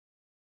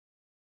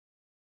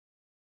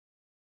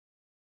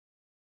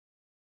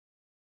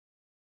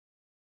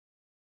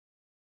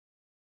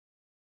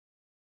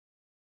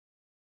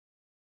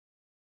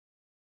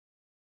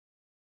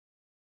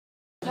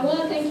I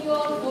want to thank you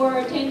all for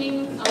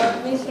attending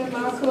Mr.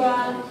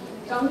 Nakamura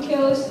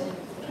Gankyo's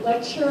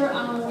lecture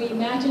on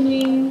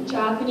reimagining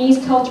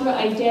Japanese cultural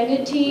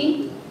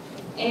identity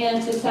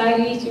and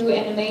society through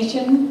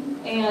animation.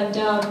 And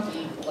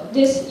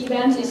this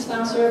event is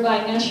sponsored by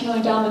National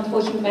Endowment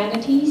for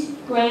Humanities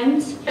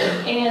grants.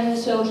 And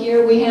so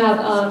here we have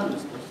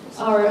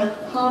our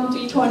HOM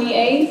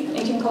 328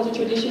 Ancient Culture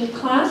Tradition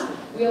class.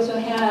 We also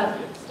have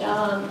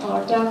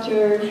our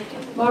Dr.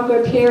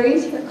 Margaret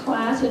Perry's her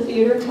class, her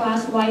theater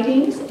class,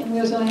 Lightings, and we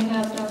also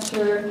have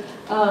Dr.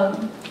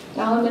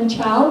 Dalman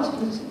Child,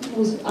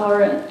 who's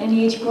our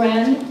NEH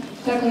grant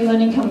faculty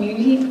learning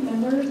community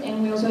members,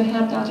 and we also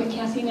have Dr.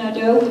 Cassie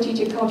Nadeau, who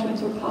teaches cultural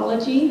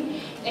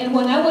anthropology. And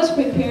when I was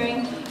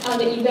preparing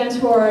the events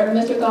for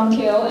Mr.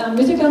 Gankyo,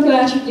 Mr. Gankyo,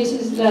 actually this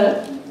is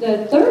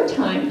the third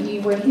time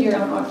you were here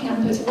on our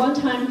campus. One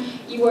time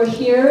you were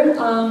here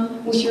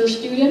with your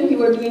student. You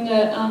were doing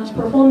a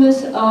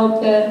performance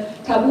of the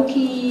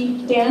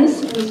kabuki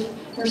dance with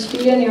her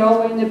student. They're all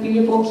wearing the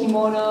beautiful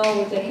kimono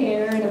with the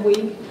hair and the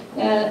wig.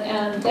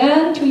 And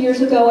then 2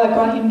 years ago, I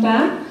brought him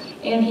back,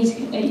 and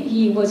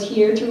he was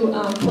here to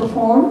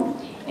perform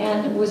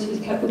and with his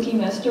kabuki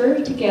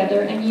master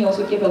together, and he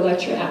also gave a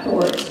lecture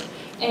afterwards.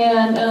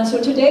 And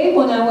so today,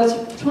 when I was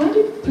trying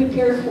to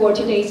prepare for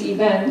today's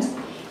event,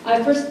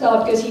 I first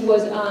thought, because he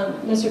was,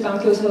 Mr.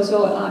 Gankyo is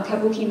also a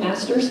kabuki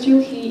master too,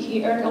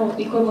 he earned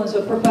the equivalent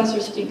of a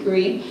professor's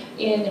degree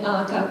in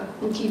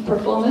kabuki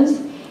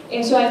performance.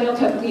 And so I know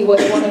kabuki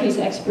was one of his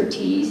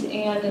expertise.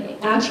 And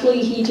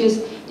actually he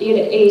just did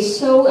a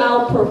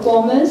sold-out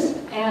performance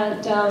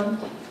at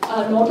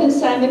Norton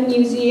Simon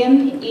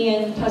Museum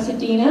in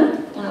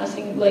Pasadena, I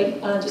think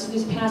just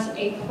this past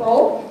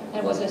April.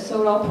 That was a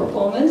sold-out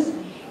performance.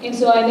 And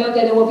so I know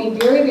that it will be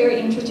very, very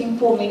interesting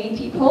for many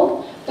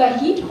people. But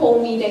he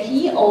told me that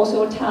he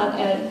also taught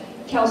at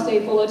Cal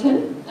State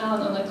Fullerton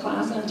on a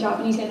class on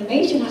Japanese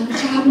animation. I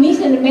said,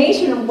 Japanese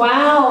animation,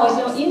 wow!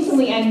 So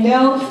instantly I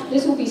know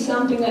this will be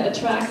something that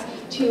attracts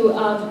to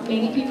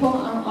many people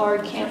on our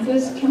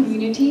campus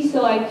community.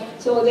 So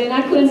then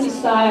I couldn't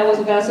decide, I was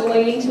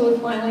vacillating, so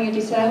finally I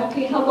decided,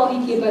 okay, how about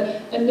he give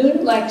a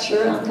noon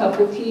lecture on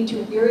kabuki to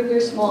a very,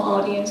 very small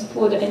audience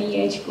for the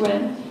NEH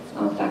grant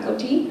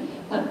faculty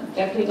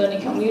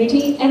learning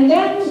community, and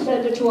then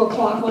the 2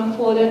 o'clock one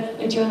for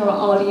the general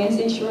audience.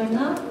 And sure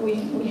enough, we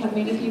have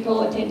many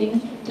people attending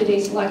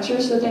today's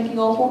lecture, so thank you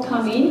all for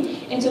coming.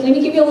 And so let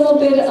me give you a little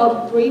bit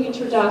of brief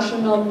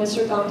introduction of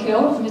Mr.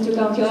 Gankyo. Mr.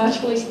 Gankyo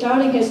actually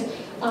started his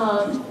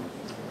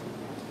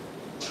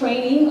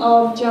training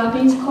of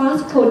Japanese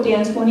classical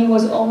dance when he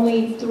was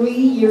only 3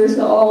 years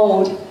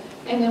old.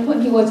 And then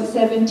when he was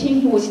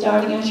 17, he was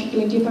starting actually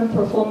doing different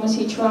performances.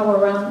 He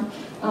traveled around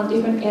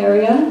different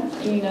areas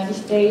in the United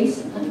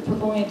States and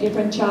performing at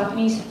different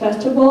Japanese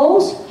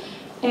festivals.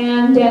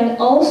 And then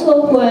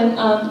also when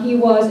he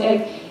was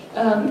at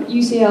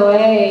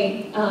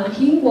UCLA,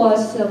 he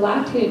was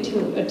selected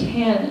to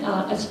attend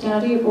a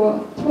study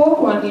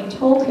program in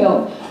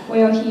Tokyo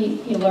where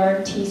he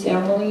learned tea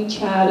ceremony,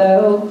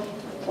 shadow,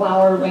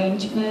 flower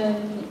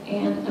arrangement,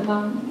 and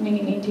among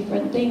many, many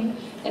different things.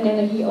 And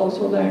then he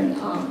also learned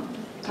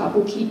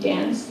kabuki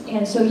dance.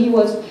 And so he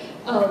was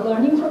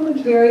learning from a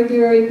very,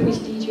 very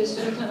prestigious,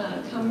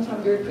 coming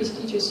from very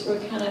prestigious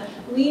kind of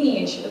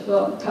lineage of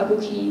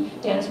kabuki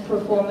dance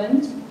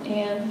performance.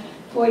 And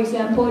for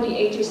example, at the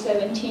age of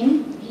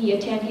 17, he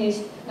attended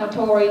his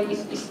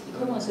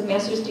equivalent of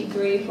master's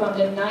degree from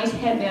the nice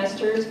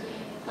headmasters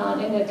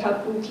and the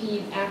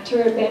kabuki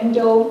actor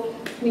Bendo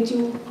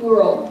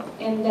Mitsuguro.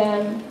 And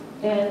then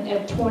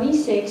at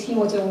 26, he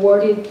was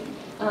awarded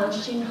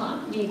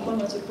Shinhan, the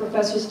equivalent of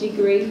professor's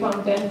degree from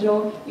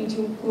Bendo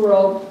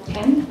Mitsuguro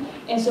 10th.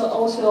 And so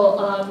also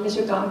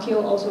Mr.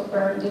 Gankyo also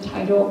earned the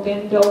title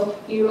Bendo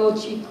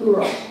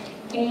Hirochikuro.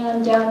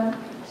 And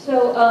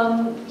so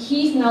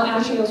he's now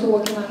actually also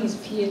working on his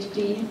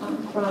PhD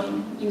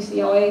from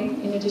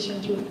UCLA, in addition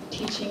to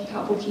teaching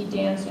kabuki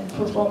dance and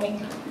performing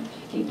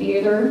kabuki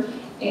theater,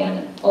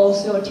 and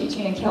also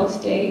teaching at Cal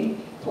State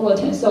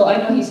Fullerton. So I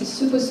know he's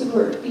super,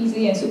 super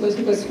busy and super,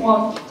 super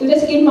swamped. So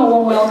let's give him a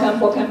warm welcome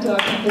for coming to our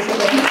campus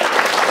today.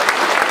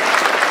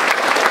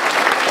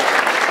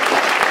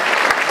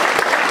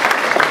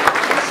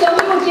 So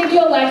he will give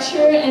you a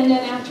lecture, and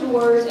then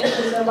afterwards, and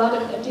there's a lot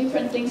of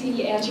different things.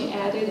 He actually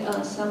added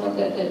some of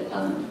the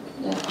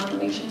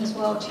animation as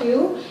well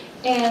too.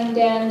 And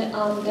then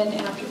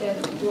after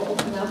that, we'll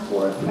open up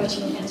for a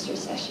question and answer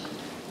session.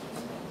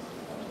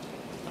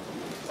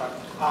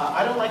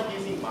 I don't like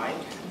using mic,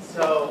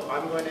 so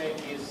I'm going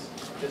to use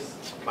this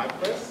mic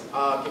first.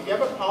 If you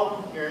have a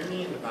problem hearing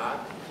me in the back,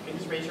 you can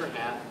just raise your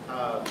hand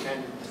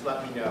and just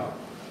let me know.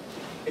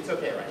 It's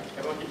okay, right?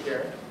 Everyone can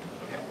hear?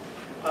 Okay.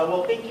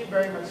 Well, thank you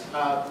very much,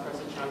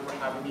 Professor Chung, for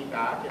having me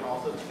back, and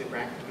also to the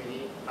grant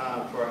committee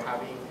for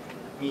having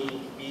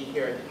me be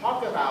here to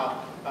talk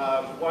about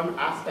one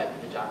aspect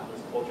of the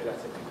Japanese culture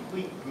that's a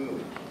complete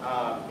boom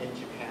in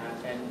Japan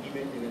and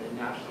even in the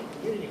international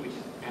community, which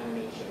is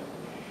animation.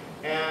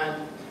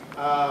 And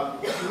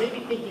you may be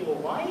thinking, well,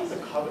 why is a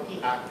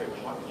kabuki actor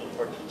talking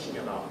or teaching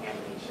about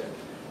animation?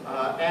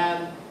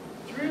 And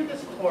through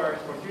this course,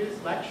 or through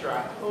this lecture,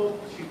 I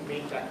hope to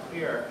make that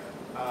clear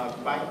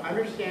by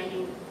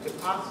understanding the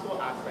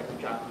classical aspect of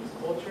Japanese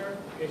culture,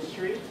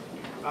 history,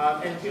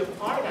 and to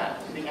apply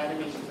that to the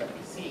animations that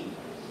we see.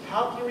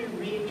 How can we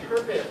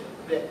reinterpret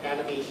the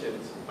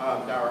animations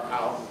that are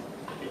out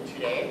in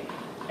today,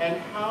 and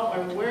how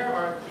and where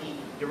are the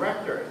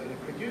directors and the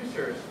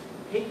producers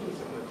taking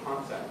some of the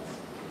concepts,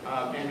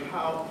 and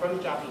how from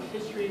the Japanese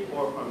history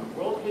or from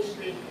world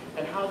history,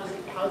 and how is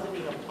it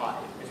being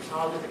applied, and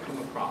how does it come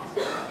across?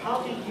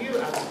 How do you,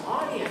 as an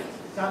audience,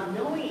 not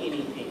knowing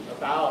anything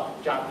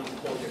about Japanese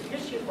culture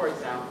history, for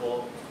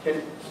example,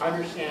 can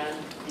understand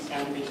these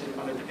animations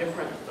on a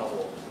different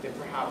level than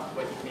perhaps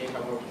what you may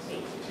have already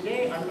seen? So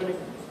today, I'm going to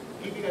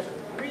give you guys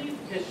a brief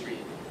history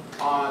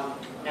on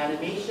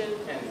animation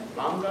and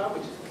manga,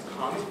 which is this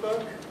comic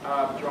book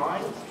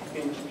drawings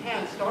in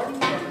Japan, starting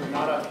from the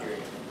Nara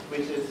period,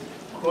 which is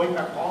going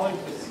back all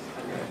into the 600s,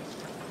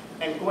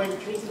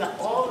 and tracing that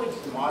all the way to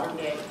the modern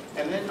day,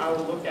 and then I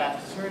will look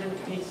at certain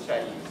case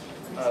studies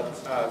of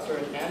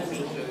certain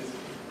animations,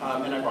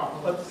 and I brought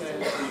clips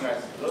in for you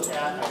guys to look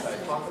at as I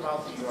talk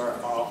about, so you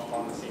are all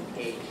on the same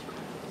page.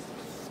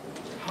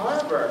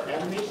 However,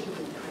 animation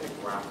can be kind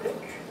of graphic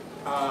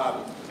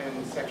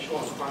and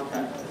sexual in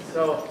content.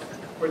 So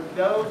for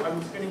those,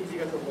 I'm just going to give you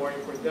guys a warning,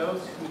 for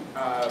those who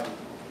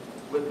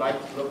would like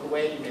to look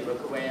away, you may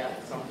look away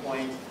at some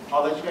point.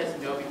 I'll let you guys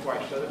know before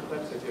I show the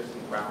clips if there's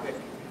some graphic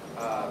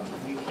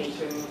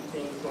mutation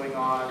things going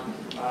on.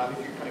 If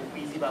you're kind of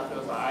queasy about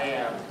those, I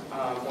am,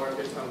 or if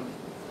there's some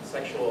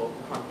sexual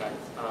content,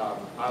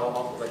 I will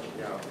also let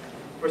you know.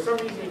 For some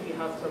reason, if you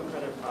have some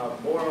kind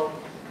of moral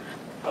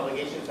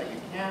allegations that you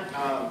can't,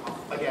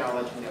 again, I'll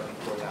let you know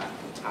before that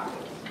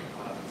happens.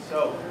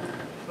 So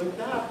with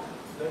that,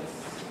 let's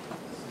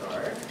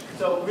start.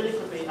 So really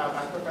quickly,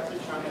 as Professor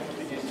Chung has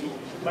introduced me,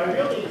 my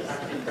real name is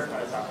actually Kirk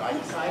Hanasaka. I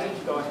decided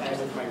to go ahead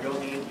with my real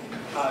name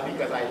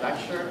because I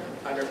lecture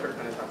under Kirk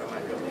Hanasaka,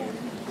 my real name.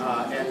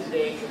 And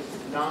today, since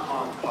it's not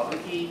on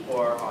kabuki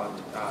or on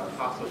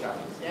classical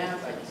Japanese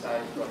dance, I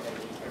decided to go ahead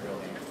and use my real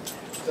name.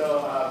 So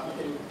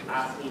you can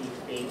ask me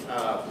anything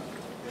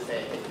to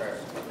say, hey, Kirk,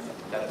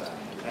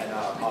 and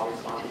I'll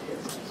respond to you.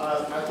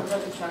 As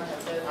Professor Chung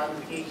has said, I'm a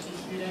PhD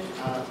student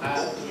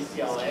at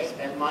UCLA,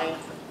 and my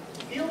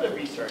field of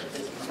research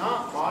is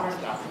not modern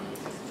Japanese,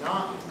 it's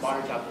not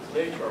modern Japanese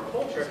literature or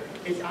culture,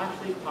 it's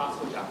actually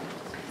classical Japanese.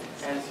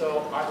 And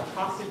so I'm a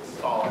classic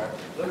scholar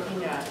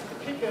looking at, in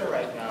particular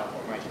right now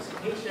for my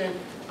dissertation,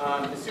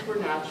 the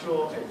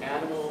supernatural and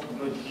animal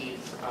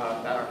motifs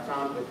that are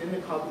found within the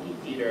kabuki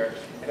theater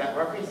and that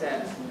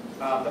represents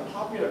the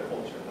popular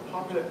culture, the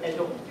popular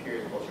Edo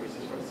period culture, which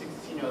is from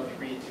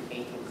 1603 to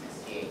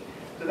 1868.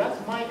 So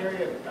that's my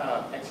area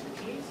of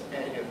expertise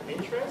and of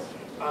interest.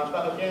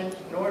 But again,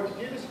 in order to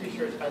do this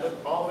research, I look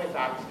all the way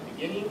back to the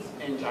beginnings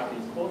in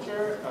Japanese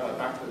culture,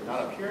 back to the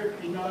Nara period,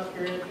 pre-Nara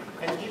period,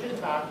 and even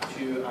back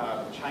to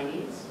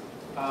Chinese.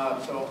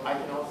 So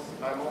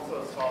I'm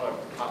also a scholar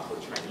of classical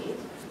Chinese,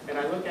 and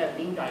I look at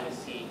Ming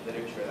Dynasty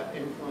literature that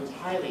influenced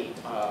highly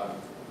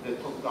the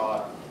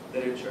Tokugawa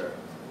literature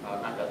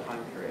at that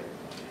time period.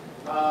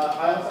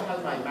 I also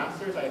have my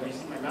master's. I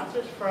received my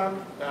master's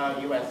from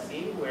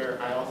USC, where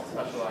I also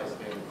specialized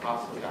in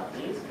classical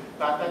Japanese.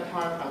 But at that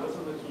time, I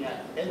wasn't looking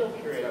at Edo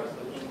period. I was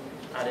looking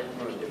at it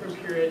from a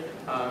different period,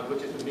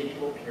 which is the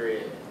medieval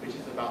period, which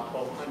is about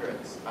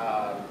 1200s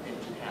in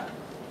Japan.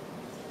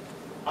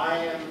 I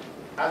am,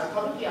 as a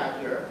kabuki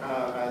actor,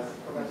 as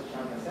Professor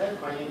Chan has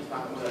said, my name is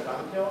Nakamura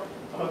Gankyo.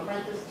 I'm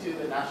apprentice to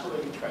the National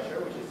Living Treasure,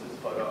 which is this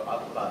photo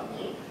up above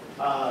me.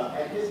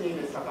 And his name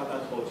is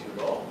Sakata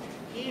Tojuro.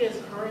 He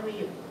is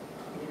currently,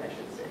 I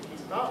should say,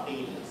 he's about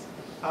 80s,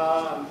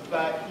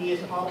 but he is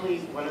probably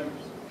one of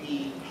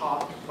the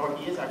top, or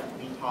he is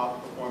actually the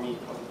top performing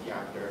kabuki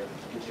actor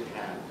in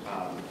Japan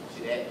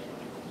today.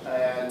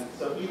 And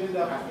so even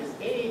though at his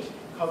age,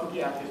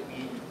 kabuki actors,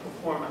 we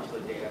perform until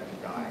the day that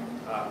we die.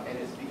 And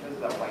it's because of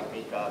that white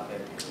makeup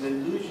and an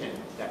illusion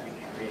that we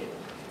create.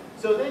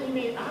 So then you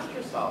may ask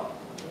yourself,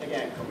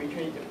 again,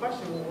 returning to the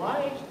question,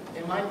 why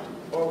am I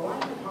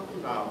talking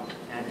about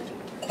anime?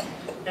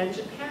 And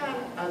Japan,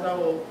 as I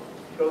will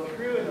go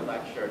through in the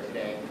lecture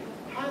today,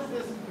 has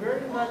this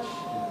very much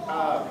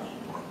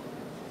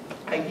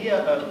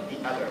idea of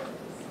the other,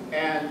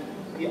 and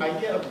the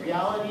idea of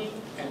reality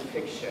and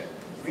fiction.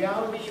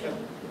 Reality of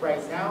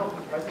right now,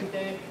 the present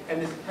day,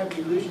 and this kind of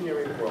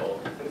illusionary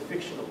world, and the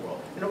fictional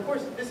world. And of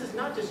course, this is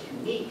not just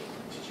unique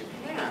to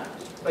Japan,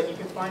 but you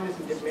can find this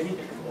in many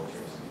different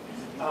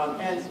cultures.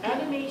 And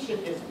animation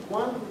is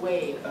one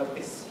way of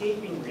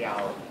escaping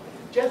reality,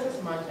 just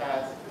as much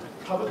as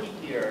kabuki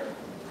theater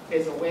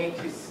is a way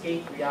to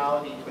escape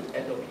reality with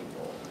Edo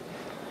people.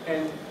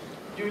 And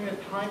during the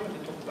time of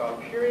the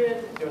Tokugawa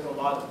period, there was a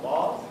lot of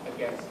laws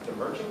against the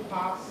merchant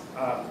class.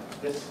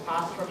 This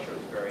class structure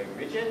was very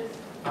rigid,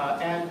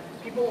 and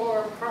people were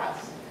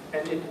oppressed.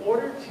 And in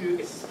order to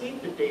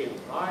escape their daily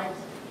lives,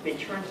 they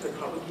turned to the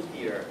kabuki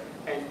theater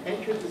and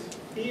entered this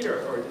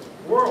theater, or this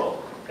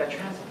world, that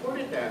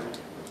transported them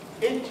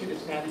into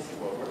this fantasy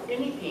world where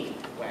anything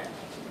went.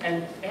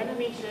 And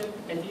animation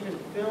and even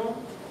film,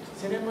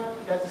 cinema,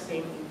 does the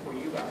same thing for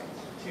you guys,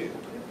 too,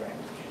 right?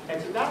 And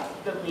so that's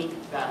the link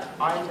that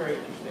I'm very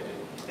interested in,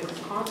 is this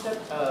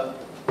concept of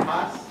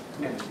us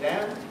and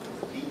them,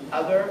 the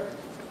other,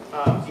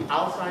 the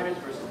outsiders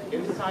versus the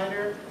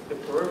insider, the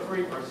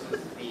periphery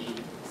versus the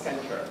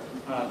center.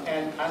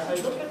 And as I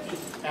look at these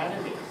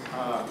animes,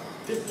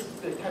 this is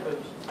the type of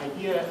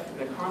idea,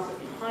 the concept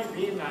behind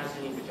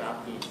reimagining the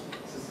Japanese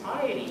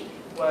society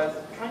was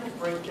trying to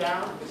break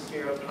down the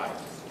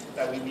stereotypes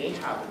that we may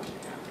have in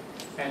Japan.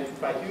 And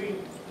by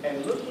doing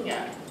and looking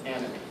at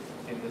anime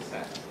in this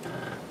sense.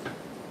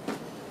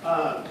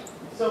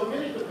 So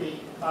really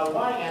quickly,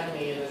 why anime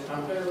is,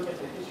 I'm going to look at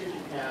the history of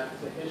Japan,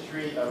 the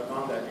history of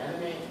manga and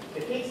anime.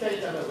 The case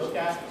studies I'm going to look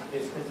at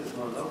is Princess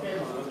Mononoke,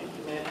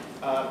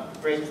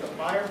 Brings the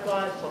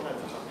Fireflies,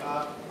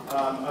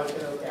 I'm going to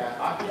look at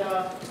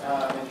Akira,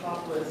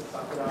 Metropolis,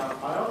 Sakura.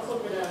 I'm also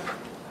going to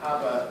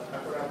have I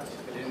forgot to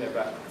put it in there,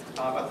 but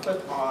a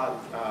clip on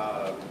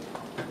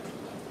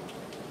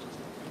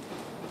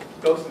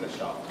Ghost in the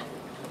Shell.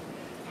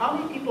 How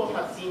many people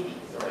have seen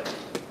these already?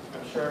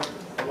 I'm sure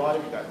a lot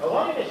of you guys. A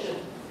lot of you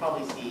should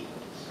probably see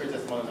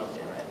Princess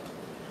Mononoke, right?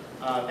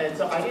 And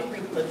so I didn't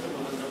bring clips of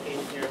Mononoke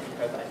in here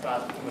because I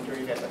thought the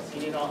majority of you guys have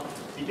seen it all.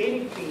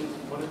 Debating between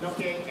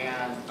Mononoke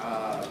and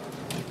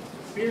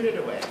Spirited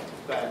Away,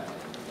 but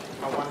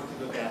I wanted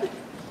to look at,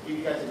 give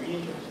you guys a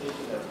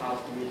reinterpretation of how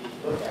communities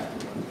look at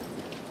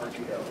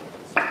country go.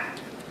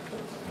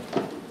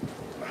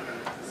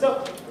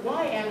 So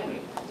why anime?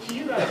 To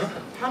you guys,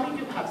 how many of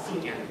you have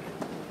seen anime?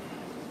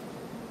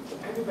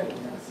 Everybody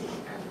has seen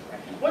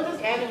anime. What does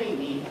anime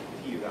mean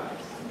to you guys?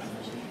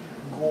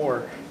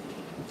 Gore.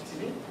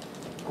 Excuse me?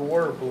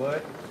 Gore or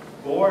blood.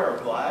 Gore or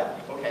blood,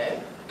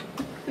 okay.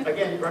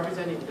 Again,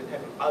 representing the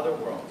type of other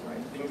worlds,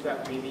 right? Things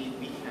that maybe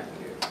we can't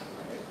do.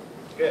 Right?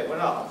 Good, what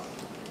else?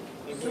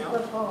 Anything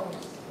else?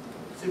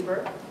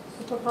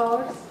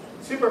 Superpowers.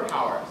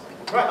 Superpowers.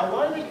 Right, a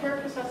lot of the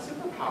characters have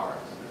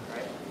superpowers,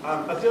 right?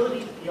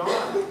 Abilities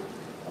beyond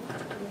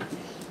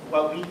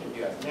what we can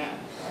do as men,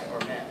 right, or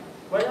men.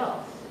 What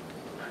else?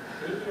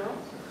 Anything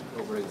else?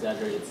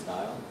 Over-exaggerated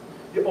style.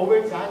 The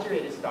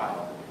over-exaggerated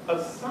style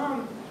of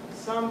some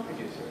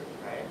producers,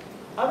 right?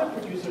 Other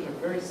producers are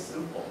very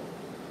simple.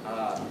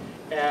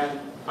 And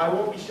I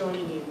won't be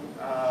showing you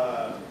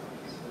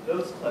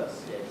those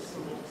clips today,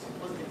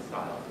 simplistic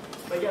style.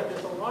 But yeah,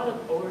 there's a lot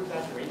of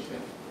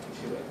over-exaggeration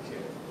to it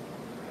too.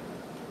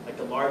 Like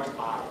the large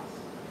eyes,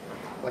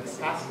 like the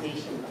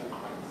fascination with the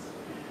eyes.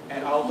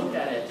 And I'll look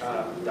at it,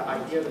 the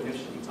idea of the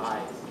notion of the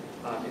eyes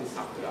in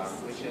Sakura,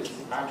 which is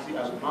actually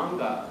a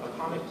manga, a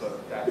comic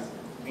book that's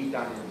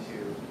redone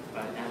into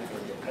an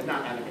animated,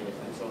 not animated,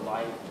 and so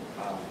live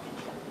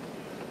feature.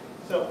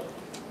 So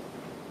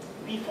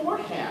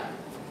beforehand,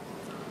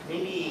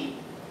 maybe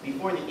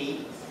before the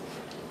 80s,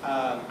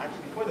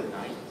 actually before the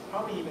 90s,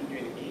 probably even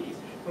during the 80s,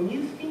 when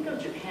you think of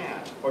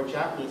Japan or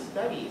Japanese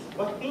studies,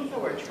 what things that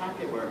were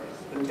attractive were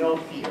the no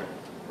theater,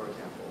 for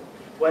example.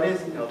 What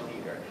is no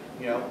theater?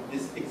 You know,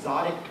 this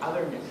exotic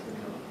otherness of the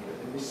no theater,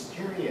 the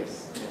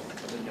mysteriousness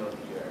of the no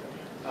theater,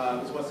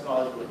 is what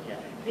scholars are looking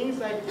at. Things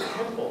like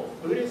temple,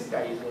 Buddhist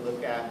studies will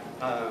look at,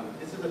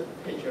 this is a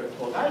picture of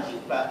Togaiji,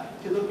 but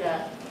to look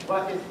at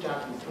what is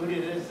Japanese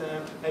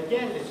Buddhism.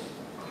 Again, it's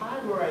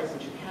categorized in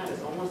Japan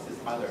as almost this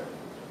other.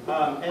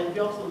 And we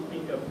also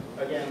think of,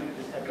 again,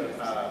 this type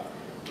of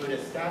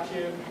Buddhist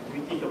statue.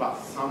 We think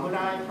about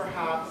samurai,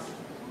 perhaps,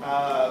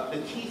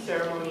 the tea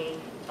ceremony,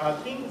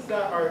 things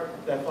that are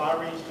the flower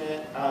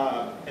arrangement,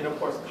 and of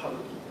course,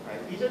 kabuki.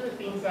 Right? These are the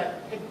things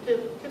that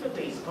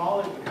typically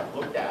scholars would have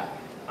looked at,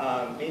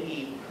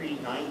 maybe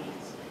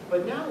pre-90s.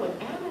 But now with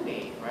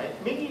anime, right?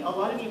 Maybe a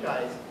lot of you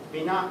guys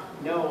may not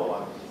know a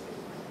lot of these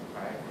things,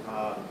 right?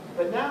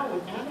 But now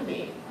with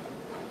anime,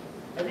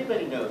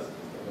 everybody knows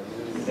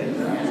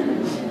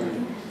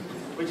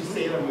which is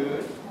Sailor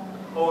Moon,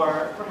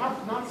 or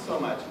perhaps not so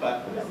much,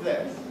 but what is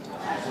this?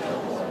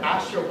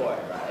 Astro Boy,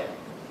 right?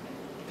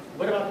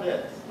 What about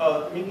this?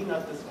 Oh, maybe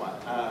not this one.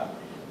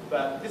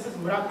 But this is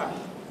Murakami,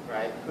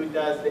 right? Who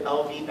does the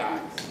LV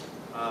bags.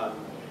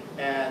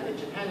 And in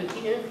Japan,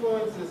 he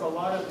influences a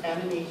lot of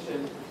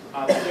animation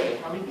today.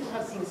 How many people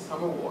have seen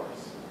Summer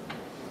Wars?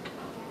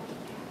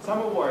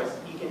 Summer Wars,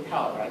 you can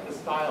tell, right? The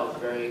style is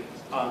very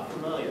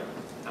familiar.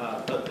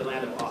 The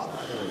Land of Oz.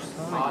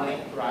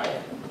 Sonic,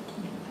 right?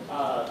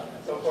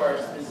 So of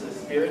course, this is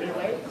Spirited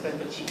Away,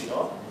 Sentai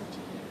Chihiro.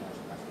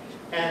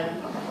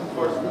 And of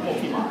course,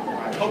 Pokemon,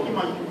 right?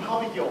 Pokemon, you can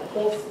probably do a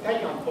whole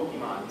study on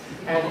Pokemon.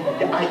 And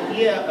the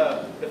idea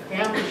of the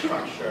family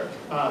structure,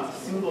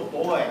 single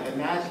boy, the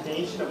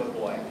imagination of a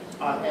boy,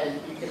 and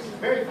it's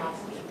very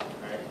fascinating,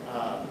 right?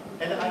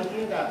 And the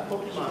idea that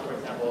Pokemon, for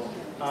example,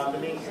 the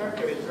main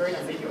character is very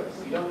ambiguous.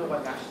 You don't know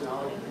what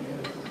nationality he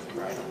is,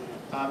 right?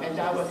 And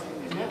that was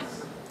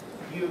connects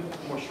you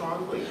more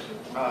strongly to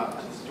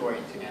the story,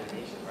 to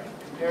animation, right?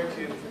 Compared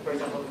to, for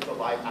example, the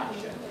live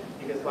action.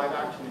 Because live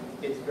action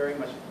is very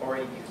much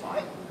already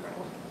defined, right?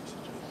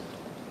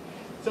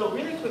 So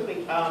really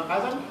quickly,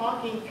 as I'm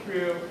talking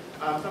through,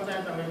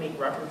 sometimes I'm going to make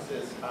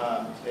references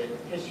to the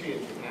history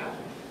of Japan.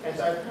 And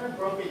so I kind of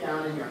broke it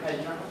down in your head.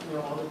 You don't have to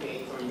know all the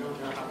dates, or you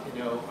don't have to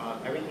know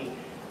everything.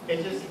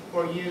 It's just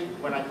for you,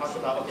 when I talk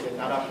about, okay, the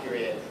Nara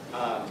period,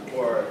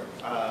 or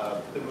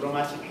the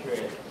Muromachi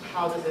period,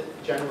 how does it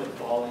generally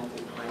fall into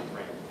the time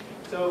frame?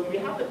 So we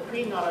have the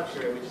pre-Nara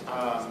period, which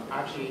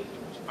actually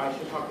I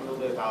should talk a little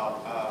bit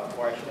about,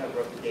 or I should have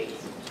wrote the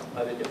dates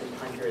of the different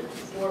time periods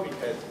before,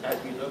 because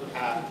as we look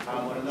at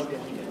Mononoke,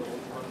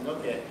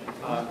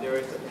 there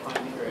is a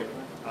time period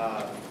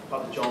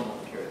called the Jomo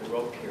period, the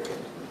rope period,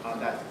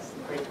 that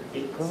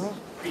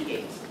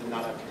predates the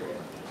Nara period.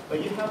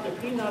 But you have the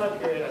pre-Nara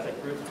period as I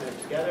grouped them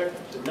together.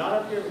 The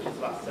Nara period, which is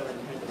about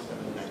 710 to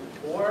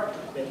 794.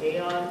 The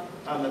Heian,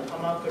 the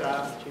Kamakura,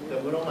 the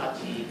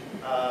Muromachi,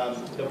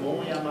 the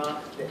Momoyama,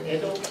 the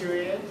Edo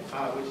period,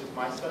 which is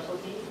my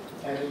specialty.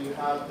 And then you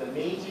have the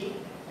Meiji.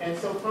 And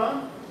so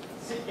from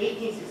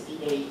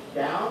 1868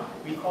 down,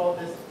 we call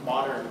this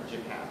modern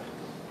Japan.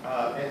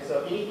 And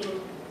so anything,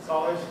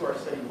 scholars who are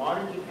studying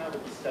modern Japan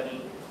would be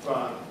studying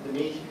from the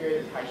Meiji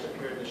period, the Taisha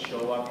period, the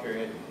Showa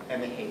period,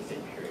 and the Heisei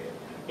period.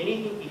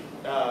 Anything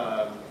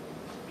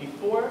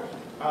before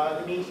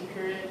the Meiji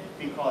period,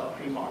 we call it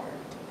pre-modern.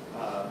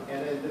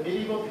 And then the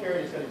medieval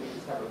period is going to be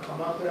this type of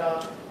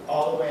Kamakura,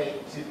 all the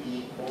way to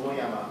the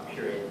Momoyama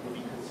period would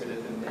be considered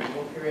the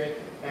medieval period.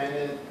 And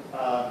then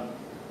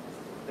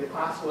the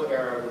classical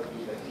era would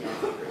be the Heian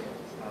period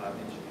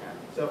in Japan.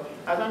 So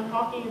as I'm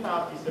talking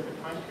about these different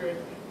time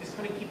periods, just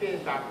kind of keep it in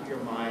the back of your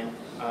mind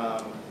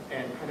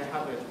and kind of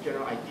have a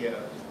general idea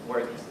of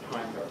where these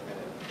times are kind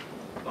of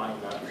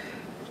lining up.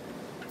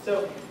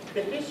 So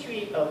the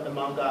history of the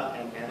manga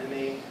and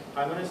anime,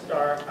 I'm going to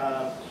start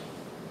off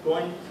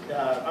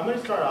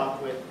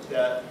with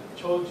the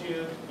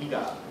Choju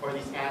Ida, or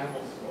these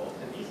animal scrolls.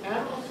 And these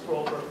animal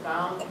scrolls were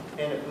found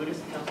in a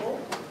Buddhist temple,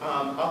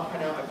 up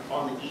kind of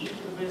on the eve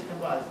of the Buddhist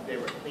temple as they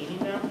were cleaning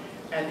them,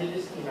 and they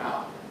just came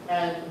out.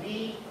 And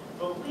we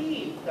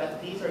believe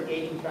that these are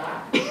dating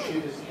back to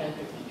this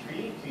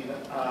 1053 to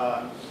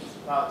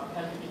about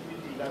 1053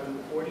 to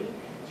 1140.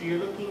 So you're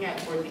looking at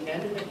toward the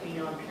end of the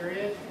Heian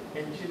period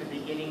into the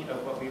beginning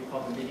of what we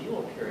call the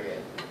medieval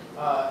period.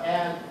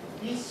 And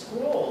these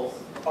scrolls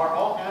are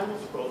all animal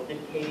scrolls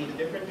indicating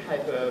different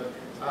type of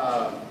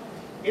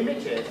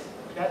images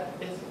that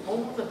is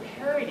almost a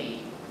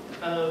parody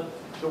of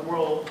the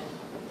world,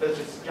 of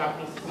this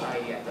Japanese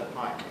society at that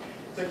time.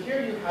 So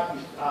here you have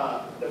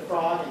the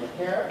frog and the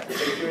hare.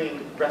 They're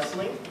doing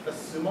wrestling, a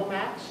sumo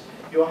match.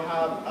 You'll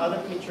have other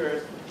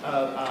pictures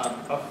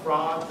of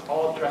frogs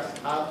all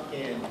dressed up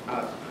in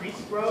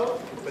priest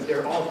robes, but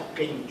they're all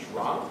getting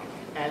drunk.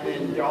 And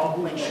then they're all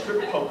playing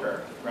strip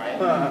poker,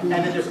 right? And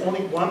then there's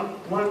only one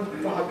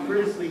frog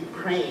furiously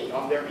praying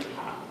on their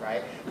behalf,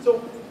 right? So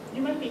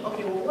you might think,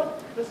 okay, well,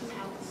 what does this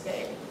have to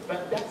say?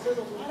 But that says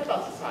a lot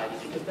about society,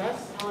 because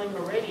that's telling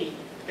already,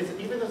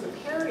 even though it's a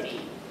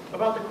parody,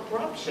 about the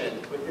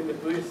corruption within the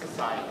Buddhist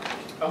society,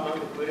 among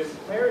the Buddhist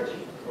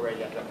clergy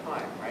already at that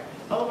time, right?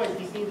 Otherwise,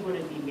 these things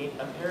wouldn't be made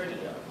a parody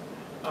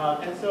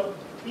of. And so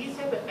these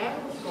type of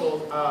animal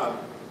scrolls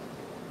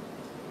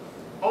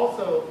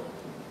also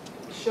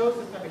shows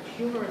this type of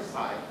humorous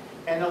side.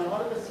 And a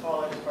lot of the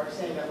scholars are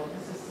saying that, well,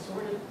 this is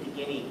sort of the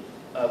beginning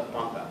of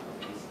manga,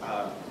 these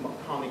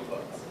comic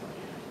books.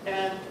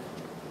 And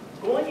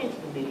going into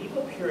the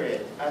medieval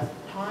period, as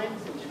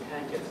times in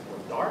Japan gets more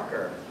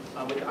darker,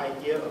 with the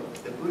idea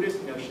of the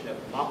Buddhist notion of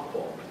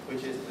mappo,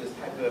 which is this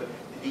type of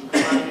the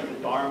decline of the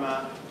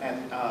Dharma,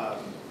 and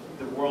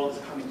the world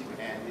is coming to an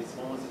end. It's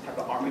almost a type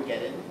of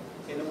Armageddon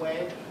in a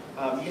way.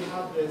 You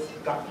have this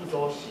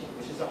gakizoshi,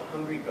 which is a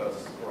hungry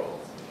ghost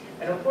scrolls.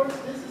 And of course,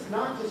 this is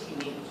not just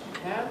unique to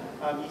Japan.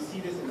 You see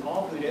this in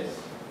all Buddhist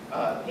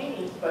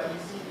paintings, but you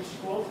see the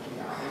scrolls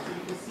coming out. And so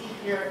you can see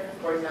here,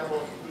 for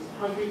example, these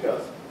hungry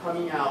ghosts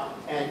coming out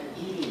and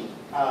eating.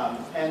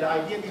 And the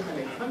idea behind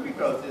the hungry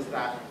ghosts is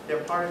that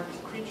they're part of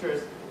these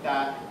creatures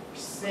that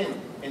sin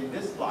in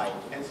this life,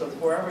 and so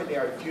forever they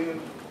are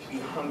doomed to be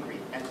hungry.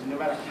 And so no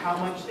matter how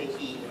much they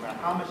eat, no matter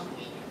how much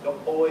they eat,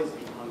 they'll always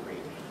be hungry.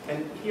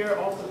 And here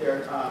also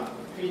they're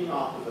feeding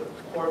off of the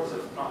corpse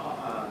of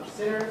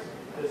sinners.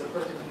 There's a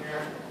person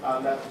here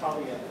that's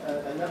probably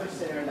another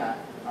sinner that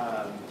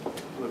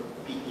would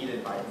be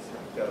eaten by these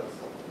ghosts.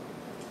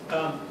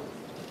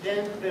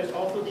 Then there's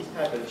also these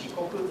type of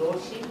jikoku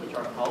zoshi, which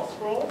are hell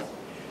scrolls.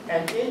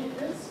 And in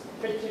this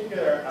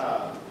particular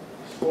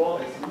scroll,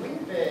 it's a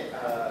little bit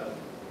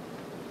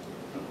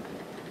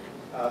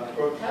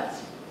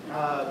grotesque,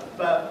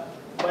 but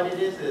what it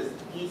is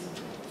these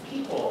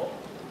people,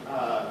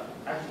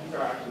 actually these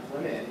are actually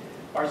women,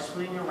 are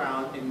swimming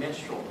around in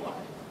menstrual blood.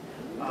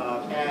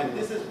 And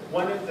this is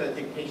one of the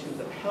dictations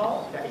of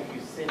hell, that if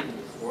you sin in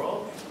this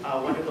world,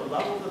 one of the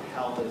levels of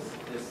hell is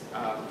this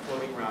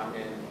floating around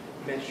in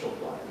menstrual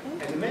blood.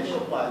 And the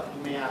menstrual blood,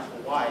 you may ask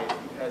why, is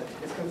because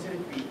it's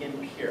considered to be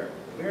impure,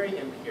 very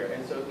impure.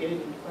 And so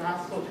in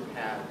classical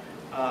Japan,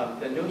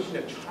 the notion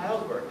of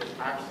childbirth is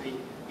actually,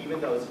 even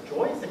though it's a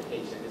joyous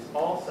occasion, is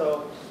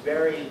also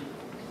very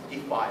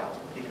defiled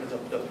because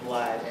of the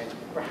blood, and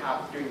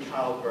perhaps during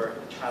childbirth,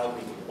 the child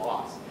may be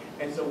lost.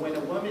 And so when a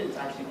woman is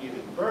actually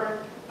giving birth,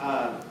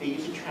 they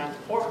usually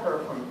transport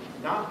her from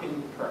not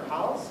in her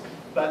house,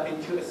 but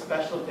into a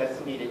special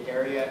designated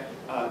area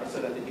so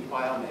that the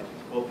defilement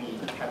will be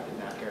kept in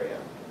that area.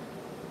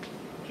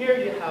 Here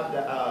you have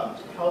the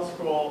hell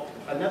scroll,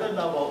 another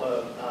level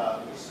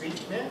of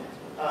excrement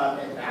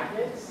and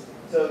magnets.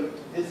 So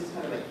this is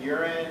kind of like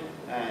urine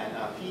and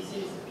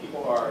feces.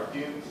 People are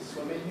doomed to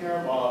swim in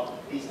here while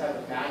these type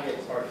of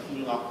maggots are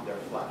feeding off of their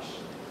flesh.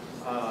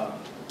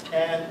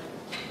 And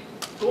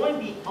going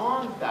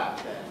beyond that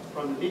then,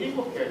 from the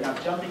medieval period, now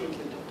jumping into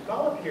the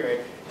Tokugawa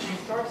period, you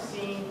start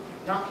seeing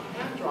not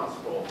hand-drawn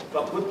scrolls,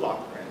 but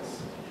woodblock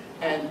prints.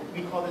 And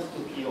we call this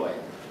ukiyo-e.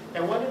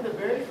 And one of the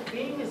very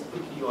famous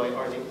ukiyo-e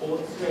are the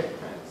Otsue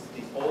prints,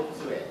 these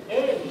Otsue.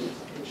 E means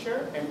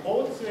picture, and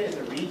Otsue is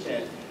a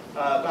region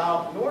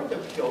about north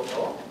of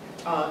Kyoto.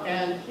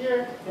 And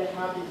here they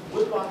have these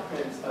woodblock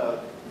prints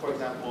of, for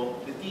example,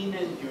 the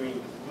demon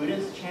during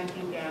Buddha's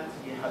chanting dance.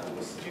 You have the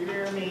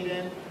Wisteria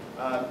maiden,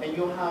 and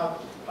you'll have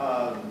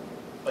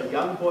a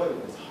young boy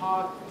with his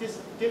hawk,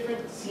 just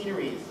different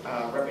sceneries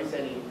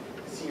representing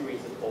the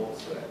sceneries of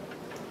Otsue.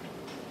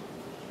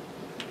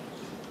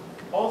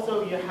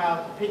 Also, you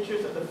have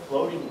pictures of the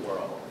floating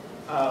world,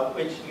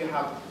 which you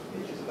have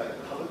pictures of like a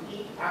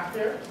kabuki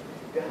actor.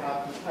 You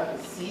have these type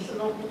of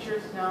seasonal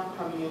pictures now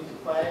coming into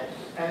play,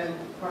 and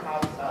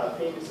perhaps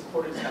famous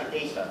quarters of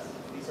geishas.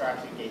 These are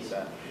actually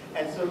geisha.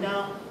 And so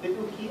now the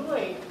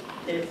ukiyo-e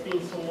is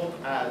being sold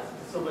as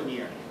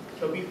souvenir.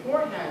 So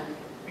beforehand,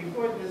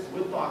 before this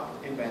woodblock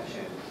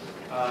invention,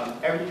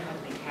 everything had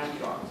to be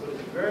hand-drawn. So it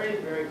was a very,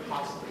 very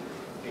costly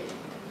thing.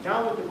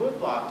 Now with the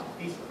woodblock,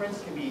 these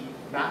prints can be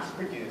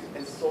mass-produced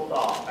and sold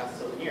off as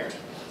souvenirs.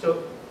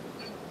 So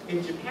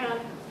in Japan,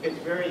 it's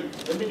very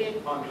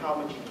limited on how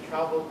much you can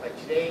travel. Like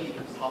today, you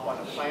can just hop on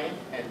a plane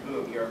and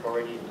boom, you're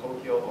already in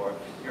Tokyo, or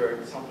you're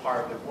in some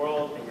part of the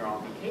world and you're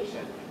on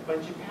vacation. But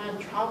in Japan,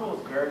 travel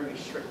is very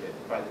restricted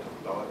by the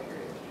Tokugawa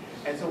period.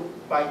 And so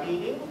by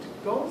being able to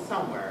go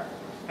somewhere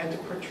and to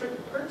purchase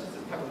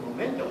this type of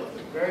memento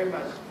is very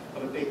much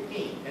of a big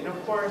theme. And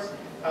of course,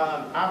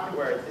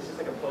 afterwards, it's just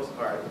like a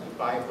postcard. You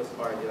buy a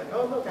postcard, you're like,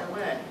 oh look, I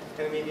went. And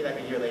then maybe like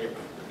a year later,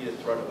 you just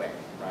throw it away,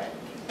 right?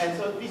 And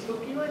so these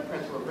ukiyo-e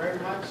prints were very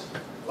much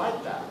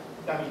like that.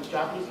 I mean,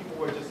 Japanese people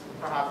were just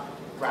perhaps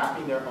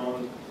wrapping their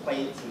own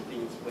plates and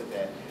things with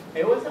it.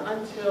 It wasn't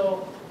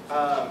until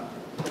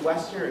the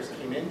Westerners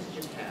came into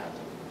Japan,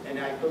 and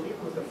I believe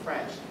it was the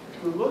French,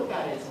 who looked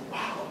at it and said,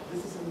 wow,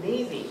 this is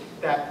amazing,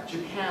 that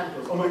Japan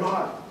goes, oh my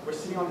God, we're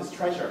sitting on this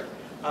treasure.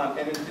 And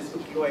then this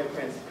ukiyo-e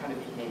prints kind of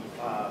became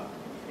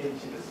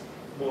into this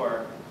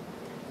more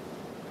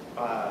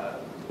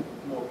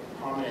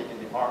prominent in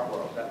the art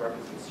world that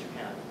represents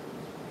Japan.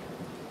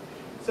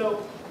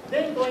 So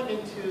then going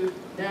into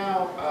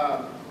now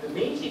the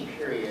Meiji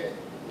period,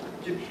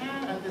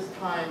 Japan at this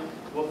time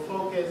will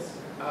focus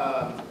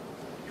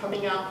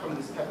coming out from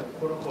this type of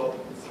quote-unquote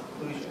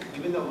seclusion.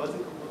 Even though it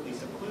wasn't completely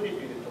secluded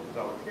during the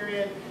Tokugawa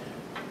period,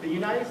 the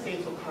United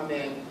States will come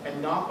in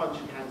and knock on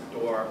Japan's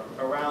door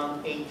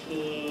around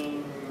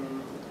 1865,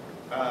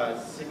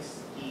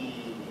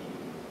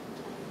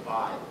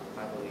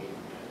 I believe,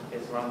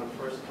 is around the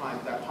first time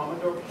that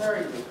Commodore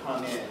Perry would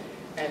come in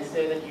and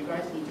say that you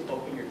guys need to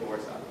open your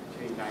doors up to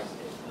the United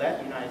States. Let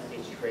the United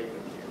States trade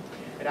with you.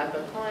 And at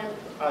the time,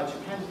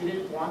 Japan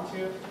didn't want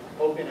to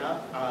open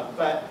up,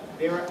 but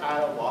they were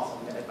at a loss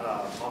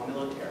on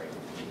military,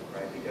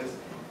 right? Because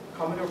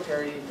Commodore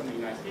Perry from the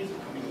United States was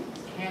coming in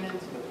these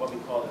cannons with what we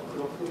call the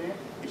kurokune,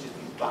 which is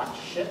these black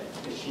ships,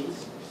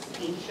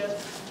 steam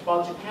ships,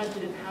 while Japan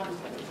didn't have this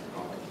type of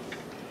technology.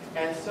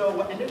 And so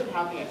what ended up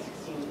happening at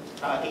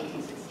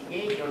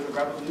 1868, there was a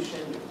revolution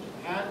in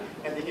Japan,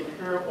 and the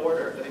imperial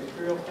order, the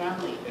imperial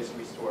family is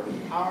restored to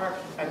power,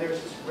 and there's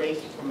this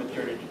race for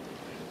modernity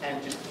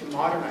and just to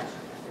modernize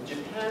Japan. And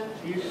Japan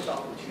views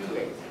itself in two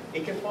ways.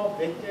 It can fall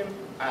victim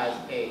as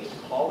a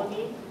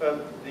colony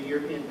of the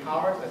European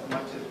powers as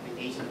much as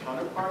the Asian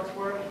counterparts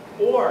were,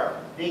 or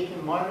they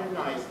can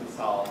modernize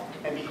themselves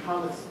and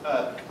become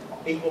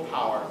equal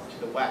power to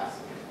the West.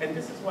 And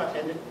this is what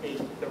ended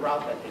the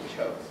route that they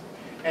chose.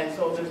 And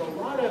so there's a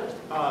lot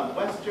of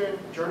Western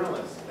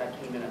journalists that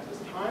came in at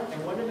this time,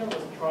 and one of them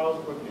was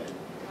Charles Woodman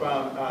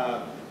from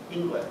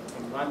England,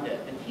 from London,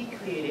 and he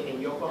created in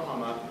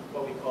Yokohama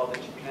what we call the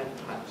Japan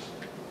Punch.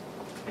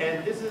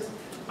 And this is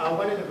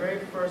one of the very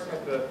first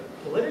type of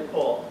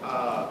political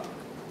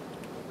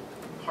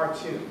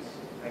cartoons,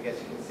 I guess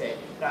you can say,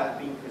 that is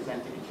being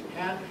presented in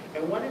Japan.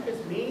 And one of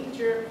his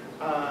major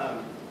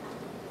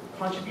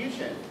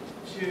contribution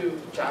to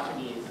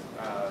Japanese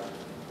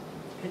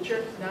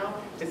pictures now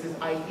is this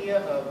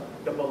idea of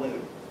the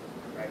balloon,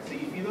 right? So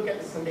if you look at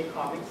the Sunday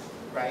comics,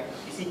 right,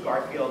 you see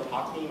Garfield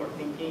talking or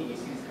thinking, you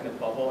see this kind of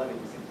bubble, and then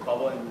you see the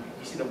bubble, and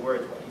you see the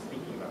words, what he's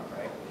thinking about,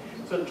 right?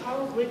 So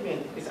Charles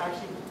Whitman is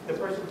actually the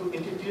person who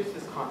introduced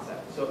this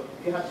concept. So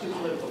if you have two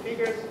political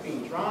figures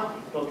being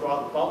drawn, he'll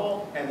draw the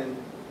bubble, and then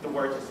the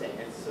words are saying.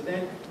 And so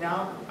then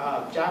now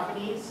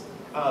Japanese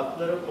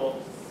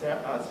political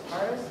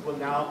satirists will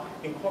now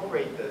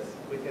incorporate this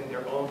within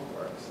their own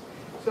works.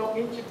 So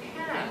in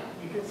Japan,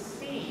 you can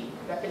see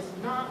that it's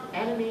not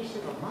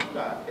animation or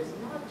manga, it's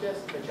not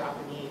just a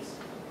Japanese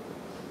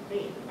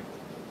thing.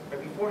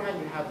 But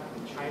beforehand, you have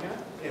in China,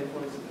 the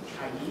influences of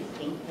Chinese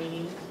ink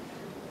paintings,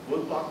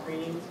 woodblock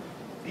paintings.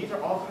 These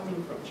are all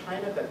coming from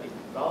China that they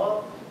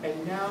developed,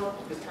 and now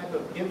this type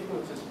of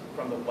influences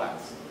from the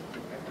West.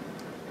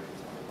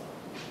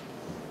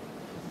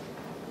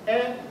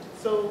 And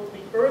so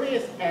the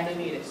earliest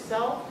animated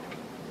cell,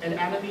 and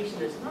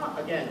animation is not,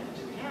 again,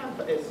 Japan,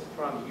 but it's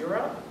from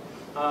Europe,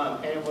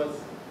 and it was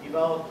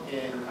developed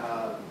in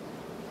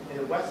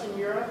Western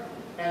Europe.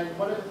 And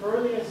one of the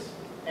earliest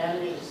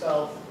animated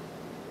cells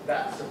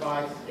that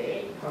survives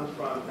today comes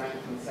from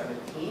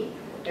 1917,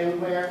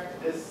 and where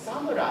the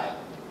samurai,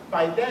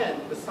 by then,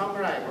 the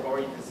samurai were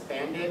already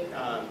disbanded.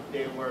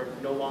 They were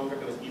no longer,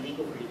 it was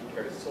illegal for you to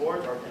carry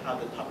swords or to have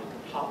the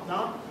top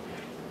knot.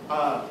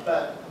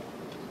 But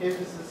if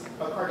this is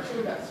a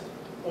cartoon that's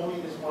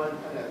only this one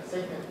kind of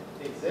segment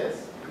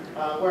exists,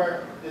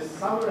 where this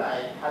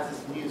samurai has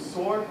this new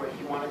sword where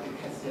he wanted to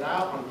test it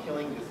out on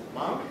killing this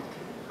monk,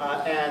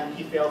 and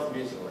he fails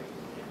miserably.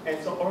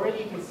 And so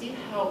already you can see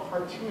how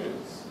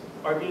cartoons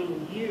are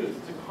being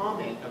used to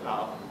comment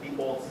about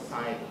the old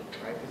society,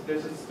 right? Because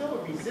there's still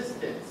a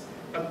resistance,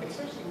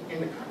 especially in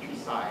the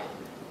countryside,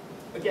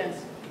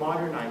 against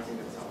modernizing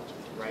itself,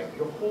 right?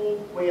 Your whole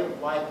way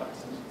of life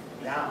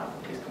now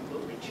is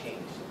completely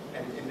changed,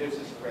 and there's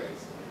this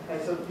phrase.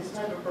 And so this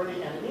kind of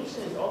early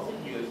animation is also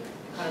used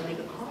to kind of make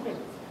a comment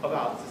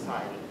about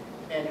society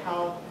and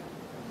how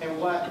and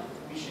what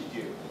we should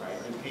do, right,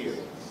 in theory.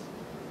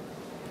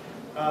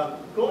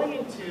 Going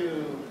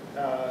into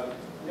a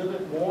little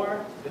bit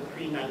more the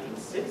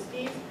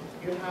pre-1960s,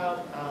 you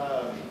have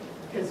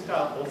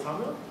Tezuka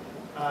Osamu,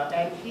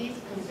 and he's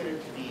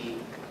considered to be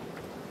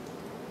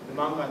the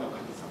manga no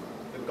kami-sama,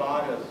 the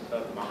god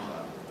of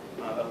manga,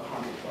 of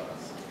comic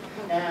books.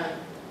 And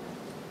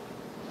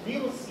we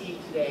will see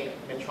today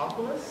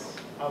Metropolis.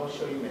 I will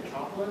show you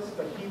Metropolis,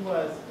 but he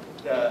was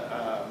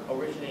the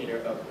originator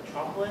of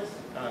Metropolis,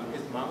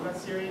 his manga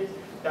series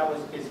that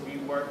is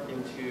reworked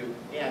into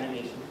the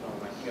animation film,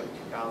 I think, of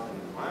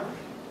 2001.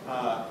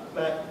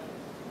 But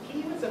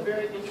he was a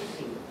very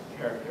interesting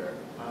character.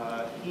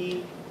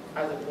 He,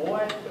 as a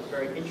boy, was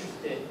very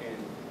interested in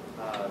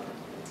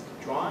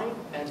drawing,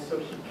 and so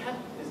he kept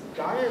this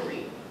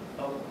diary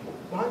of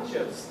a bunch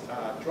of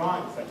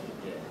drawings that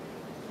he did.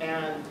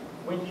 And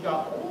when he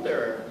got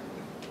older,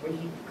 when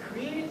he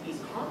created these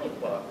comic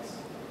books,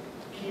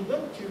 he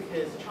looked to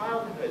his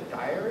childhood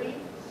diary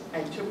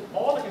and took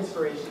all the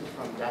inspiration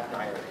from that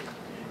diary.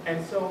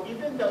 And so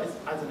even though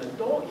as an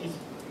adult he's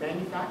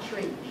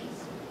manufacturing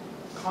these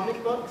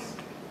comic books,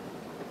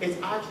 it's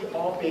actually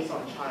all based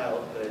on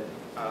childhood,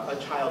 a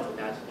child's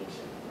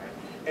imagination, right?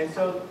 And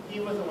so he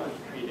was the one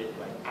who created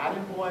like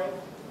Adam Boy.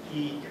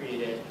 He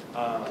created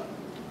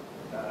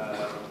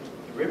the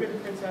Ribbon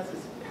Princess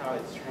is how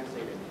it's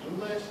translated in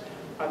English.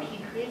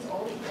 He creates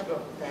all these type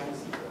of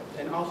fantasy worlds,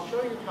 and I'll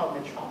show you how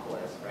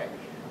Metropolis, right,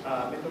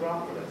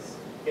 Metropolis,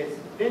 is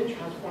then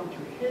transformed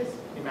to his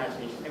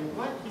imagination and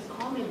what he's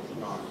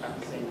commenting on at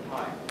the same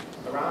time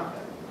around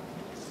him.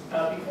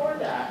 Before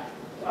that,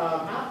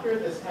 after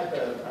this type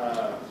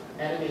of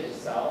animated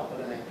cell for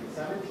the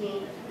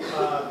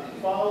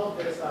 1917, followed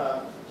this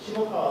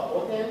Shimokawa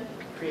Oten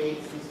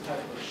creates these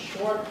type of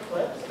short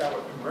clips that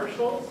were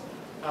commercials.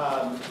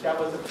 That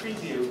was a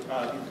preview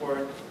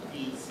before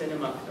the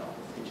cinema films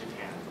in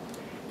Japan.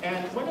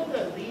 And one of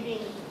the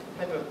leading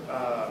type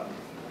of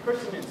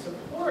person in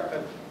support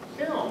of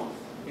films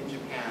in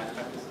Japan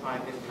at this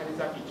time is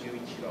Tanizaki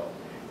Juichiro.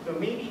 So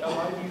maybe a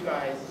lot of you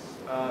guys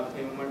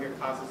in one of your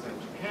classes in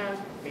Japan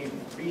may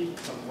read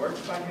some works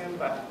by him,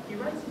 but he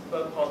writes this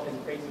book called In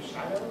Praise of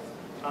Shadows.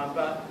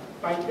 But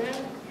by then,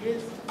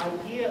 his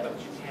idea of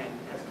Japan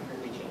has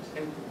completely changed.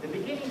 And the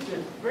beginnings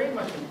is very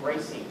much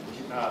embracing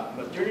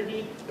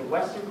modernity, the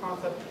Western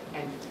concept,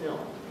 and film.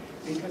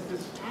 Because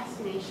this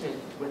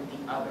fascination with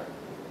the other,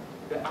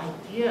 the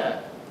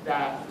idea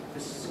that the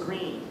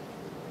screen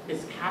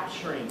is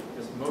capturing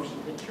this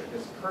motion picture,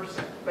 this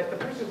person, but the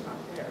person's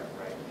not there,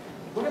 right?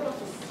 What about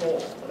the soul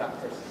of that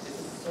person? Is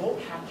the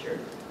soul captured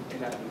in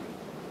that movie,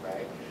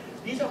 right?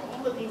 These are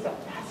all the things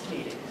that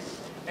fascinate him.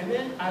 And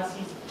then as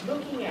he's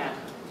looking at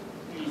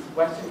these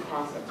Western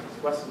concepts,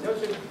 these Western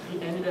notions,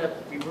 he ended up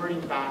reverting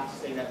back to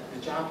saying that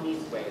the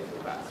Japanese way is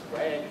the best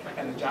way,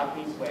 and the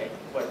Japanese way,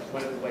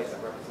 one of the ways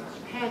that represents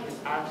Japan, is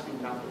actually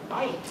not the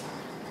light,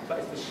 but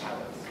it's the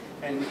shadows.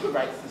 And he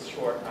writes this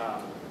short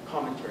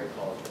commentary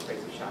called The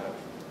Praise of Shadows.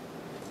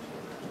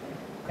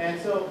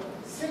 And so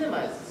cinema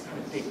is this kind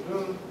of big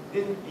boom.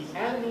 Then these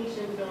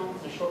animation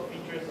films, the short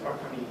features are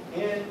coming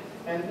in.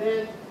 And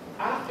then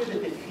after the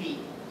defeat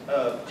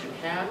of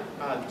Japan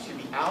to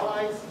the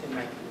Allies in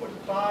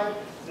 1945,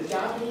 the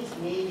Japanese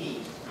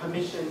Navy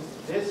commissions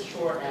this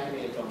short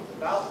animated film. It's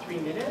about 3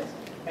 minutes,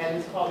 and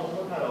it's called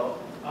Momotaro,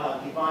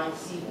 Divine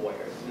Sea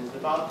Warriors. And it's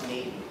about the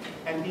Navy.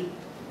 And they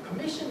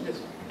commissioned this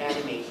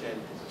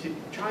animation to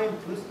try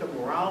and boost the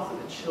morals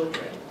of the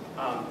children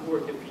who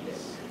were defeated.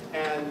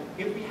 And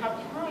if we have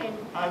time,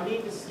 I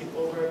need to skip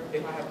over,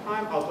 if I have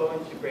time, I'll go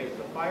into Brave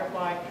the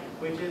Firefly,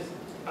 which is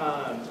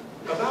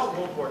about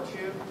World War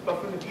II,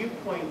 but from the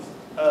viewpoints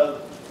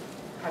of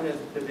kind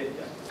of the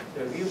victims,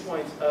 the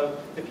viewpoints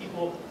of the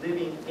people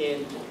living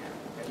in Japan,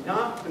 and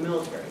not the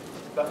military,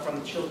 but from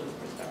the children's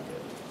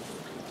perspective.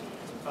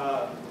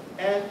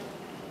 And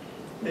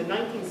in the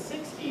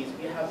 1960s,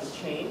 we have this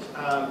change.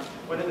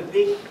 One of the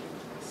big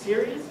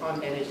series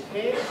on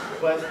NHK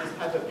was this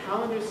type of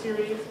calendar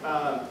series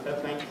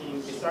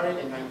it started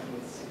in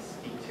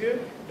 1962.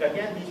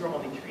 Again, these were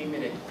only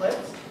 3-minute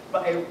clips,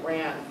 but it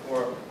ran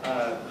for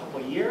a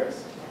couple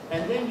years.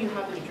 And then you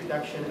have the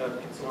introduction of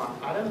Pixel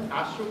Adam,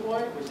 Astro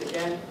Boy, which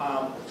again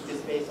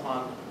is based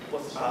on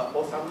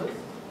Osamu's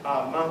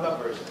manga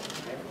version.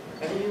 Right?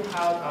 And then you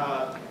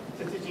have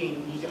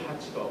Tetsujin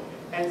 28.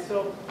 And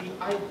so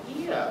the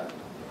idea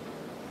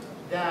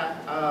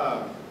that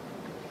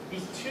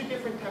these two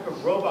different type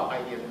of robot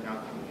ideas are now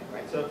coming in,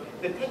 right? So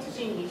the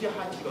Tetsujin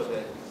 28,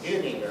 the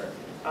Detonator,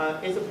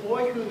 is a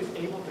boy who is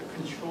able to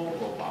control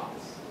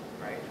robots,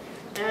 right?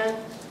 And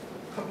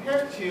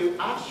compared to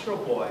Astro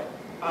Boy,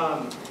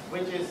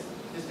 which is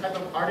this type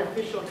of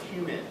artificial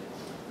human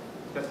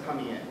that's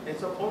coming in. And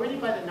so already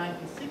by the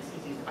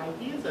 1960s, these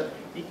ideas of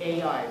the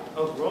AI,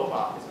 of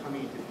robot is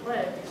coming into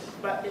play,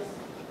 but it's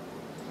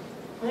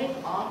playing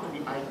off of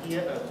the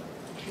idea of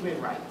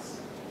human rights.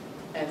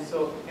 And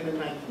so in the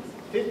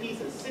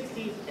 1950s and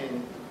 60s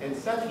and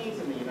 70s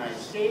in the United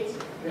States,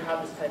 you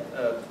have this type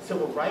of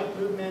civil rights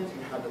movements,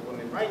 you have the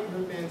women rights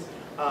movements,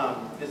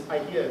 this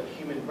idea of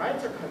human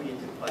rights are coming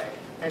into play.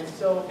 And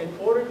so in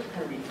order to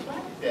kind of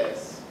reflect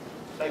this,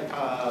 like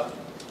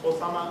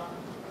Osamu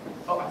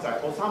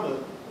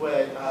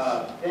would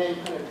then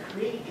kind of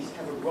create these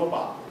kind of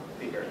robot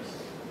figures.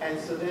 And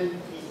so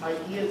then these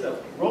ideas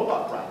of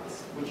robot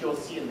rights, which you'll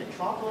see in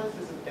Metropolis,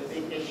 is a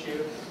big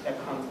issue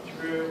that comes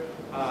through,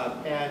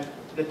 and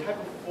the type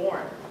of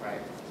form,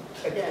 right?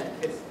 Again,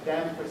 it's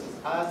them versus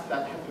us,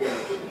 that type of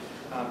issue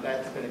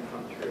that's going to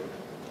come through.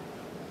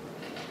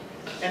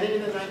 And then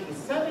in the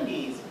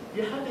 1970s,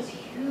 you have this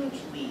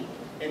huge leap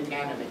in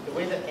anime, the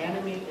way that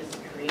anime is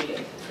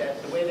created,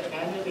 the way that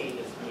anime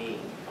is made.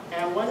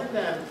 And one of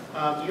them,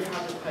 you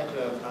have this type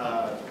of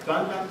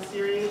Gundam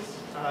series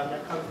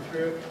that comes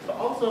through, but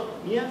also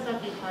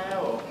Miyazaki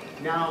Hayao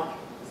now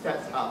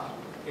steps up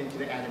into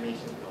the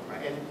animation film,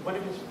 right? And one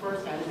of his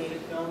first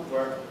animated films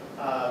were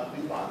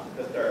Lupin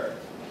the Third.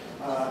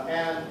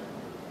 And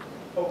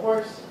of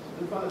course,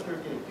 Lupin the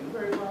Third didn't do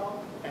very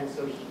well, and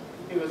so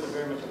it was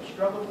very much of a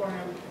struggle for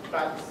him,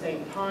 but at the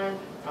same time,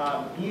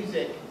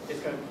 music is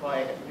going to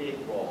play a big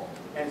role.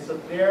 And so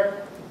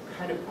their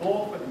kind of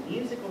goal for the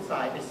musical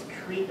side is to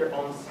create their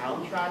own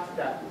soundtracks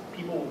that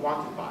people will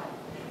want to buy.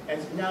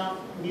 And so now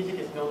music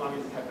is no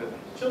longer this type of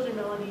children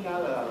melody, la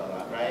la la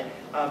la, right?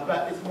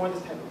 But it's more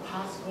this type of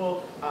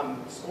classical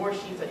score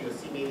sheets that you'll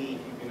see maybe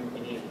if you've been in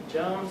Indiana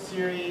Jones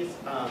series,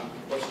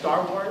 or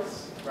Star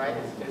Wars, right?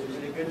 There's a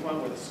really good one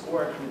where the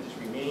score kind of just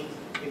remains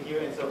with you.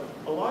 And so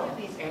a lot of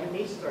these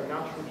animations are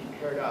now trying to be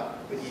paired up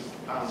with these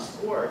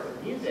scores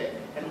of music,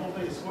 and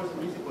hopefully the scores of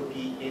music will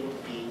be able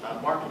to be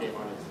marketed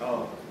on its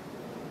own.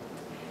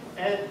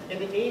 And in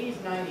the 80s,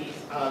 90s,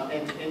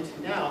 and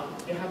into now,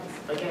 you have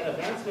this, again,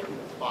 advancement in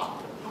the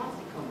plot. The plots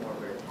become more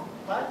very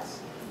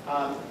complex.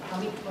 How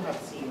many people have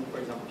seen, for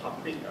example,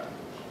 Paprika?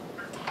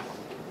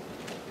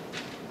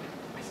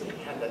 I see a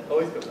hand that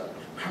always goes up.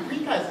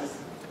 Paprika is this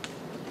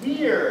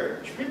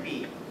weird,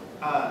 trippy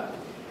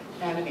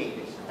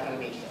animation,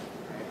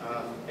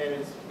 right?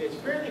 And it's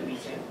fairly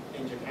recent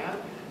in Japan,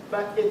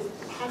 but it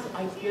has an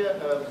idea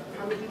of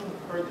how many people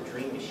have heard the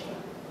dream machine,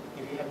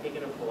 if you have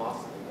taken a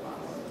philosophy class.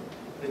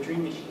 The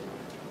dream machine.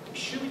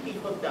 Should we be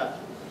hooked up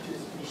to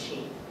this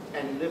machine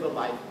and live a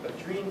life of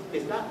dreams?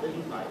 Is not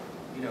living life,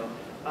 you know?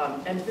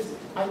 And this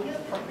idea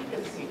of Paprika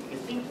is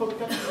being hooked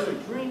up to a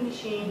dream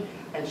machine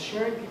and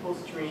sharing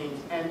people's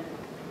dreams. And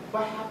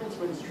what happens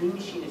when this dream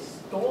machine is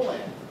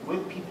stolen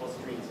with people's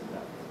dreams in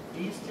them?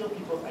 Do you steal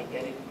people's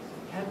identities?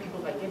 Can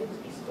people's identities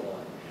be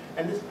stolen?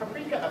 And this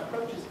Paprika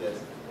approaches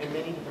this in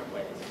many different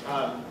ways.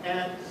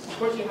 And of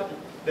course you have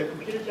the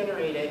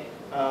computer-generated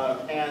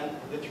and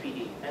the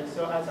 3D. And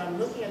so as I'm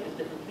looking at the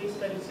different case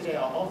studies today,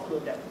 I'll also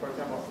look at, for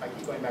example, I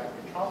keep going back to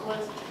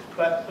Metropolis,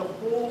 but the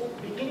whole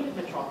beginning of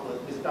Metropolis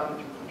is done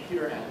through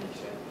computer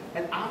animation.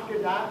 And after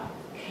that,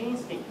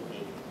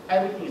 painstakingly,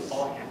 everything is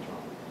all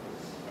hand-drawn.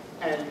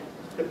 And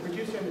the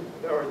producer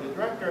or the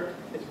director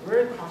is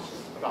very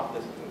cautious about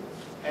this move.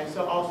 And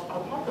so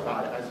I'll talk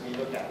about it as we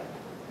look at it.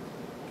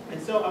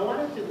 And so I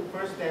wanted to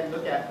first then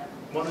look at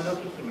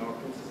Mononoke Hime, or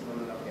Princess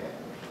Mononoke.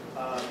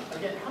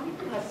 Again, how many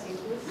people have seen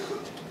this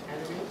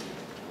anime?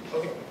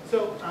 Okay,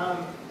 so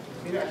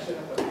maybe I should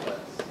have put this.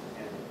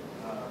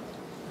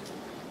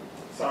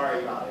 Sorry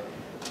about it.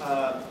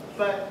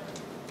 But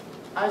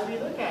as we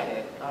look at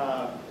it,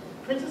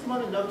 Princess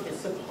Mononoke is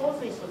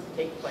supposedly supposed to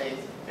take place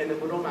in the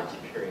Muromachi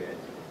period,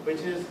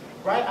 which is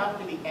right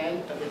after the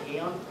end of the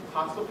Heian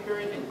classical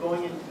period and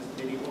going into this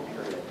medieval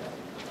period.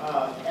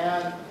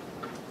 And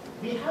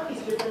we have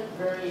these different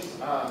various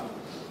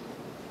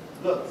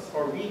looks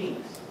or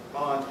readings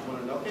on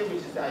Mononoke,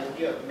 which is the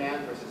idea of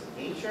man versus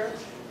nature.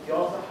 You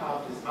also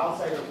have this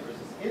outsider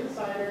versus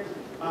insider.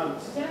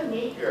 Susanna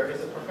Napier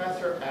is a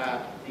professor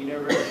at the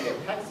University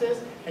of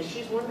Texas, and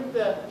she's one of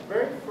the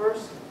very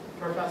first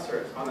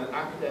professors on an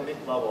academic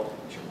level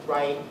to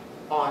write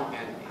on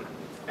anime.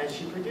 And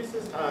she produced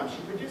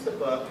a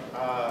book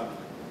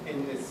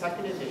in the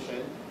second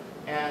edition,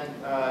 and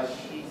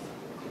she's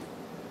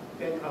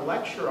been a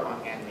lecturer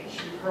on anime.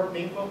 Her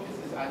main focus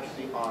is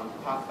actually on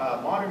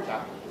modern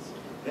Japanese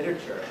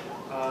literature,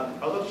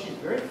 although she's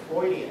very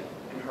Freudian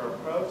in her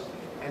approach,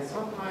 and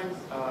sometimes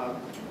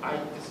I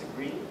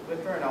disagree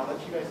with her, and I'll let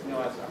you guys know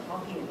as I'm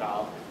talking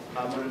about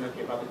Mononoke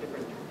about the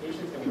different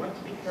interpretations, and we want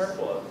to be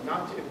careful of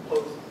not to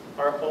impose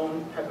our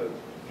own type of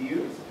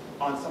views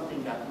on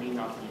something that may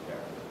not be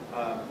there.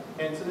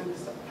 And so then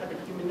this type of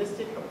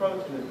humanistic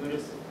approach and the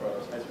Buddhist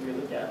approach as we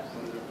look at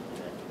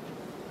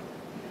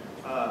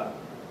Mononoke.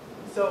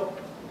 So,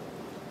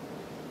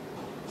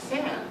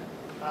 San,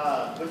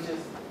 which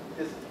is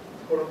this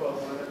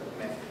quote-unquote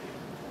Mononoke,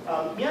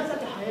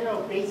 Miyazaki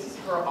Hayao bases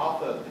her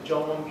off of the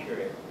Jomon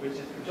period, which is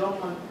the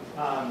Jomon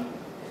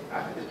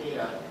after the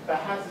data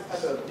that has this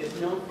type of, is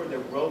known for the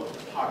rope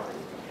pottery.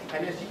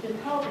 And as you can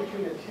tell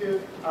between the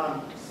two,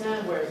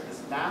 San wears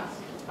this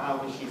mask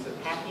when she's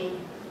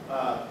attacking,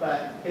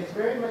 but it's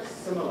very much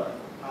similar.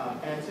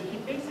 And so he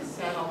bases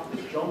San off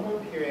the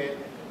Jomon period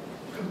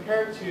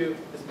compared to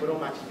this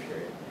Muromachi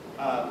period,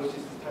 which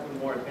is this type of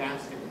more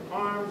advancement in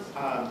arms.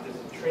 There's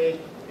a trade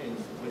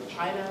with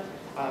China,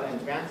 and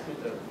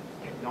advancement of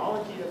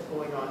technology that's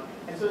going on.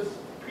 And so it's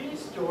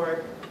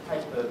prehistoric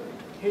type of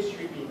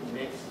history being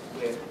mixed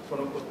with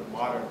quote-unquote the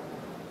modern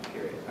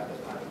period at the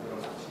time of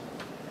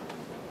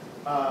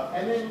Muromachi.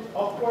 And then,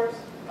 of course,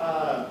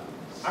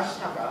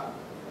 Ashitaka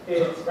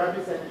is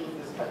representing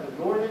this type of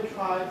northern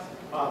tribes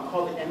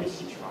called the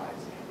Emishi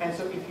tribes. And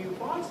so if you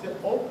watch the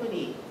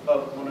opening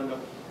of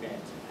Mononoke,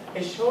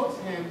 it shows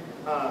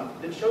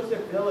the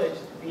village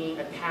being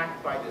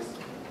attacked by this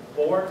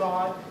boar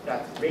god,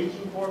 that's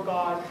raging boar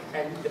god,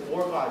 and the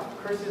boar god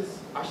curses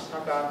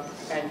Ashitaka,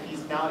 and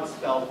he's now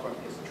expelled from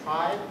his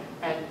tribe.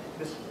 And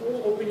this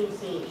whole opening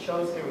scene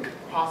shows him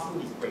crossing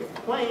these great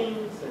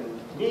plains and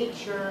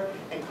nature,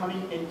 and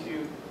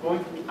going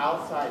from the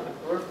outside, the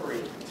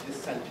periphery, to the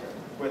center,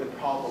 where the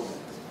problem is.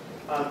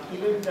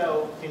 Even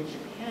though in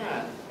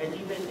Japan, and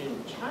even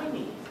in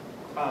Chinese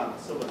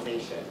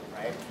civilization,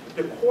 right,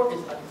 the core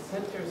is at the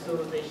center of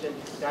civilization.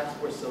 That's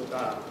where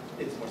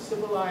it's more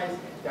civilized.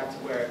 That's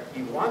where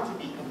you want to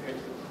be compared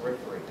to the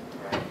periphery,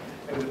 right?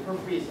 And the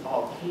periphery is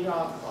all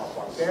chaos, it's all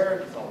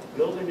barbaric, it's all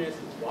wilderness,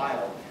 it's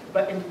wild.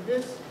 But in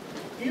this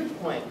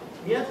viewpoint,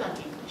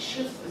 Miyazaki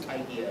shifts this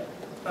idea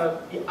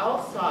of the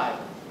outside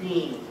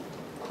being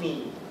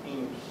clean,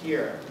 being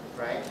pure,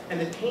 right? And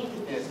the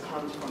taintedness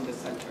comes from the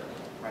center,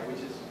 right, which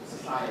is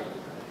society.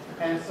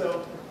 And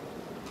so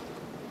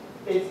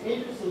it's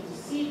interesting to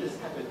see this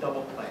type of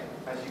double play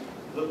as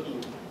you're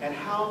looking at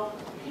how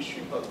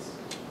history books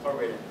are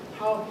written,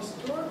 how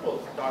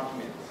historical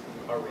documents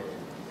are written,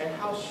 and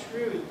how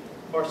shrewd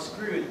or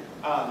screwed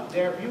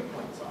their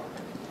viewpoints are.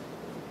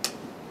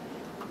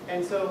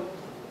 And so,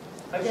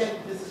 again,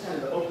 this is kind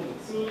of the opening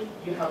scene.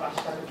 You have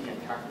Ashitaka being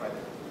attacked by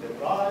the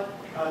god,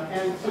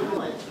 and so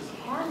this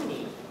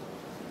harmony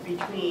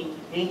between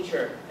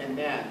nature and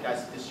man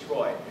that's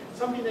destroyed.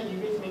 Something that you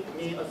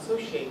may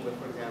associate with,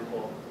 for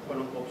example,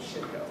 quote-unquote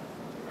Shinto,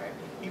 right?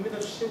 Even though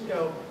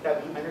Shinto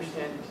that we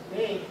understand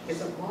today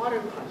is a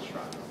modern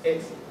construct.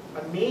 It's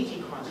a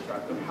Meiji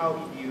construct of how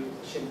we view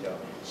Shinto.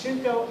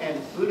 Shinto and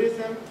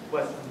Buddhism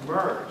was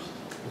merged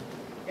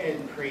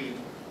in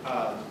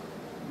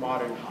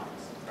pre-modern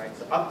times, right?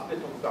 So up to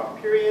the Tokugawa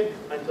period,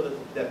 until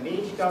the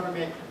Meiji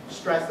government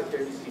stressed that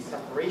there needs to be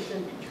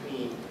separation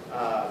between,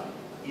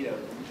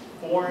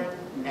 foreign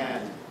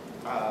and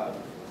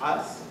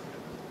us.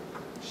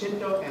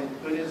 Shinto and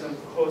Buddhism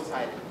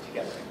coincided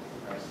together.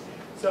 Right?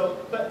 So,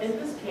 but in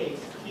this case,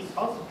 he's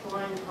also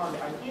drawing upon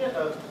the idea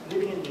of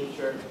living in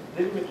nature,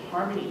 living with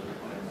harmony with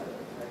one another,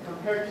 right?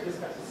 Compared to this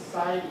kind of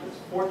society, this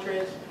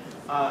fortress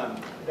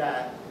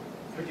that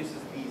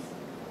produces these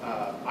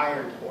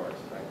iron cores,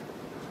 right?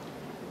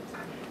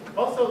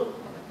 Also,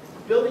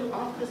 building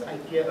off this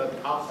idea of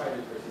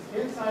outsiders versus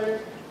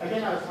insiders,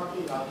 again, I was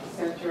talking about the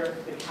center,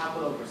 the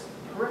capital versus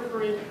the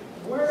periphery.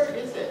 Where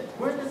is it?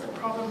 Where does the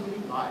problem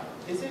really lie?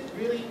 Is it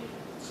really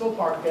so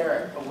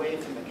barbaric away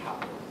from the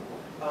capital?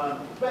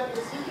 But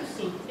it's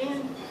interesting,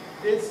 in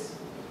this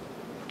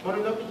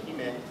Mononoke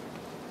Hime,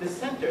 the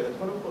center, the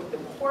quote-unquote, the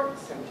court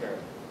center,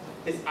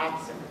 is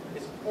absent.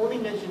 It's only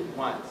mentioned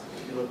once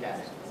if you look at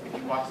it, if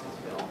you watch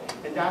this film.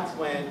 And that's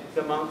when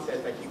the monk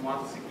says that he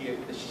wants to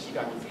give the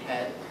Shishigami's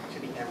head to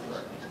the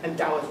emperor. And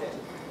that was it.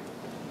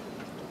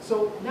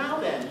 So now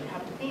then, you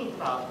have to think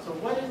about, so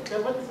what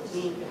does it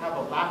mean to have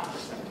a lack of the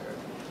center?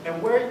 And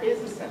where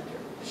is the center?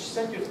 The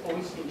center is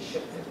always being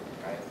shifted,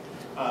 right?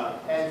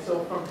 And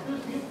so from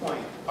whose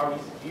viewpoint are we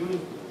viewing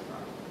these?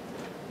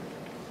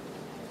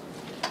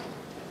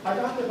 I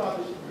talked about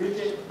this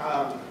rigid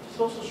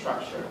social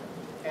structure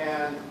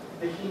and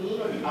the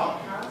hinin, or the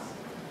outcast,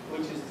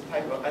 which is the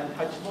type of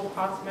untouchable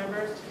class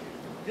members.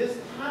 This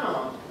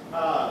town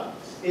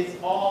is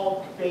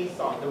all based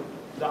on,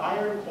 the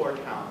iron core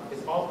town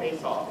is all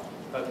based off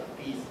of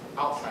these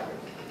outsiders,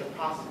 the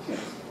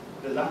prostitutes,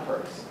 the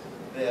lepers,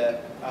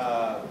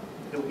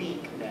 the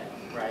weak men,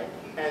 right?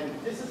 And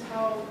this is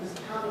how this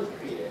town was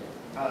created.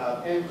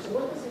 And so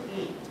what does it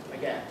mean,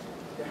 again,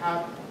 to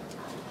have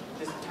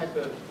this type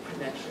of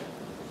connection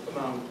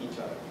among each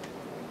other?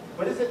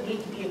 What does it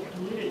mean to be a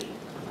community,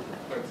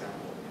 for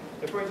example?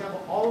 If, for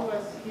example, all of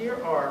us here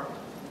are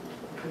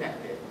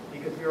connected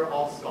because we are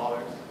all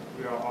scholars,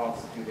 we are all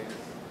students,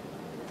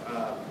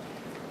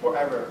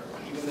 forever,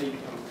 even though you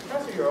become a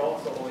professor, you're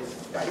also always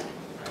studying.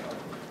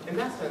 Right? In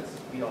that sense,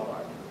 we all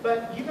are.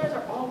 But you guys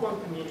are all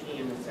one community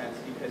in a sense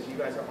because you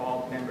guys are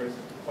all members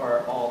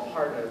or all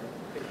part of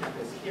the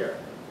campus here.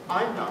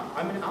 I'm not.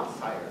 I'm an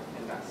outsider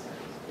in that sense.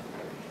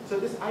 So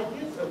this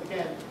idea of,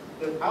 again,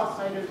 the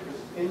outsider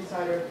versus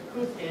insider,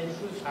 who's in,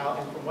 who's out,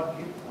 and from what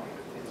viewpoint,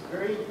 is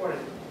very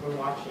important when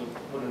watching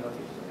Mononoke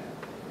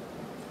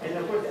Hime. And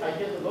of course, the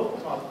idea of the local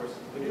gods versus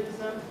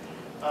Buddhism,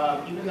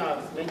 even though I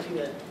was mentioning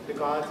that the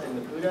gods and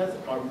the Buddhas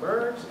are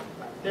merged,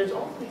 there's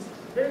also this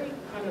very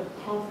kind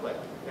of conflict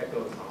that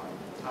goes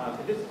on.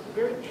 This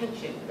very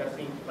tension that's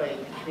being played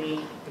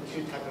between the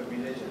two types of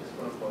religions,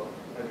 quote unquote,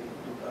 that we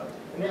speak of.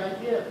 And the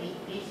idea of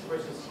beasts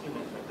versus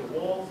humans, like the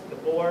wolves, the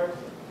boars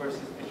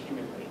versus the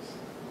human race.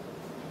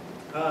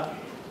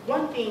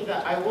 One thing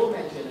that I will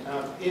mention,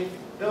 if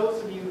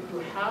those of you who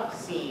have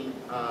seen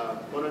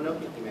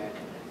Mononoke Hime,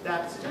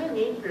 that Susanna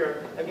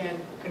Napier, again,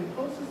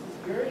 imposes this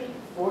very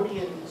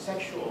Freudian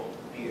sexual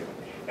view.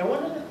 And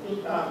one of the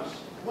things that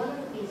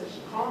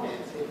she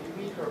comments, if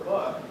you read her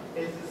book,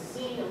 is the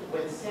scene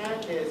when Sam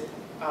is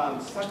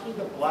sucking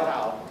the blood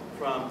out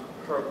from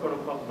her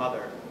quote-unquote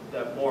mother,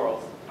 the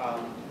Moro's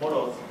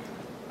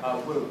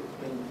womb,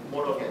 when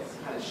Moro gets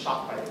kind of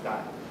shot by the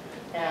gun.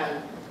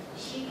 And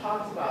she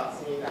talks about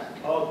saying that,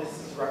 oh, this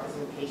is a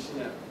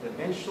representation of the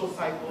menstrual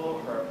cycle,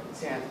 her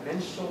Sam's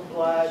menstrual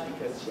blood,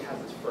 because she has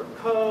this fur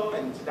coat,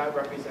 and that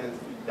represents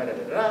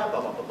da-da-da-da,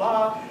 blah, blah, blah,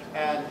 blah.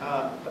 And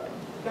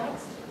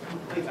that's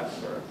completely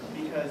absurd,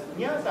 because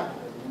Miyazaki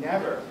would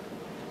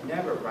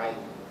never write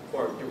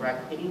or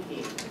direct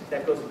anything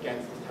that goes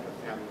against this type of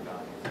family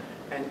values.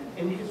 And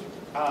in his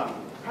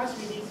press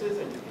releases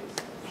and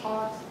his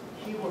talks,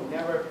 he will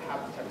never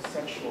have this type of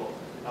sexual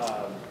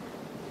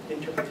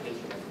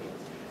interpretation of things.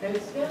 And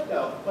instead,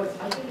 though, what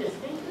I think is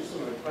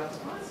interesting, what's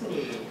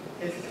fascinating,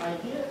 is this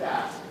idea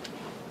that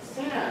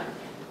Sam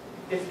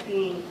is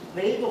being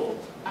labeled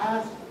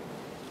as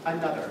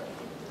another,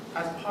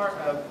 as part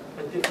of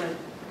a different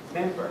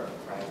member,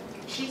 right?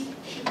 She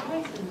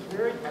lies in this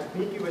very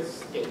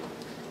ambiguous state.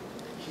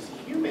 She's a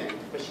human,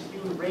 but she's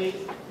being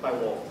raised by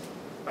wolves,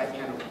 by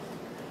animals,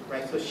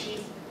 right? So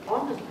she's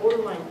on this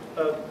borderline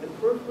of the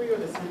periphery or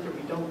the center,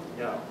 we don't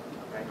know,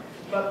 right?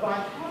 But by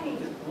having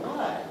the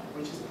blood,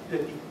 which is the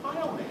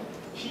defilement,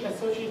 she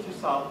associates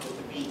herself with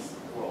the beast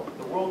world,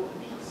 the world of the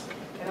beast.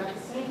 And at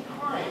the same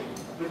time,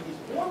 with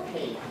these war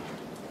paint,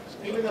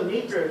 even though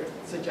Napier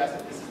suggests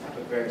that this is type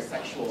of very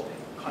sexual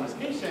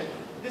connotation,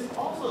 this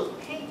also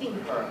is painting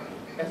her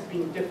as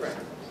being different,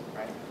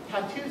 right?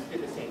 Tattoos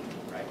did the same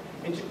thing, right?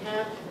 In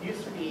Japan, it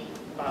used to be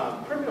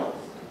criminals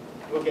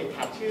will get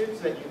tattooed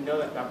so that you know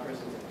that that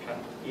person's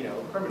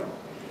a criminal.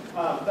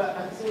 But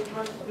at the same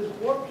time, this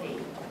war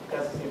paint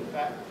does the same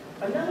effect.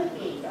 Another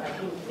thing that I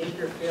think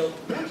Napier failed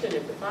to mention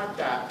is the fact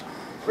that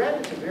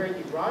red is a very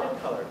erotic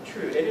color.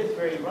 True, it is a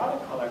very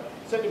erotic color.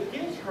 So it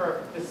gives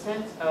her the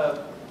sense of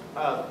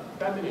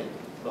feminine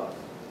look.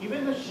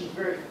 Even though she's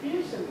very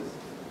fierce in this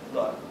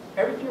look,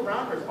 everything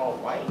around her is all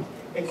white,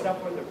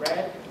 except for the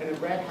red, and the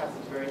red has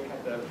this very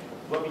type of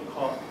what we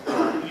call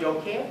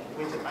iroke,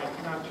 which I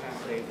cannot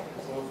translate,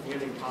 it's almost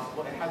nearly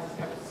impossible. It has this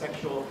type of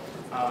sexual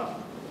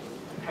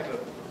type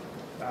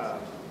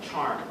of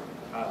charm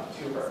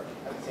to her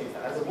at the same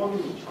time, as a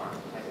womanly charm,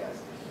 I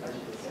guess, as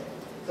you could say.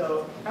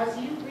 So as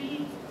you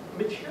read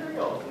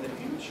material in the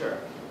future,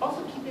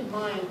 also keep in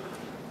mind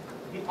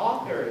the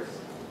author's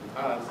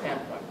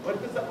standpoint.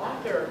 What does the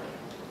author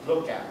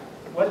look at?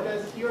 What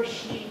does he or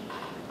she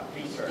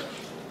research?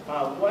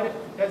 What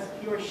does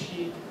he or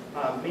she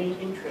main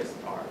interests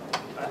are?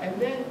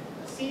 And then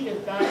see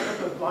if that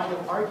type of line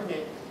of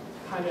argument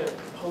kind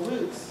of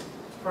pollutes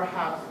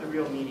perhaps the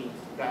real meaning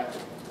that,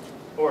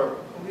 or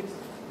pollutes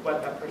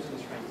what that person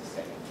is trying to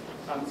say.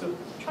 So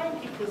try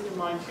and keep this in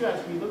mind too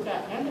as we look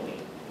at anime.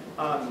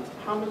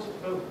 How much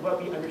of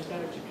what we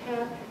understand of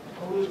Japan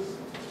pollutes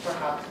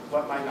perhaps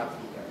what might not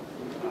be there.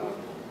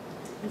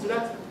 And so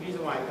that's the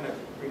reason why I kind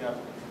of bring up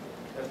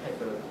that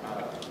type of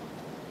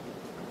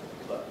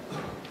look.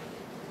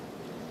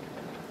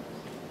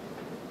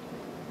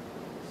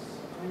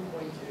 I'm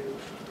going to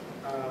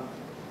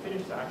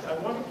finish that. I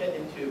want to get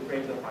into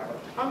Graves of Firefall.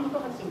 How many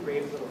people have seen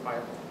Graves of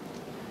Firefall?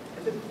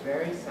 It's a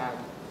very sad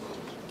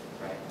movie,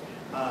 right?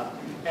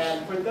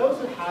 And for those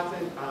who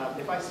hasn't,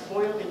 if I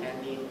spoil the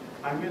ending,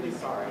 I'm really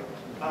sorry.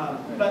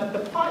 But the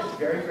plot is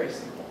very, very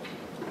simple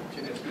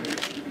to this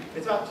movie.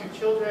 It's about two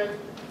children,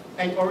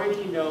 and already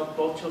you know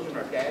both children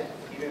are dead,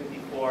 even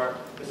before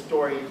the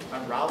story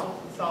unravels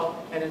itself,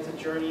 and it's a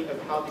journey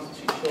of how these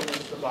two children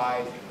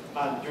survived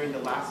during the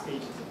last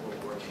stages of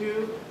World War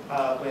II,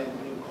 when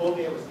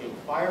Kobe was getting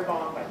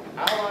firebombed by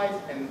the Allies,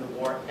 and the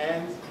war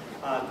ends,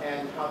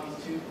 and how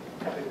these two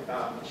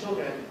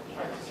children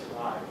try to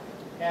survive.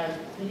 And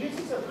the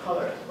uses of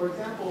color, for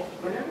example,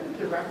 whenever the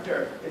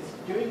director is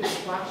doing the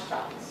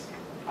flashbacks,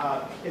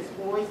 it's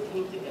always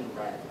painted in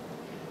red.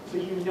 So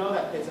you know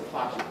that it's a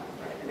flashback,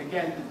 right? And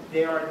again,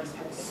 there are these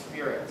types of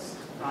spirits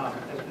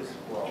in this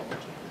world.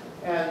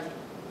 And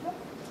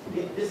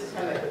this is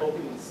kind of like the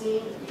opening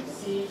scene.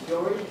 You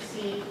already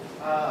see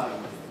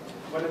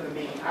one of the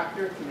main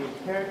actors, the main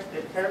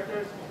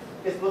characters,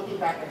 is looking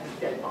back at his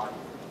dead body.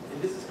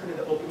 And this is kind of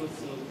the opening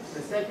scene,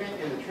 the segment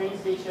in the train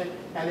station,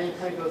 and then it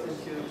kind of goes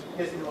into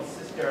his little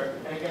sister.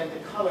 And again, the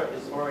color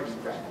is already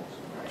red,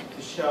 right,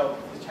 to show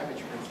this type of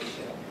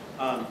transition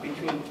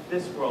between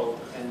this world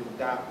and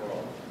that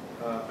world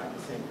at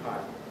the same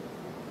time.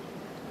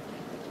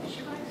 Did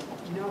you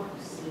guys know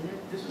who's seen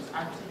it? This was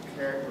actually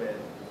paired with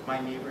My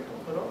Neighbor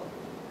Totoro.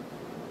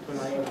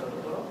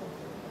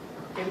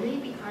 It may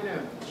be kind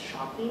of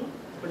shocking,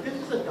 but this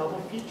was a double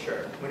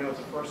feature when it was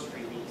first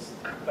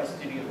released by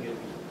Studio Ghibli.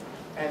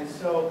 And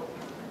so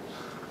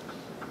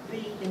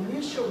the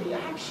initial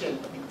reaction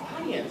of the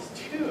audience,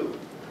 too,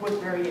 was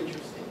very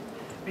interesting.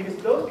 Because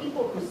those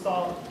people who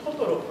saw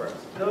Totoro first,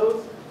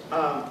 those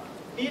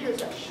theaters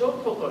that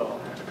showed Totoro,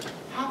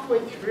 halfway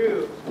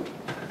through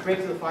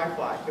Graves of the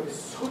Firefly, it was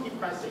so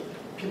depressing,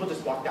 people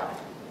just walked out.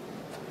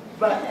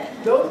 But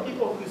those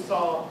people who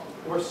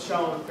were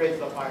shown Graves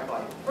of the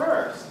Firefly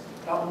first,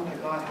 thought, oh my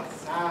God, how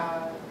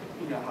sad,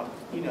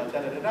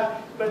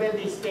 da-da-da-da. But then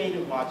they stayed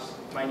and watched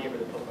My Neighbor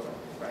Totoro.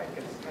 Right?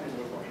 It's kind of a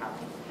little more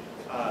happy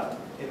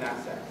in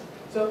that sense.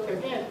 So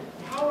again,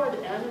 how are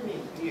the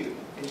anime viewed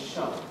and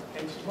shown,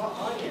 and to what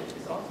audience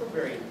is also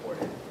very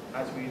important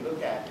as we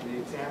look at and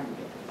examine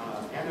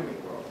the anime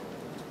world.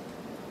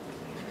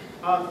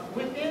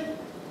 Within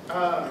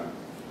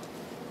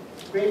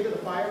Graves of the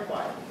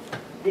Firefly,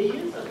 they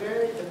use the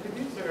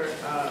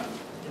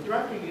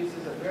director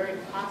uses a very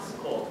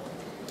classical,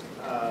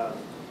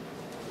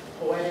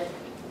 poetic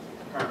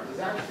term. It's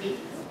actually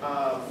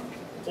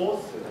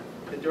Osu.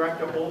 The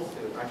director also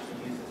actually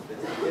uses this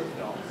in his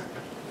films.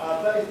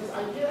 But it's this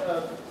idea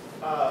of,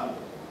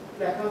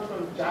 that comes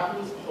from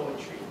Japanese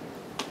poetry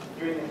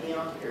during the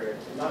Heian period,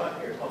 the Nara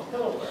period, called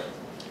Pillow Words.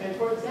 And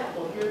for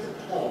example, here's a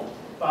poem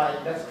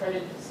that's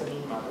credited to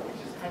Samin Mother, which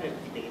is kind of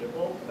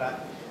debatable,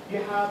 but you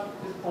have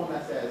this poem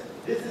that says,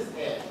 "This is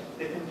it,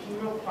 the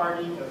continual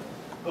parting of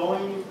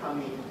going and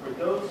coming for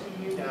those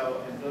who you know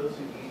and those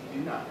who you do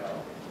not know,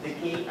 the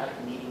gate at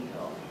the meeting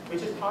hill,"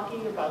 which is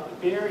talking about the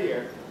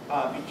barrier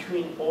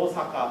between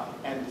Osaka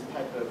and this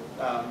type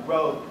of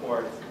road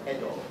towards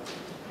Edo.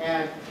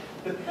 And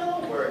the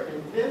pillow word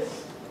in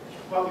this,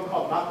 what we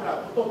call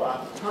Nakura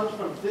Kotoba, comes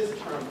from this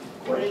term,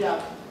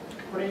 koreya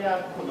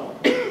kono,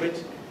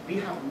 which we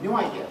have no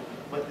idea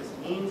what this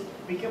means.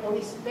 We can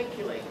only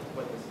speculate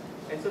what this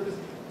means. And so this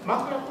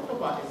Nakura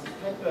Kotoba is the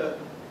type of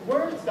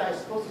words that are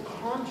supposed to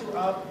conjure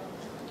up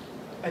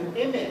an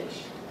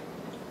image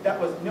that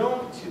was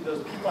known to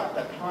those people at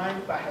that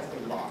time but has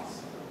been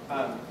lost.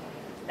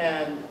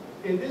 And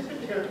in this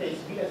particular case,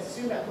 we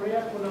assume that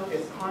Koreya Kono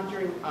is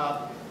conjuring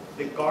up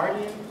the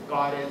guardian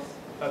goddess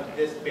of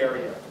this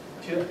barrier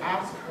to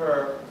ask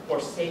her for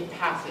safe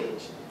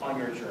passage on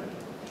your journey.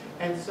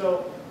 And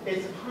so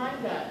it's a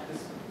time that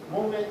this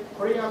moment,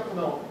 Koreya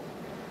Kono,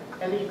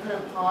 and then you kind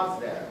of pause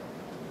there.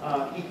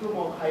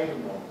 Ikumo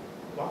kairumo,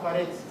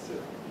 wakare tsutsu.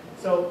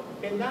 So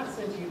in that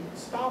sense, you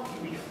stop,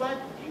 you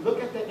reflect, you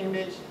look at the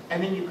image,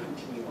 and then you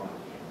continue on.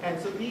 And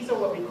so these are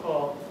what we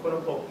call, quote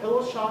unquote,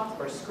 pillow shots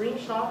or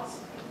screenshots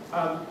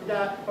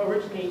that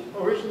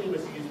originally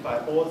was used by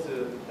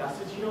Ozu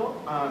Yasujiro.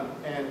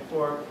 And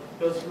for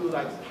those who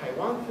like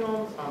Taiwan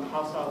films,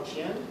 Hao Sao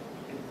Chien,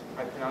 if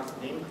I pronounced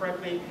the name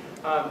correctly,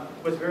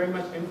 was very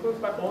much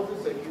influenced by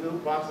Ozu. So if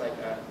you watch like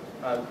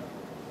a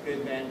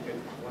Good Man,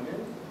 Good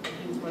Woman, I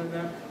think is one of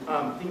them,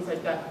 things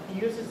like that,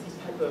 he uses these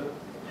type of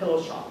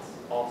pillow shots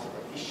also.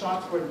 These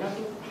shots where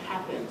nothing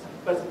happens,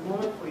 but it's a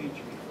moment for you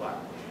to reflect.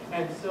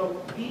 And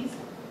so these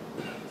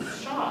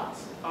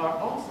shots are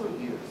also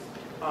used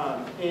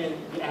in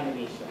the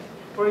animation.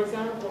 For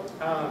example,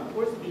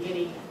 towards the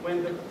beginning,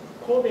 when the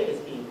Kobe is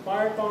being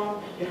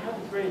firebombed, you have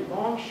this very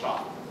long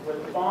shot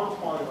with the bombs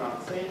falling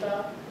around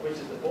Seita, which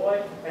is the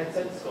boy, and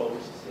Setsuko,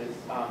 which is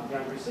his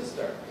younger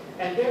sister.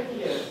 And there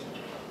he is.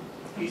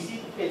 You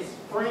see it's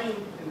framed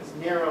in this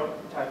narrow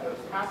type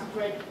of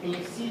passageway, and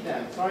you see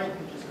them. Sorry, the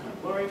picture's kind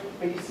of blurry,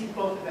 but you see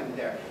both of them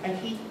there. And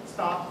he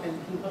stops and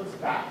he looks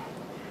back.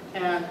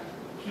 And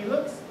he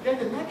looks, then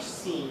the next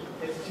scene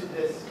is to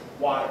this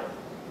water,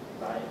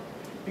 right?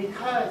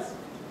 Because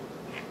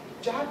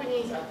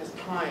Japanese at this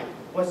time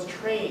was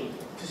trained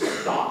to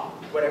stop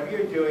whatever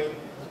you're doing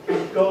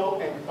and go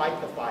and fight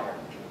the fire,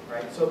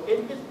 right? So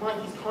in his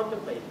mind, he's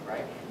contemplating,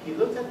 right? He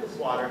looks at this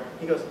water,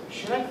 he goes,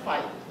 should I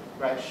fight,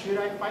 right? Should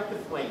I fight the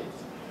flames?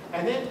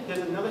 And then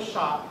there's another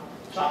shot.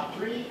 Shot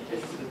 3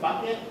 is the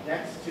bucket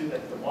next to the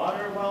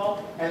water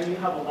well, and then you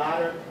have a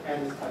ladder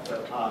and this type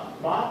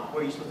of mop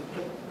where you're supposed to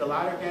put the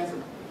ladder against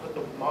and put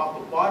the mop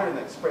with water and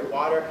then spray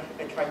water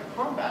and try to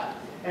combat.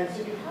 And so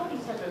you have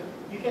these type of,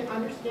 you can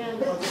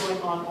understand what's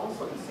going on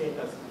also in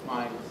Seita's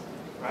minds,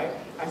 right?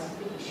 As he's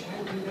thinking, should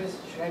I do this?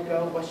 Should I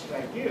go? What should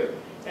I do?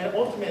 And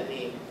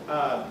ultimately,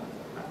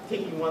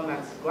 taking one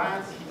last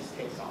glance, he just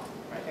takes off,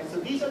 right? And so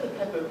these are the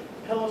type of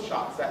pillow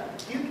shots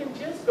that you can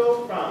just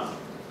go from,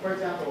 for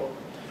example,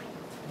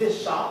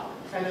 this shot,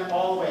 and then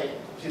all the way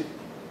to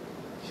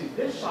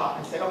this shot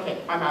and say, okay,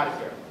 I'm out of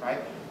here, right?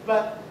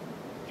 But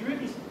through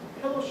these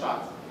pillow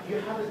shots, you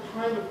have a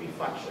time of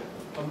reflection,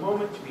 a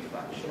moment to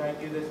reflect. Should I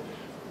do this?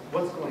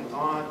 What's going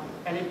on?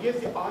 And it gives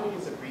the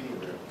audience a breathing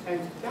room.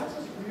 And that's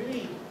what's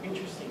really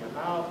interesting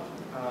about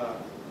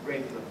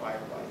Raised in the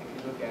Firefly,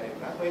 if you look at it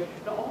that way.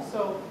 And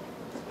also,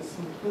 the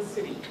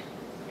simplicity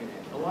in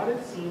it. A lot of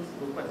the scenes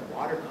look like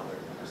watercolor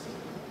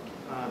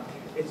scenes.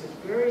 It's just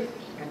very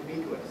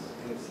ambiguous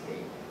in its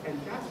state. And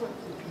that's what's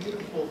the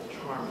beautiful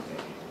charm of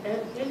it. And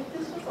if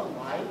this was a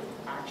live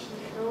action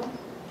film,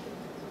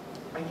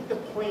 I think the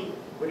point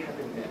would have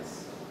been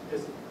this.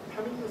 Because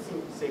how many people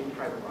seen Saving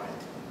Private Ryan?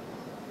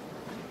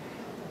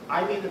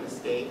 I made a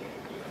mistake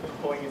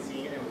going and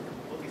seeing it, and it was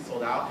completely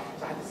sold out.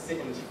 So I had to sit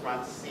in this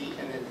front seat,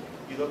 and then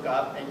you look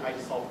up, and I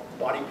just saw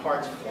body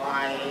parts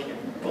flying,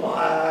 and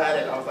blood,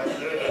 and I was like,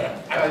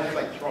 ugh. I was just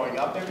like throwing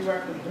up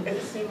everywhere. It's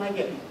the same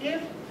idea.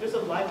 If there's a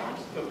live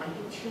action film, I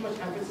think too much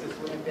emphasis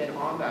would have been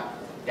on that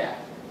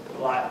death,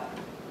 blood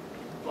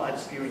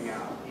spewing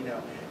out, you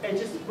know. It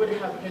just would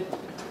have hit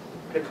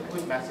the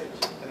complete message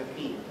and the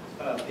theme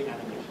of the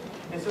animation.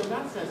 And so in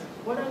that sense,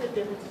 what are the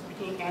differences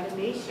between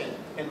animation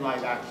and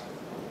live action?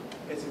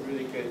 It's a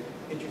really good,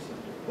 interesting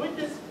thing. With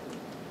this,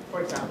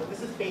 for example,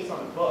 this is based on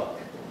a book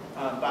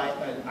by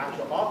an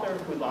actual author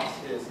who lost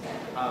his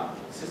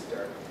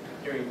sister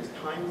during this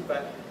time,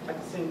 but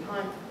at the same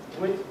time,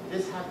 with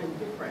this happened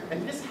different.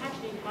 And this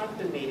actually has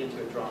been made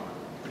into a drama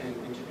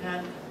in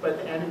Japan, but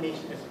the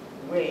animation is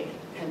way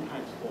 10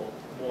 times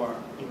more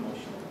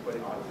emotional for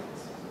the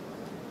audience.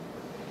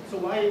 So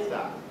why is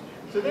that?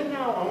 So then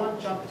now I want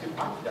to jump to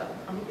Akira.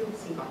 I mean, you've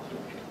seen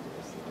Akira.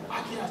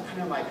 Akira is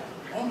kind of like,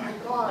 oh my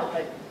god,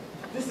 like,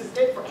 this is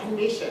it for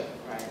animation,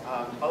 right?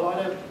 A lot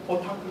of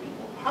otaku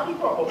people. How many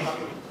people are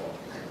otaku people?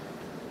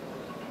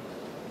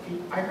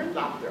 I heard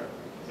laughter,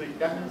 so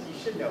that means you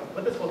should know.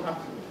 What does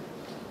otaku mean?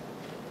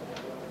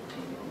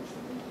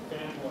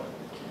 Fanboy.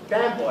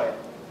 Fanboy.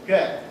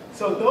 Good.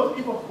 So those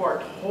people who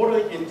are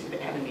totally into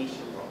the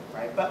animation world,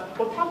 right? But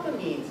otaku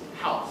means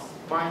house,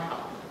 my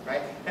house,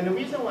 right? And the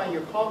reason why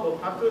you're called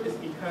otaku is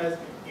because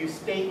you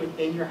stay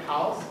within your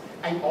house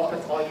and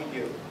that's all you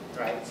do,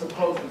 right?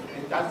 Supposedly,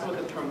 and that's what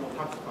the term otaku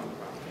comes from.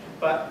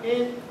 But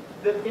in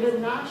the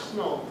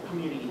international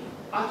community,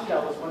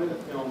 Akira was one of the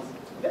films,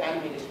 the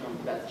animated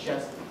films, that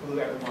just blew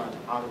everyone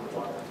out of the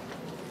water.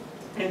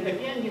 And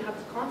again, you have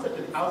the concept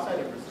of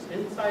outsider versus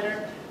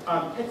insider,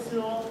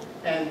 Tetsuo,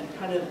 and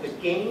kind of the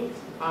games,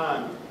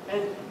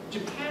 and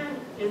Japan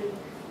in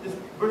this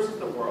versus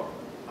the world.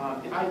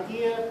 The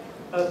idea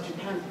of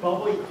Japan's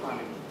bubble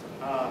economy,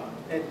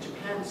 and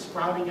Japan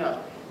sprouting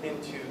up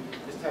into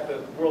this type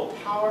of world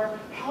power.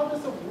 How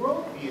does the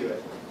world view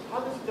it? How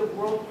does the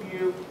world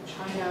view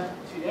China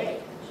today,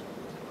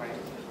 right?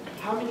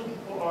 How many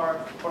people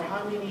are, or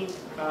how many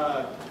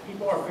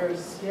people are very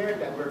scared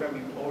that we're going to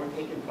be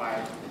overtaken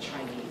by the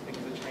Chinese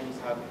because the Chinese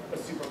have a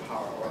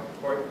superpower,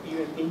 or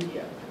even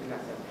India in that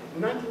sense.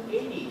 In the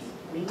 1980s,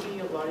 maybe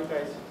a lot of you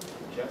guys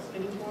just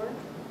getting born.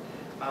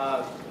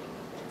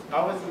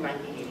 I was a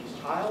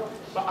 1980s child,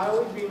 but I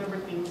always remember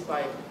things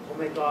like, oh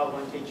my God,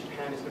 one day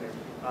Japan is going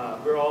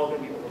to, we're all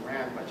going to be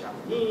overran by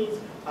Japanese.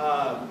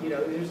 You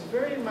know, there's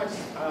very much,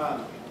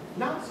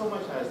 not so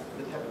much as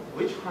the type of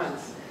witch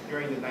hunts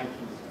during the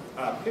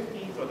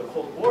 1950s or the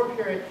Cold War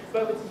period,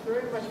 but it's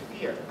very much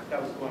fear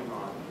that was going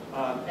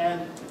on.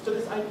 And so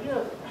this idea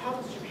of how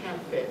does Japan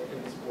fit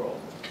in this world?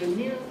 The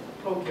new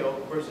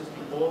Tokyo versus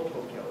the old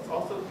Tokyo is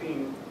also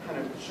being kind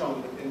of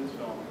shown within this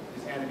film,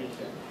 this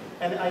animation.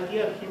 And the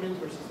idea of humans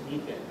versus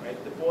mutant,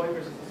 right? The boy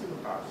versus the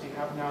superpower. So you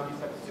have now these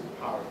types of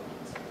superpower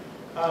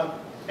things.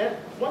 And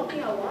one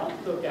thing I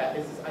wanted to look at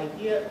is this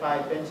idea by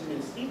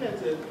Benjamin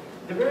Stevens of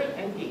the very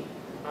ending,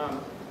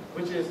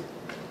 which is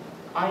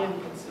I am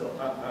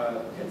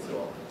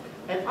Tetsuo.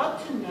 And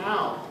up to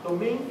now, the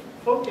main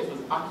focus was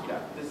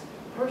Akira, this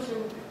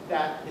person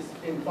that is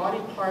in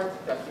body parts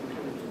that's been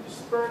kind of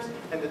dispersed,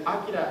 and that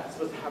Akira is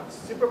supposed to have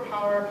the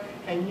superpower,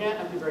 and yet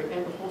at the very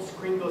end, the whole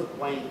screen goes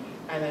blank,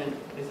 and then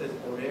it says,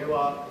 Ore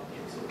wa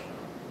Tetsuo.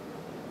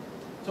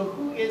 So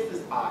who is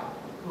this I?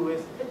 Who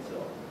is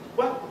Tetsuo?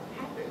 What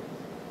happened,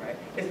 right?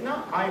 It's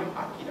not I'm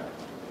Akira.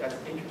 That's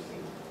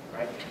interesting,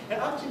 right?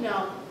 And up to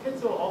now,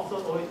 Tetsuo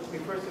also always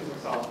refers to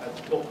himself as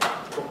Boku.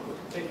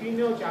 So if you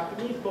know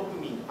Japanese, Boku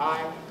means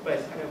I, but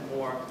it's kind of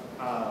more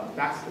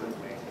masculine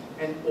way.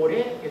 And ore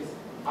is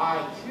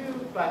I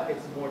too, but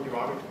it's more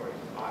derogatory,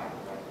 I,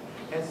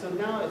 right? And so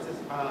now it's this,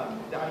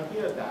 the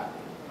idea of that.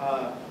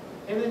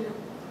 And then,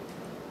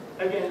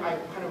 again, I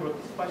kind of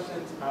wrote these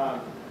questions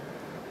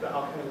that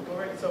I'll kind of go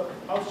right. So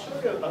I'll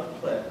show you a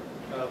clip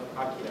of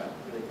Akira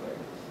really quick.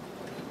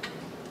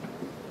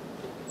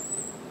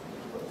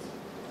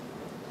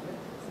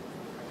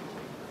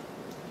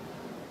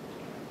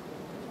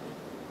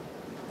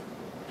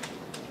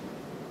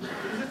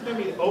 This is going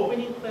to be the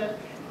opening clip,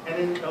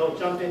 and then I'll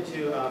jump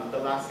into the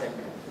last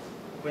segment.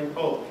 When,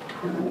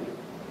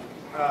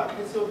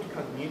 pencil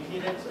becomes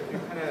mutated, so if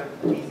you're kind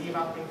of queasy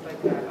about things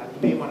like that,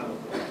 you may want to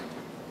look for it.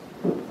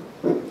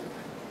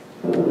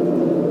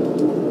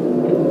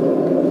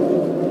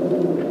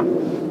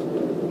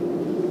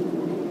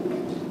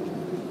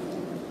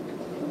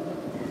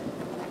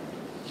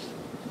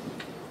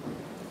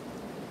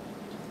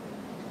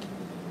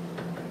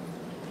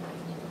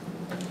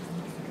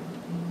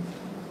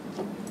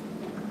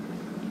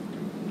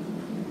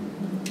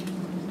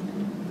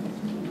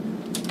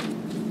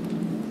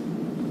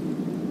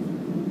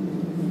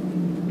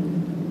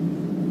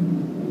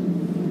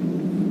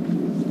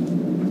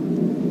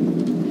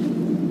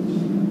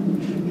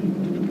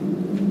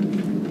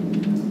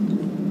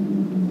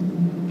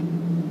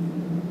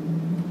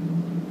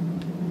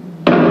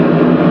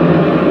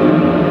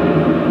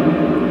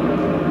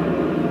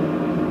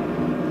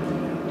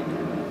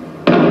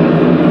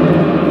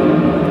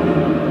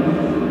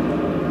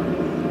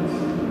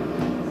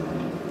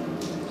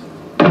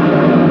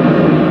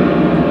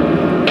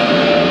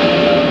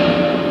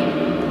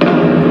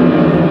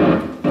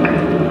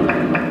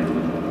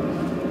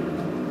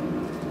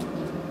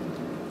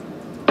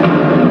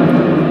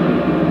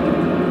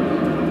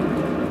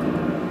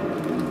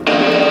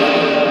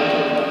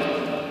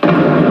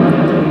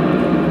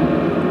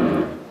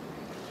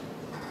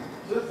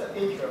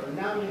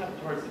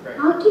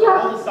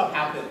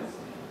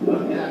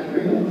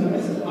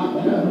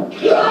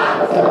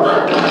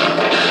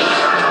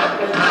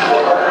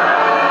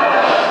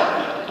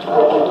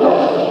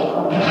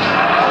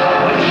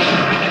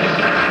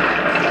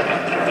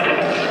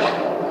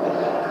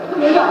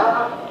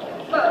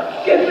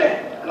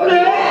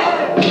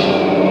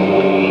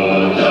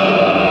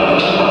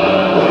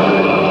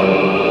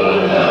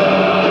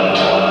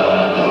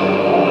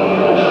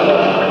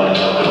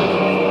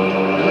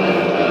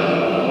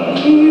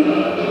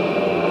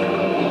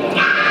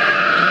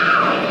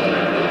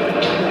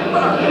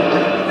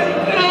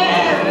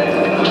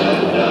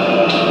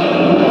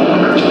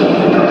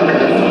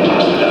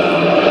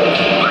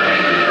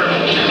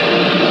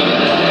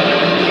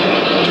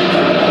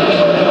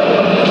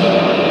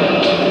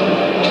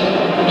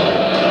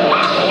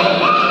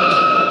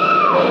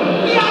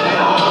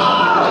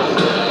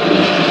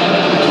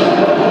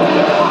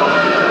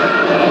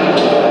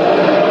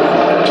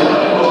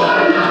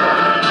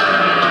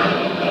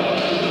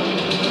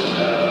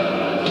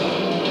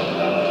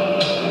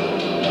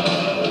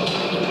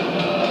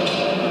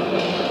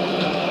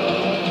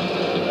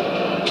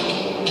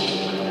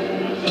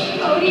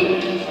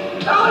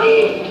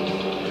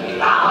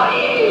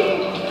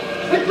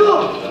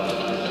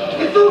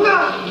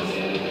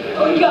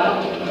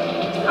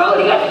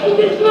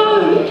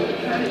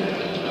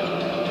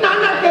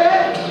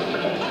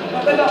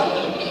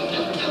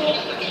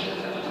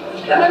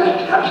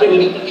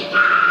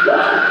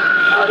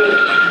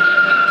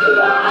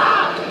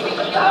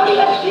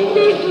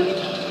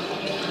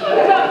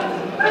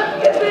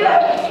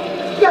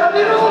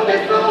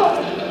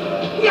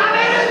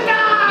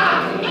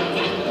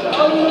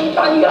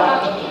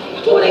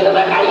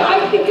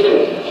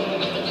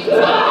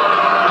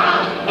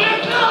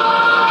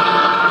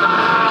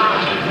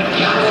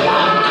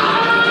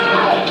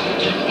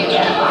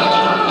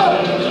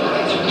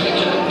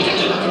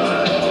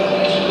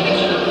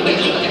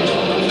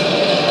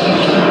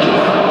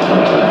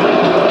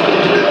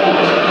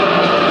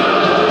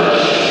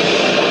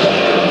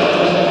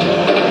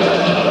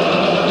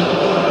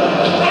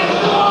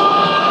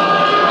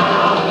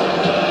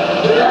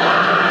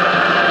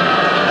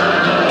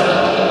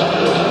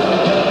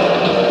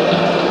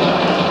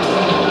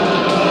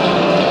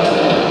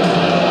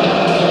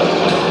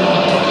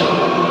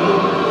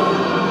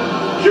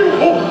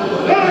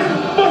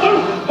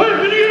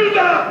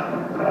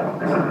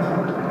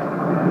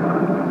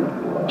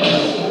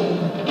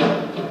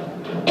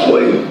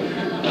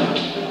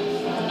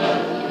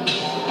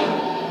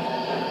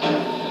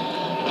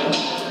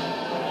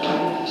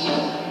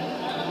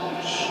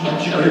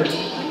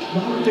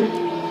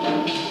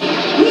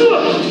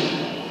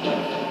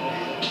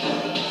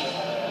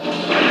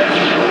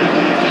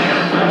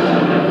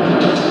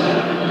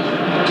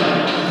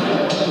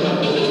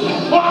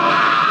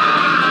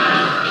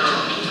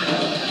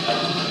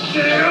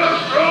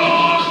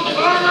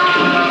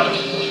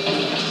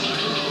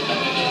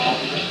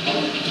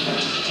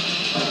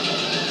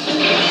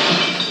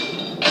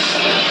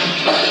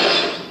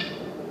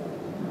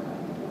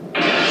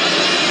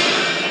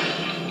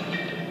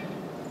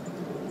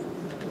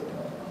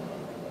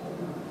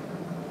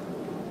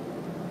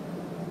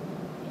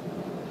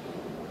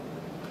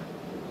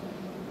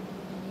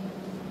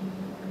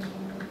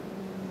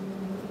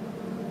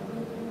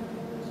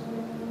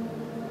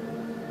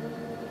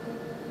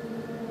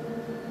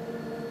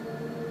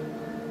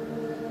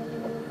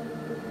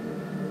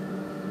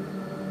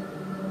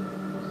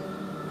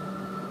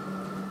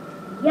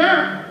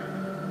 や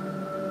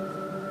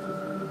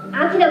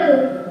あ、アキラ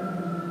君。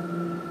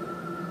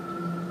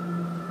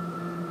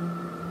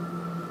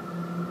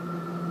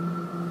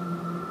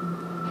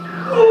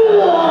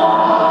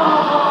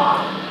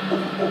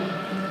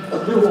こ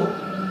れは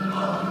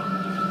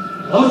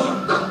まさ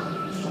か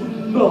そ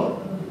んな。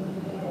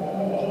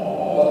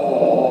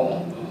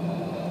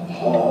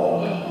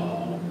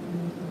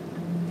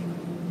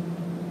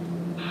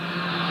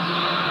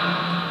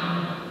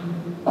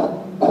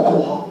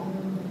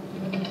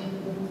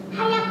早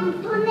く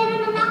トンネル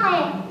の中へ。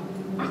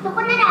あそ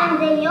こなら安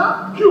全よ。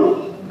キヨ、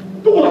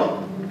どこだ。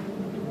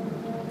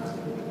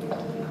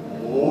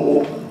お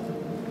お。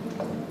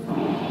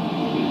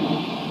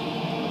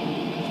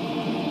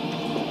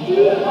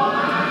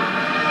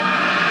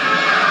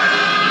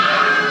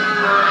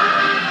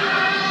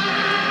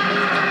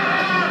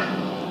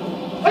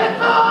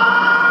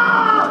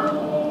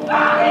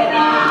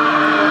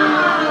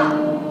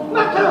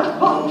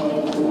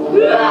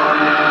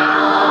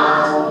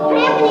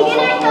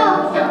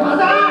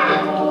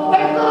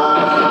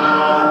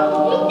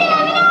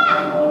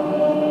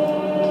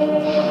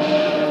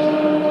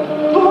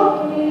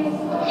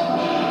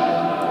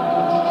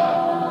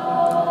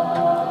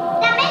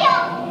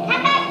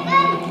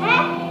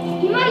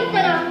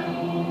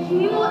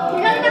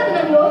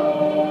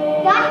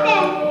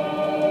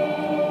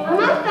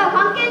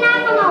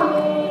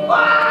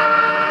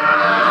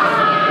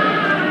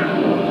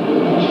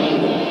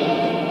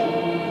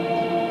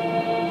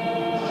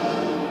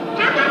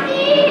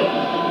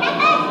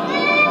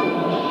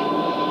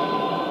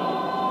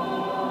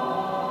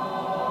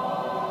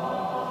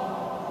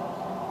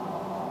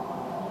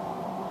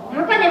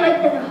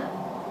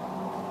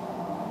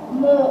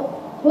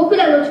僕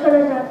らの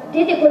力じゃ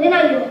出てこれ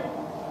ないよ。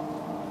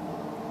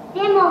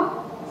で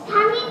も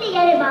3人で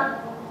やれば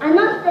あ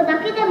の人だ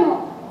けで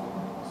も。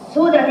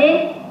そうだ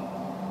ね、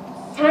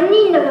3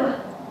人なら。な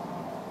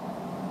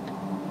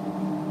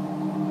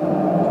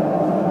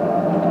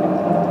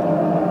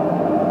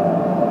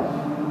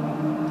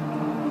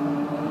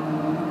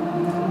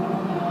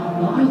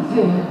い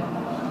ぜ。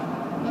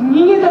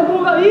逃げた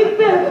方がいいっ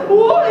て。お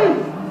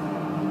い。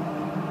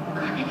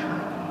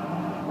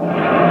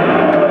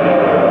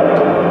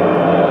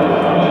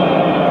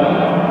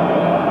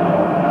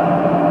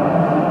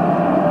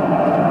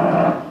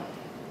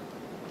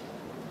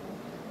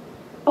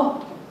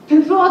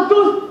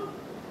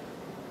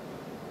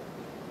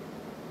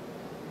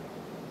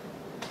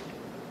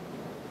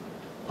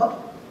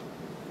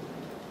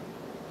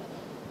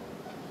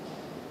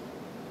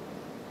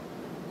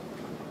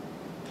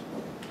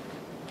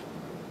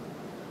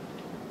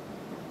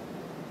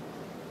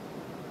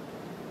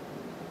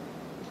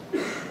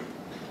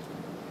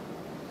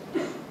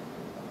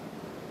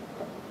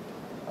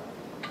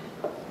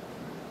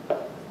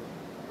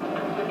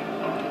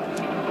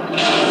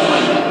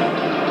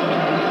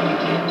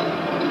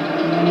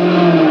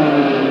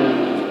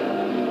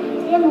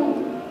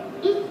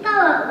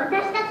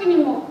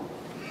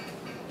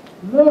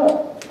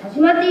もう始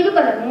まっている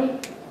から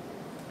ね。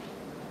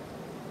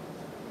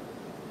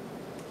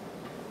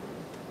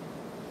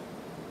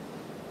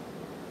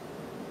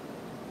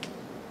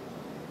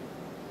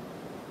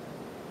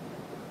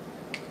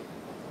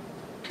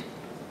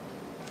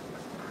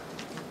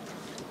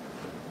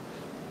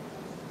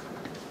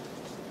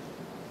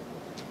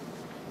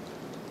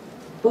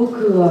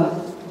僕は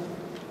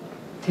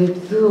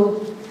鉄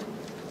を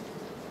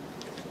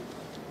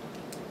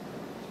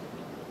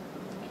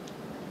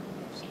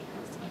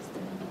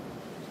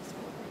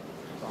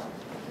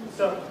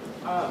So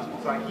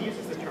he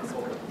uses the term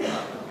Fullerton.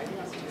 I think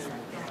I've seen it,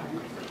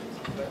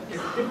 but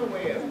it's a different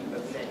way of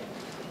saying it.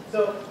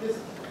 So this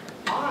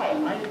I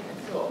am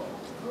Katsuo,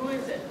 who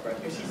is it, right?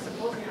 Because she's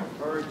supposed to have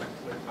merged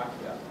with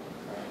Akira,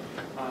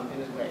 right? In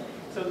this way.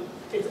 So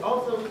it's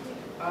also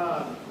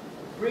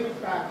brings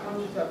back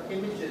hundreds of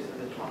images of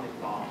the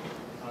atomic bomb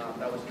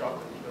that was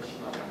dropped in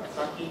Hiroshima and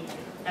Nagasaki.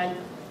 And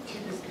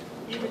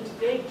even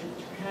today,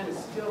 Japan is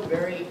still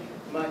very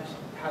much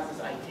has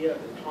this idea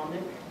of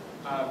atomic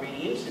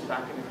radiation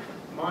back in the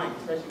mind,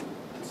 especially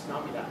the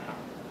tsunami that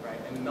happened, right?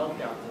 And the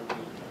meltdowns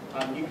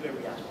of the nuclear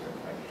reactor,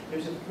 right?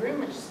 There's a very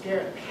much scare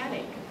and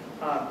panic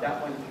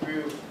that went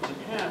through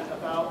Japan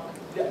about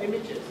the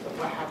images of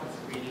what happens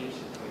to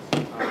radiation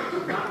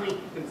poisoning, not only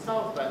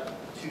themselves, but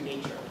to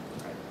nature,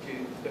 right? To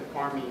the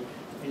farming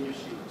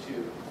industry,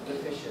 to the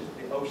fishes,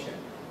 the ocean.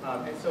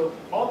 And so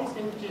all these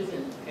images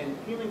and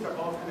feelings are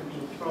all kind of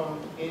being thrown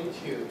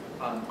into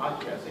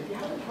Akira. So if you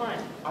have the time,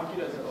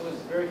 Akira is always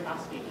very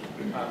fascinating.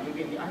 You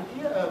get the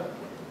idea of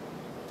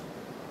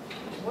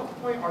at what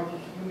point are you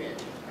human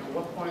and at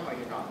what point are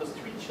you not? Those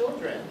three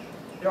children,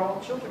 they're all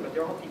children, but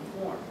they're all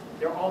deformed.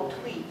 They're all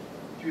tweaked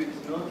through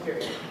this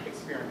military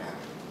experiment.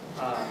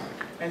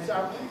 And so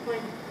at what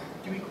point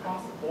do we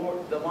cross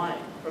the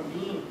line from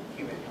being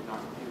human to not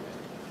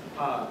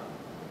human?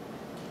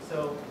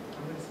 So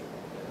I'm going to say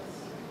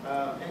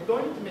and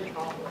going into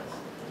Metropolis.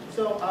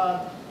 So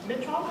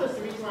Metropolis,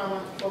 the reason why I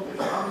want to focus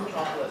on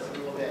Metropolis a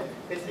little bit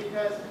is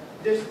because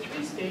there's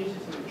three stages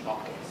in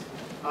Metropolis.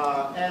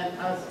 And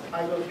as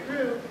I go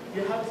through,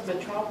 you have this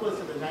metropolis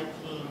of the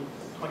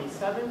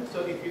 1927.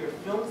 So if you're a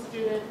film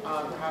student,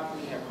 perhaps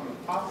you have come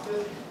across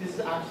this. This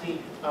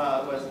actually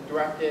was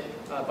directed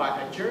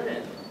by a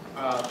German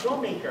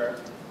filmmaker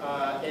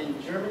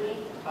in Germany,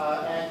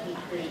 and he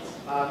creates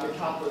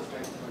Metropolis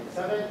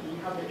 1927. You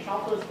have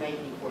Metropolis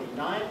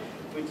 1949,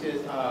 which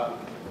is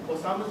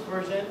Osamu's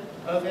version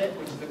of it,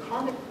 which is the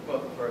comic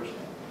book version.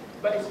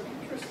 But it's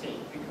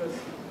interesting because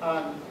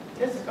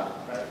Tezuka,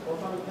 right,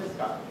 Osamu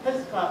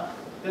Tezuka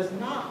does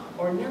not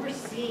or never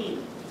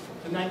seen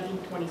the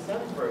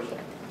 1927 version.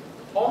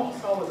 All he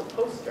saw was a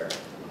poster,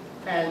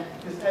 and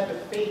this had the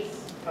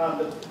face,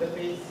 the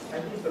face, I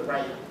think it's the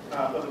right,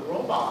 of the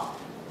robot.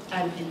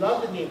 And he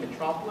loved the name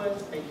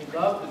Metropolis, and he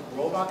loved this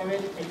robot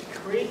image, and he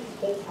created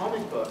a whole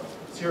comic book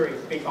series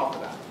based off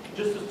of that.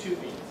 Just those two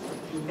things.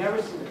 You've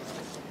never seen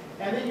this.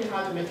 And then you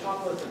have the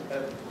Metropolis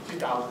of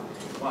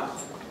 2001.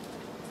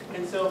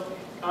 And so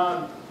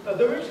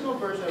the original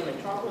version of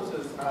Metropolis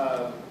was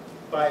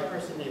by a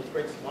person named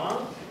Fritz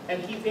Wang,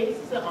 and he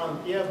bases it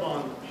on Bia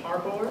von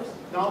Harbour's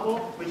novel,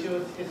 which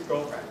was his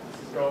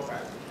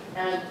girlfriend.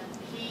 And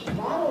he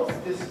models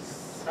this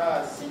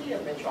city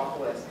of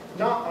Metropolis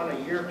not on a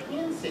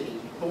European city,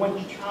 but when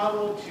he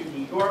traveled to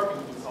New York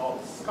and he saw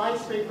the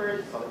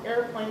skyscrapers, he saw the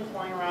airplanes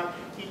flying around,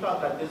 he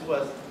thought that this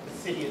was the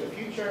city of the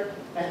future.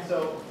 And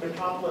so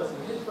Metropolis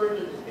in his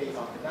version is based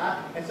off of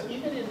that. And so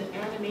even in the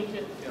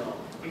animated film,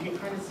 you can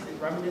kind of see the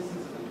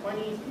reminiscence of the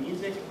 20s, the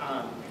music,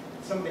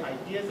 some of the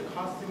ideas, the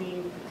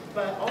costuming,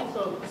 but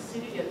also the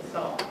city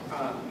itself.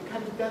 It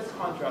kind of does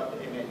conjure up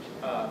the image,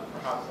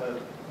 perhaps,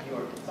 of New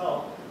York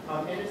itself.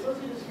 And it's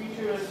supposed to be this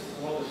futurist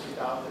world of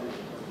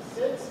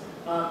 2026.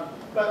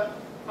 But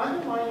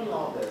underlining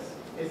all this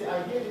is the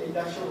idea of the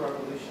Industrial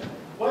Revolution.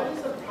 What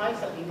is the price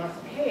that we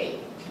must pay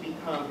to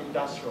become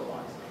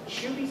industrialized?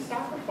 Should we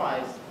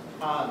sacrifice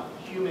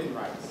human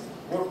rights,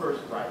 workers'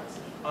 rights,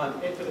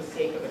 for the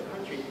sake of the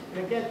country?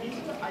 And again, these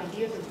are the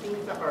ideas and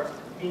things that are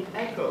being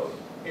echoed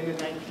in the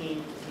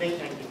late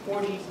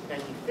 1940s,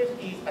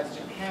 1950s, as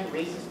Japan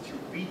races to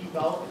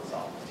redevelop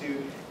itself,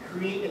 to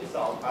create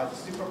itself as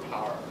a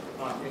superpower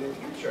in the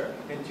future,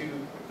 and to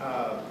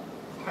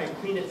kind of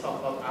clean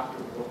itself up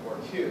after World War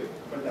II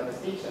from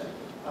devastation.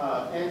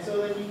 And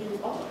so then you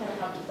can also kind of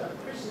have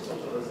this Christian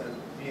socialism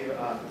view,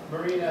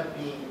 Marina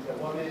being the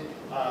woman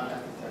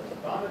as the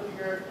Donna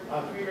figure.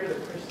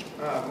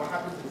 What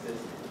happens is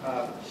this.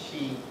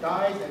 She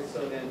dies, and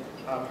so then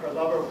her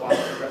lover wants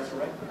to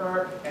resurrect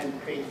her and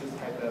creates this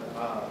type of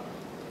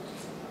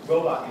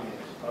robot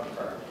image of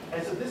her.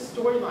 And so this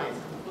storyline is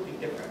completely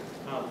different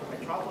from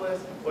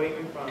Metropolis, or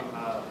even from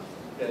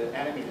the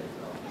animated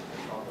film,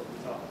 Metropolis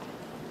itself.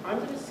 I'm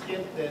going to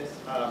skip this.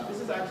 This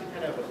is actually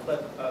kind of a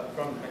clip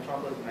from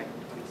Metropolis in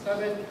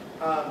 1927.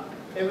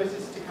 It was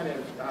just to kind of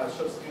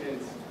show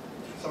students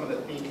some of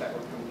the themes that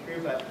were coming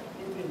through, but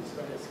you can just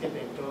go ahead and skip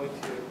it and go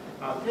into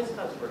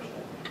Tezuka's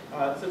version.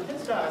 So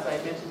Tezuka, as I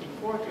mentioned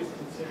before, he was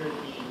considered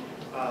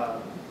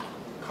the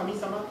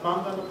kamisama,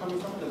 manga no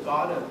kamisama, the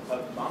god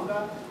of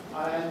manga.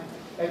 And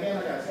again,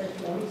 like I said,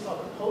 he only saw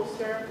the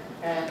poster,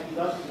 and he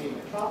loves the name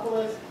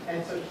Metropolis,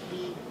 and so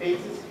he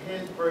bases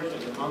his version,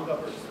 the manga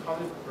versus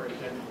comic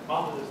version,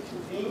 off of those two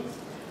things.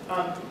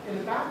 In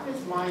the back of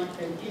his mind,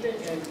 and even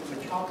in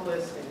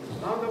Metropolis and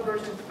his manga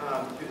version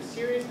through the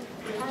series,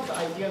 he has the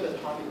idea of the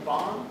atomic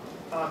bomb,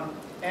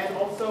 and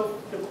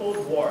also the Cold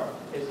War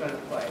is going to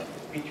play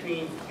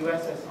between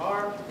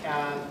USSR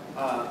and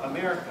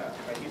America.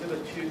 Right? These are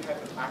the two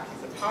types of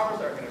axes of powers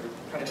that are going to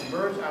kind of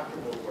emerge after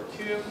World War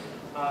II.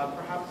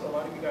 Perhaps a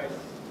lot of you guys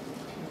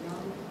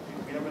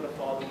remember the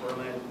fall of the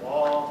Berlin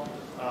Wall,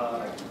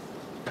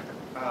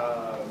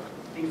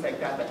 things like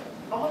that. But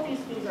all of these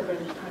things are going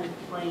to be kind of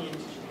playing into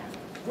Japan.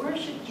 Where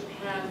should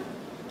Japan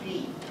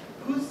be?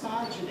 Whose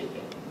side should it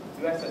get?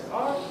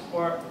 USSR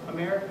or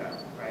America,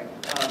 right?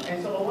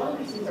 And so a lot of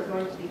these things are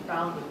going to be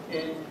found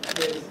within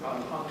his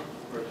comic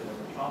version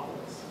of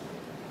Metropolis.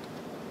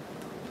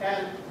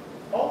 And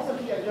also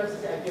he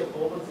addresses the idea of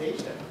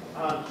globalization.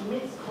 He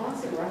makes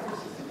constant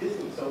references to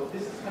Disney. So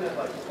this is kind of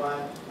like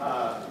one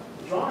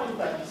drawing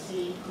that you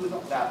see who's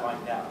that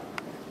line down.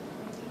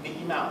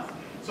 Mickey Mouse.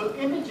 So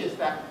images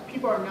that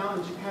people are now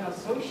in Japan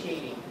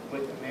associating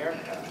with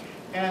America.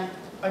 And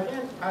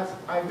again, as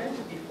I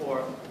mentioned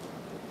before,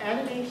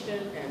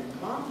 animation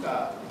and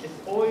manga is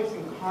always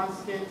in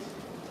constant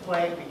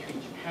play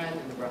between Japan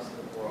and the rest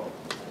of the world.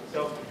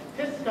 So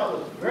Tezuka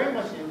was very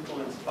much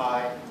influenced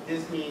by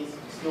Disney's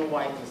Snow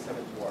White and the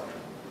Seven Dwarfs.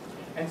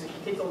 And so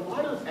he takes a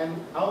lot of those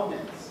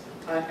elements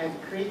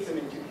and creates them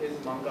into his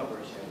manga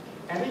version.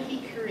 And then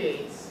he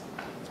creates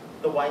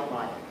the White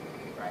Lion,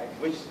 right?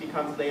 Which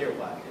becomes later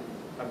what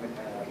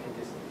in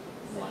Disney?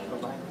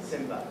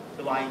 Simba,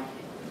 the Lion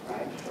King,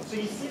 right? So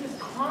you see this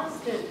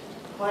constant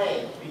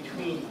play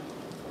between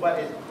what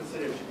is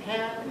considered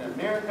Japan and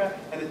America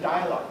and the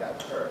dialogue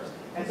that occurs.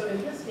 And so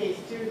in this case,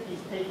 too,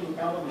 he's taking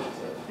elements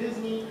of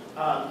Disney.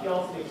 He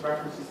also makes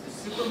references to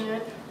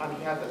Superman.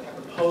 He has a type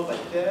of pose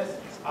like this,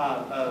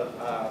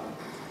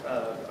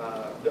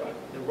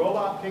 the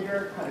robot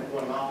figure kind of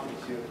going off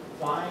into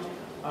flying.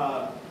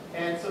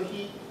 And so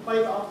he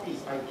plays off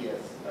these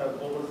ideas of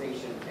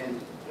globalization and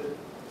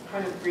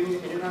kind of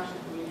bringing the international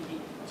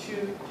community to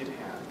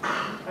Japan.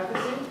 At the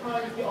same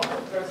time, he also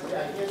addressed the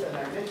ideas, and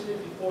I mentioned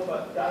it before,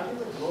 but the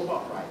ideas of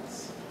robot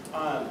rights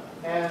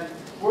and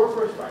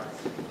workers'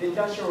 rights, the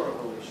Industrial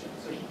Revolution.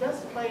 So he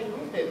does play a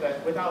little bit,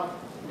 but without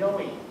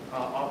knowing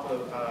off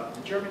of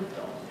the German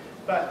film.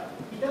 But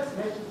he does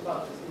mention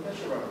about this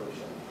Industrial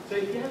Revolution. So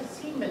if you have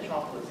seen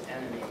Metropolis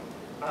anime,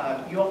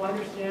 you'll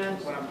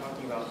understand what I'm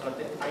talking about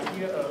the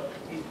idea of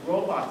these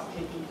robots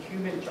taking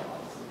human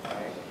jobs,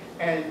 right?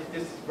 And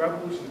this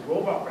revolution, the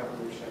robot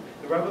revolution,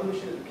 the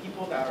revolution of the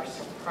people that are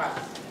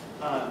suppressed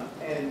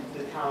in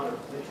the town of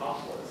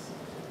Metropolis.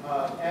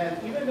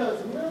 And even though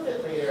it's a little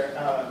bit later,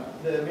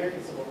 the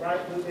American Civil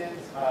Rights Movement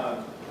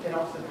can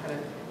also kind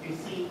of, you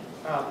see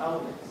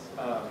elements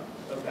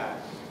of that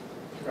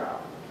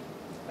throughout.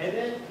 And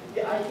then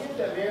the idea of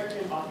the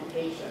American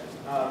occupation,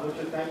 which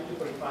was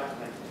 1945 to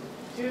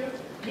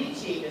 1952.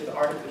 Michi is the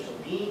artificial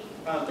being.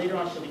 Later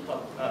on she'll be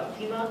called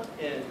Tima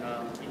in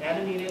the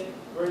animated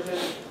version.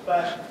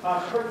 But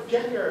her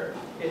gender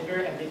is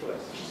very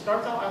ambiguous. She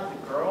starts out as a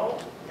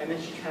girl, and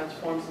then she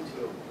transforms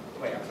into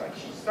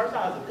she starts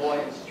out as a boy,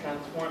 and she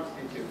transforms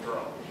into a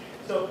girl.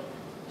 So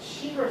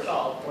she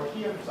herself, or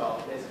he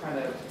himself, is kind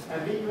of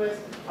ambiguous.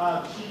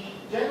 She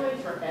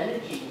generates her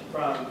energy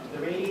from the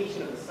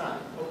radiation of the sun.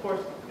 Of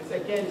course, this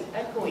again is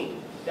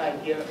echoing the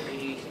idea of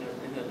radiation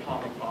in the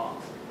atomic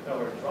bombs that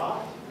were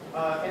dropped.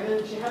 And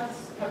then she has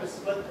this kind of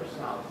split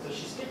personality. So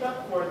she sticks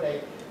up for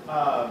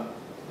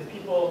the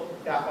people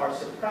that are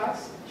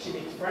suppressed. She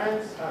makes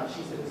friends.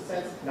 She's in a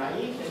sense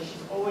naive, and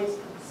she's always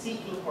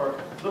seeking or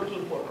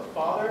looking for her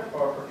father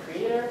or her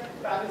creator.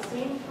 But at the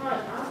same time,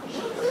 after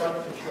she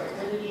discovers her true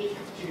identity,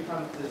 she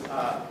becomes this.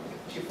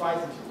 She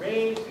flies into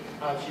rage.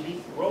 She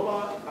leads the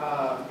robot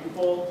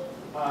people,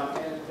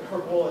 and her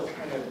goal is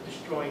kind of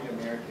destroying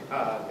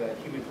the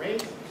human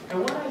race. And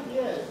one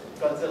idea is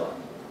Godzilla.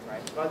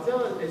 Right?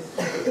 Godzilla is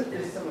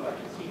similar.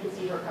 So you can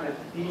see her kind of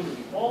leading the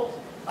revolt.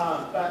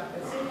 But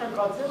at the same time,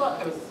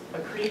 Godzilla is a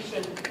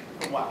creation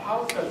from what?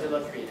 How is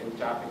Godzilla created in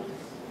Japanese?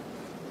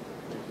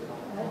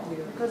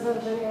 Because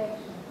of the radiation.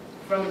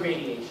 From the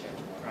radiation,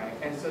 right?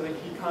 And so then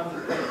he comes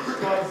and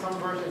destroys some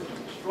versions. He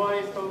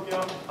destroys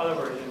Tokyo. Other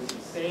versions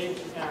he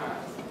saves Japan.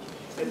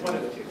 It's one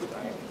of the two,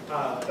 right?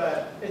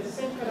 But it's the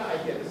same kind of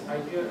idea. This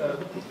idea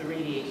of the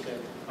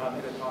radiation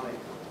and atomic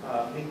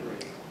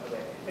lingering.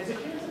 And so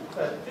here's a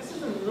clip. This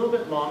is a little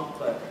bit long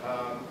clip.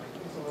 I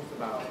think it's almost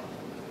about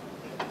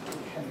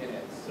 10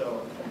 minutes.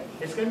 So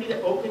it's going to be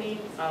the opening.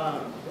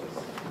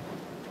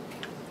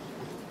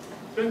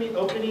 It's going to be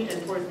opening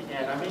and towards the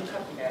end. I may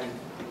cut the end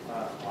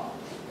off.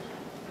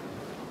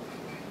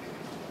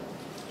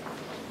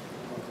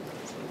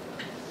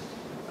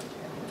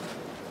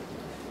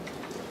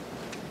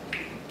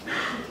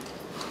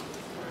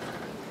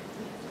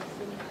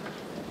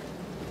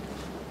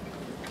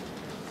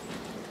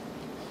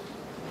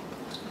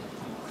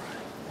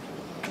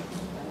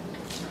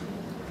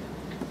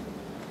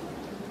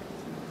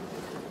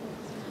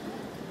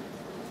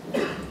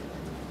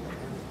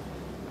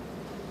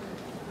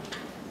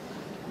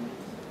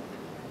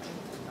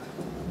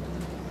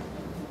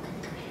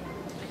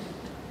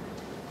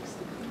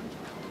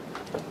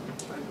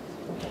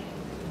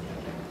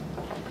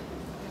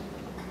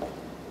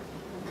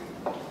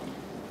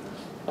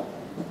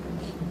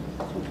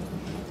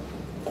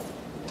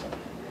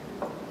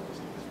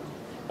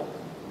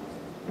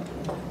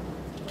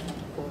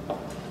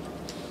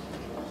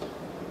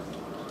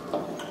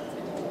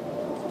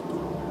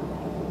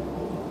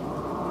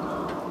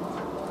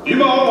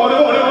 今我々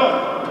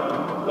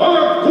は我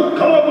が国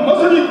家はま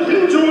さに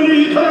天井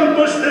に至らん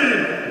としている。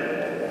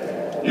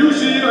有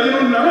史以来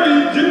の長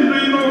い人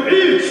類の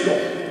英知と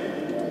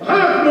科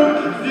学の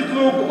結実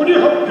をここに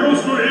発表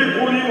する栄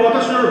光に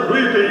私は触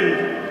れている。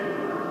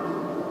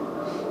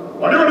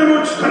我々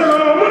の力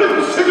があまね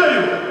く世界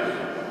を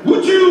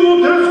宇宙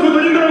を照らすこと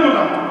になるのだ。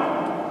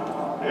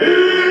永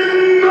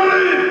遠なれ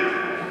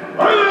我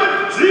が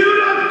自由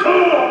だと。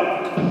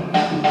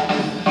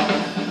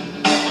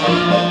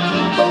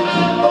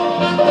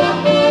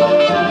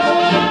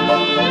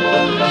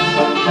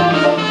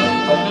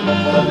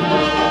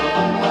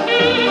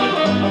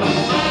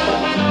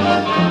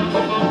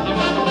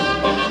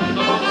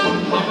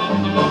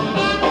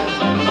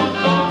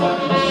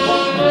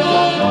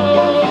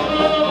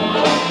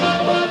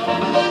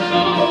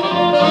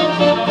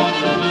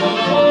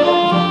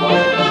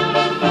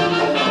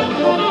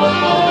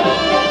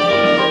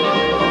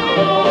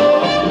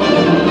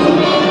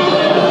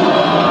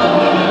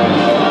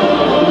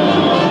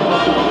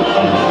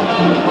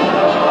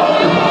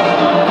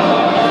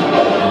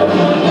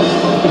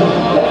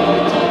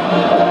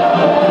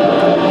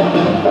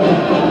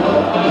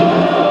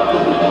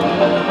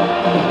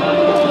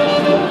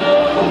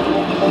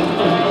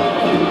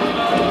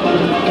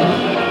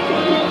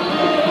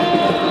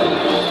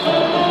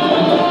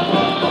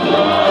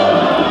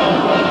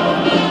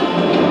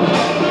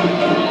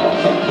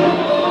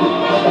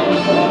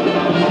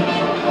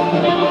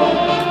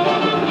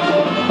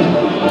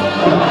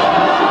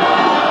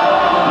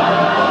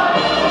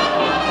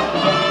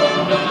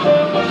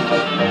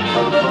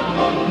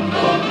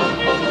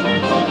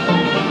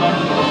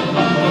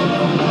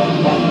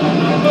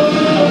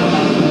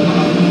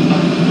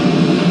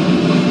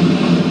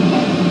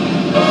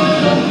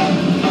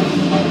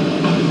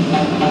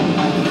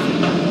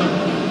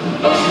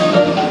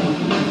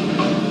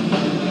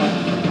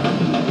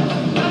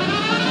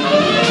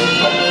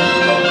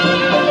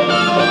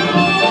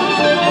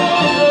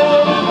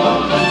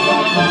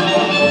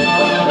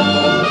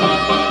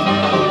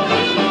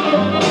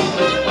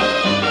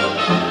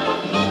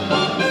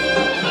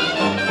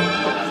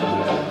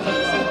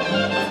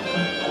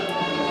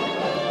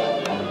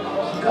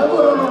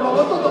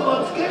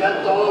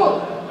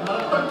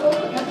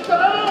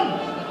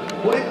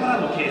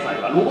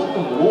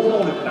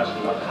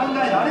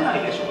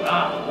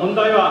問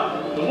題は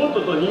ロボッ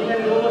トと人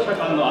間労働者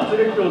間の圧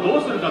力をど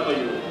うするかとい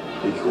う。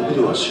敵国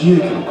では新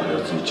兵器の開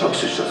発に着手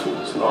したそう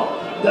ですな。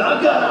だ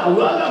から我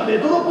がメ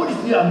トロポリス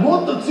には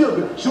もっと強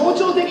く象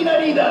徴的な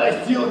リーダーが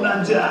必要な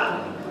んじゃ。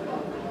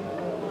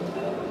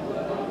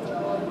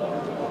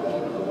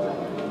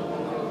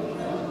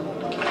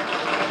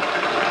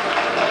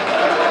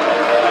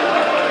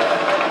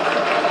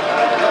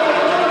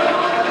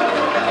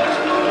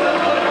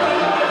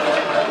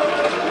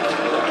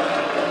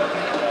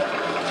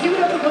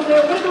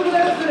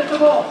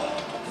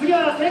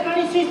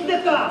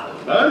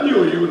何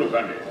を言うの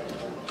かね。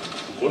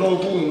この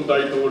ブーン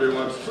大統領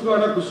がつつが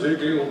なく政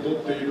権を取っ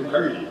ている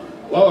限り、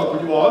我が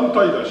国は安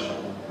泰だし、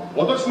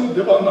私の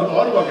出番な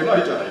どあるわけな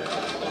いじゃないか。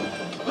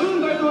ブー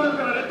ン大統領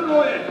からレッド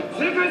号へ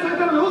政界参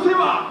加の要請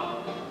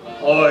は。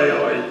おい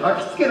おい、焚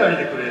きつけない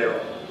でくれよ。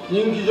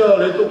人気じゃ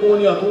レッド号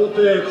には到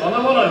底かな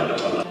わないんだ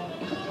から。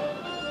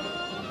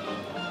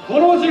こ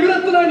のジグラ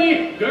ット内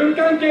に軍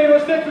関係の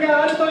施設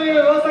があるという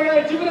噂が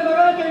一部で流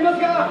れていま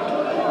すが、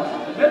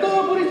メト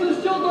ロポリ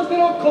ス市長として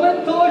のコメ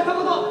ントを一言。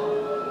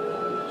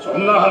そ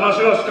んな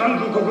話はスカン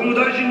ク国務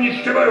大臣に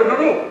聞けばよか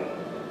ろう。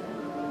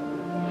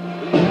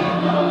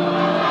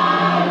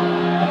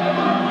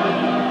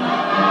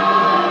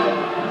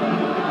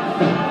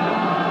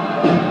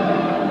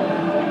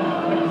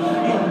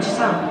おじ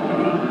さ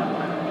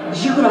ん、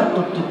ジグラッ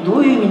トってど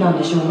ういう意味なん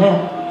でしょう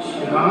ね。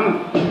知ら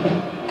ん。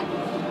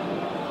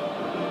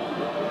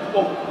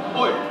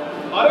おい、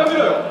あれを見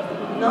ろよ。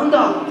なんだ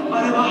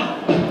あれ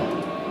は。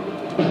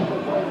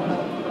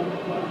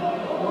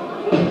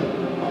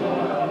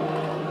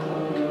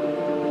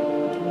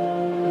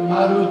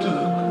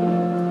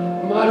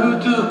マルド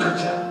ゥーク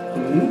じゃ。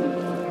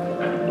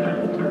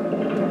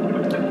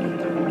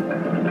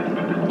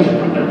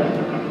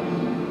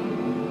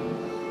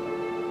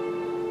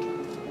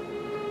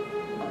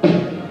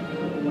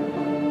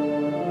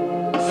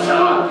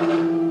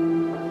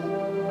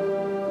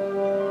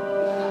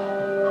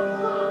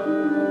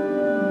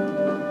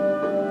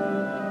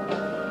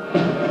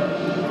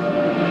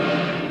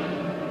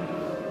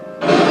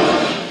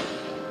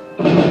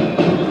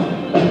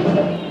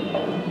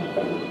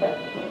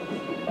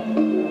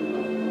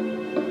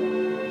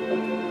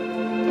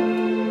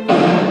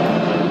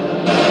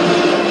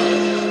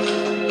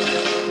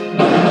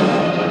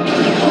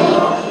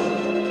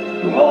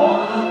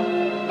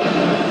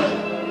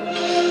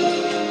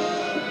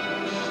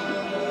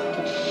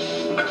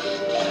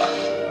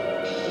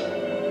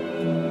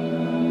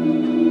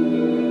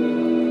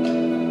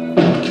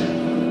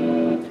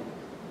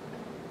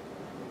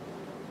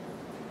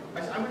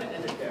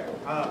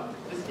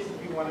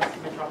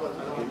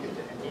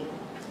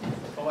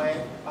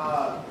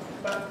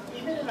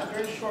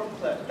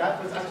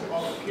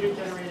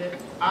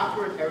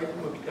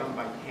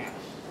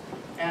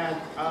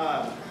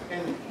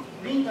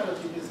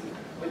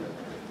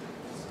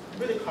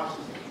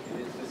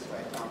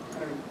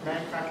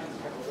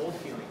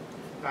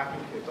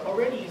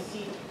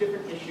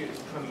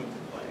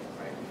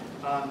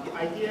The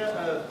idea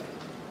of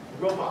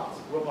robots'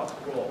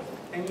 roles,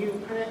 and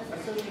you kind of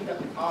associate that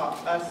with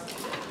us,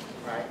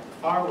 right?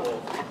 Our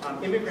roles,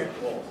 immigrant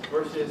roles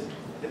versus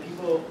the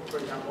people, for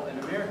example, in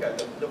America,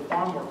 the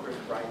farm workers'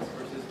 rights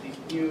versus these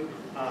new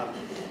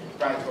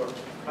rights or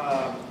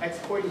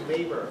exporting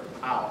labor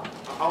out,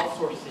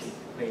 outsourcing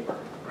labor,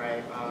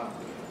 right?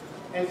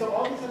 And so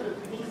all these other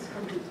things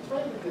come to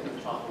play within the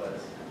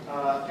Metropolis,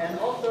 and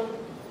also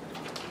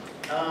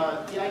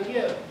the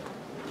idea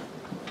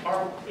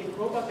of if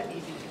robots are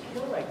easy to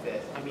kill like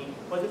this, I mean,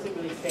 what does it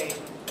really say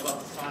about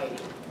society,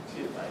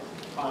 too, right?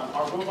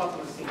 Are robots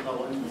on the same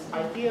level? And this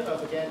idea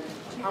of, again,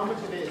 how much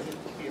of it is it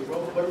to be a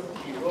robot, what is it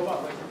to be a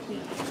robot, what is it to be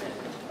human,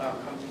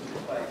 comes into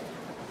play.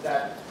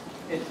 That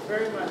it's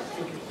very much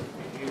interesting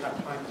if you have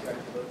time to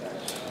actually look at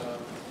it.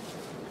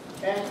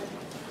 And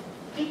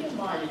keep in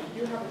mind, if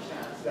you do have a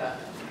chance, that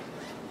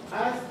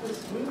as this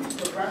movie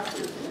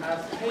progresses, and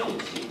as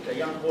Heiichi, the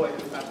young boy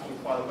who's asking his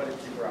father what is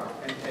Ziggurat,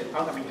 and his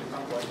uncle,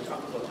 his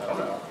uncle, I don't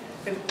know,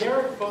 and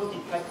they're both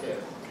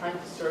detectives trying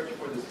to search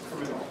for this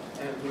criminal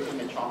within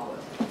Metropolis.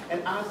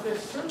 And as they're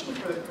searching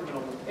for the criminal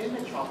within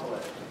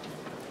Metropolis,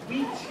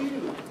 we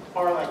too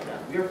are like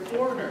them. We are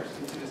foreigners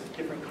into this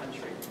different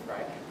country,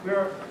 right?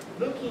 We're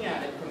looking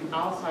at it from the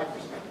outside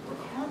perspective.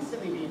 We're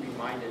constantly being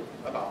reminded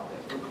about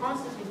this. We're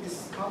constantly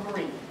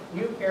discovering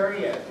new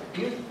areas,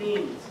 new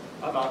things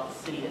about the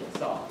city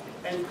itself.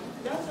 And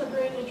that's a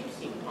very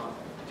interesting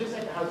concept. Just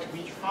like as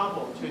we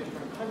travel to a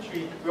different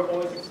country, we're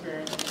always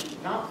experiencing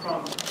not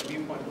from the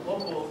viewpoint of the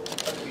locals,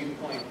 but the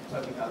viewpoint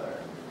of the other.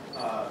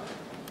 I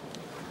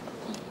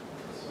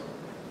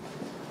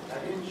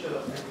didn't show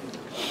up anything.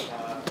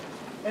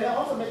 And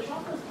also,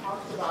 Metropolis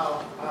talks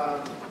about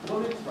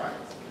women's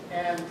rights.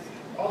 And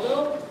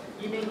although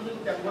you may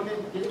think that women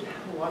didn't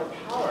have a lot of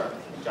power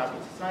in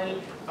Japanese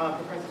society,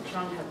 Professor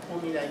Chung had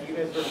told me that you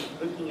guys were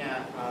looking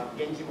at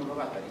Genji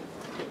Monogatari,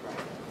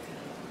 right?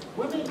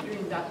 Women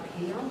during that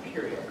Heian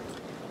period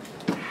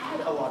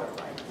had a lot of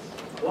rights,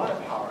 a lot of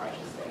power, I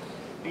should say,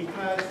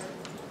 because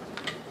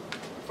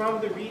from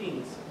the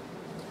readings,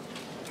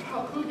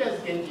 who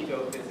does Genji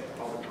go visit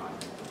all the time?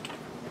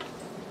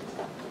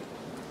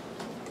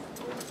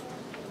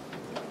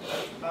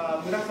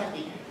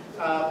 Murasaki.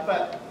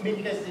 But maybe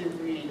you guys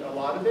didn't read a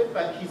lot of it,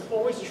 but he's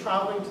always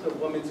traveling to the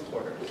women's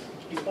quarters.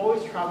 He's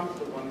always traveling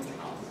to the women's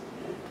house.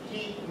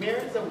 He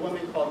marries a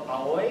woman called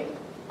Aoi,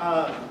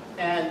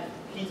 and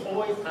he's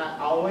always at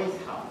Aoi's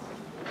house.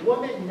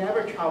 Woman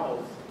never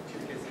travels to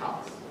his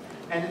house.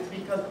 And it's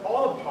because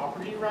all the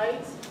property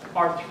rights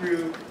are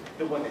through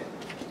the women.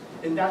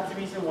 And that's the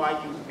reason why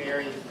you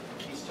marry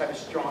these type of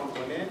strong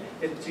women,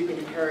 is to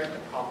inherit the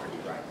property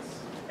rights.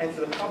 And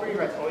so the property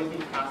rights always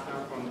being passed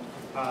down from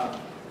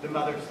the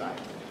mother's side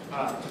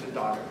to the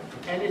daughter.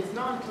 And it's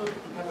not until you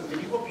have a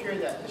medieval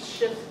period that the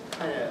shift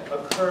kind of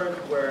occurs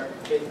where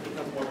it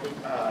becomes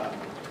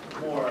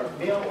more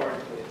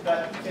male-oriented.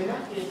 But in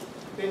that case,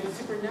 in the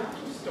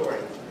supernatural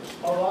stories,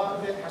 a lot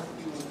of it has to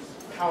do with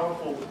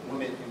powerful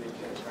women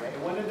images, right?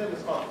 And one of them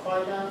is called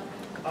Fullerton,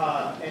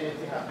 and if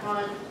you have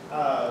time,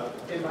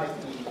 it might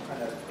be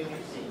kind of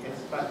interesting.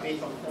 It's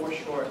based on 4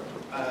 short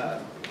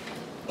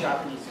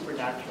Japanese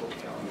supernatural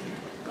tales.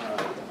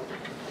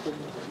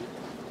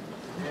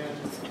 And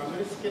I'm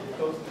going to skip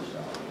Ghost in the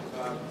Shell.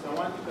 So I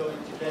want to go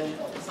into then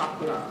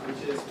Sakura,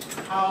 which is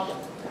how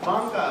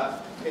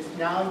manga is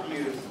now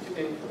used to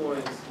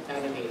influence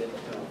animated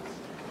films.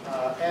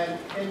 And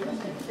in this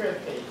particular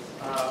case,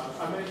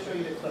 I'm going to show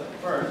you the clip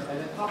first, and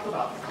then talk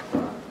about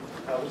Sakura,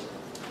 which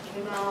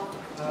came out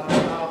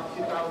about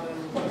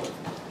 2004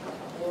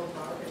 or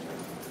 5, I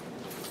think.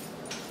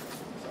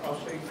 So I'll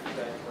show you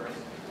that first,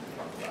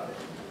 talk about it.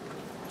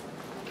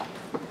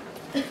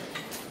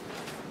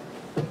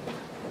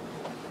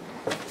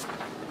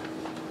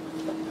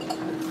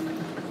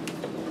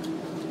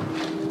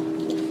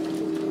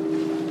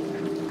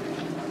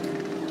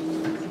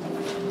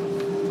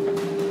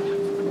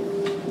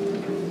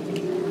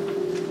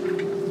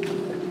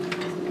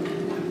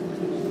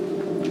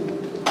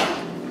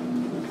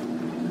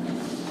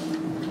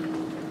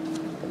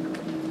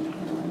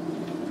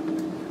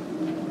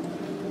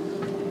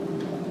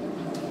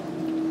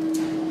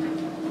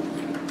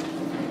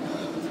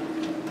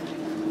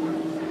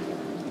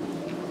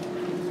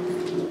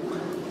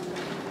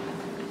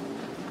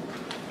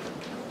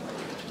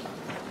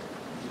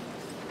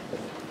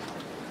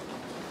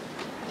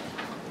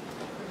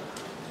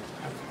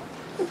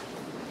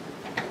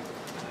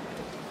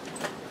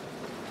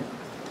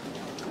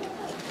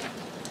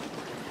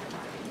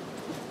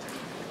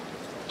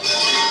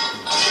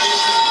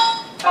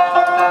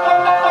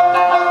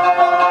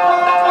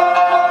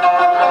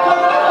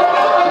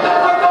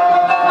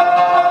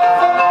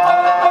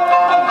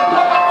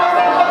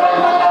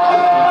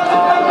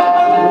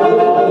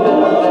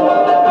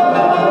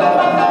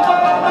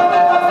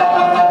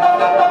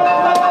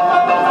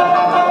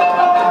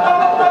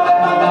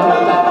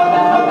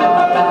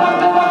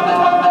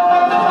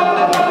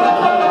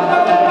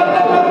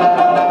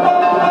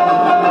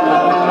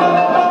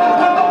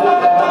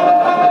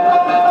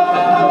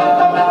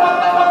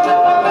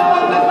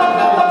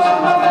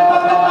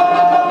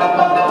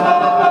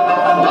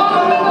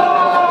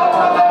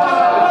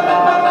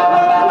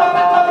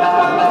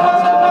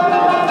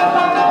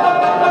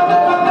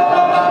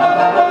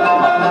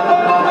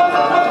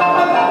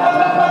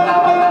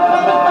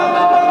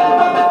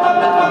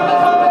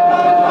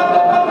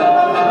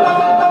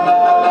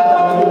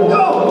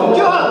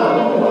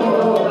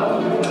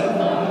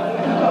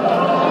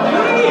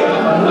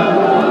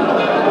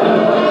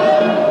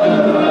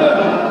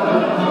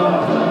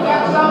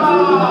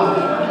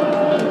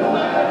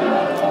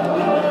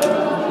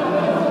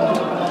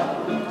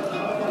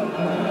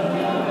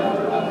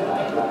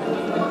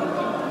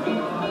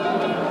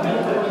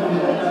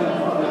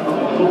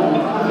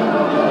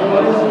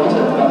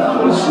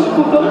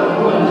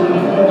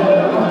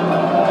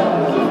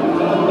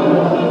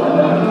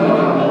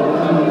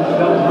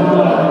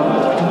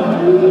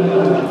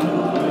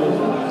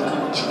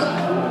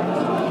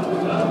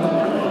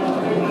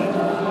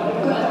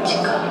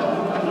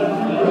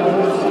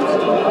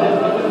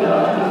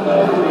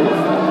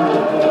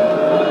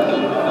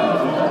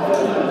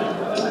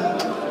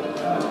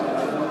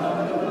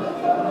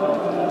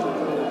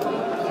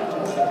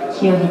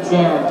ひよみちゃ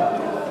ん、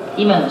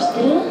今の知っ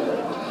てる？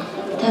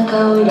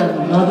高尾浦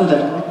のノブが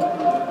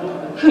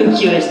浮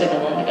世絵したか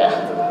なんだか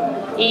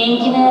陰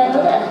気な野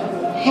郎だ。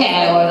へ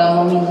え、俺ら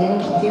も水に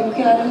切ってよく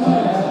やるな。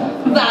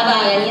ババ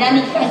アが睨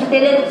み聞かせて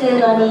るっつう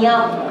のによ。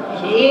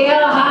ひよ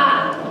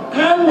は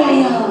なんだよ、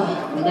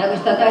胸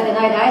口叩いて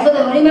ないで愛想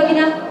で盛り巻き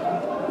な。なんだ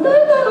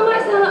お前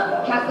さ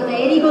ん、客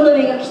で襟好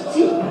みがきつ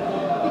い。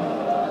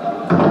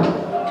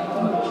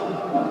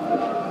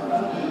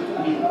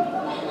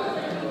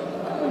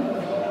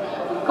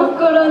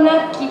心な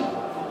き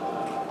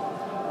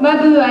マ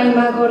ブは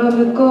今頃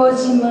向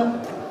島、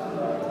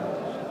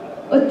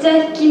お茶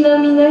引きの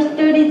みの一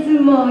人相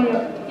撲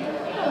よ。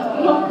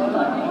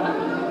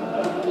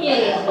いやい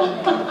や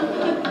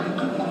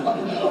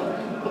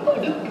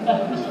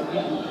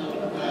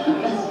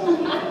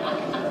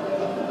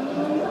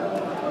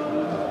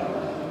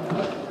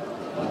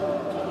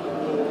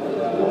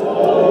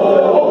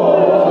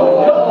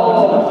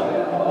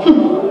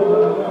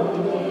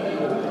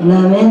な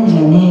めんじ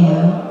ゃねえ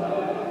よ。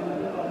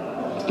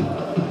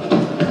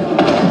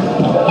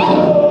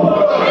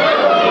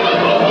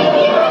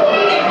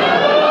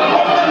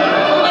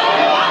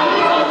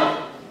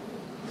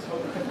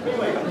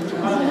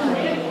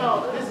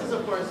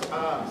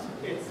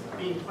It's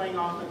being playing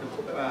off of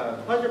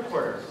the pleasure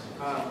quarters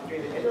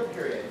during the Edo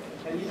period.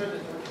 And these are the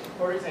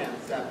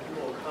courtesans that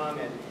people will come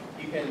and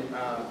you can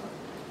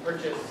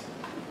purchase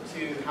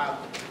to have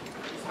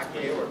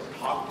sake or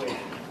talk with.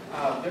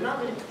 They're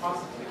not really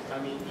prostitutes. I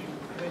mean,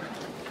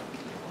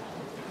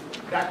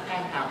 that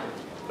can happen.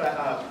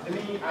 But the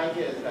main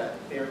idea is that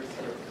they're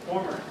sort of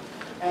performers.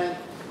 And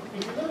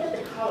if you look at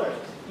the colors,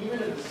 even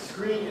if the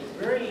screen is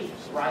very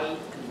bright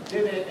and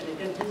vivid, and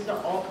again, these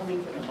are all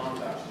coming from the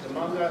manga. The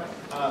manga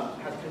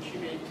has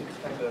contributed to this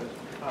type of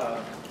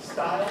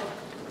style,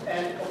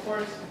 and of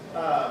course,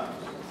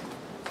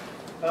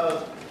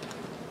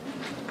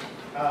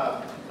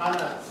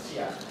 Anna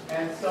Tsuchiya.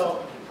 And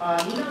so,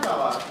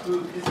 Minagawa,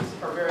 who this is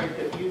her very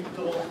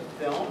debutable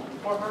film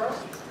for her,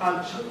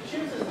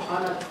 chooses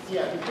Anna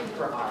Tsuchiya because of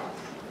her eyes.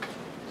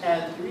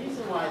 And the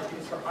reason why is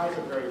because her eyes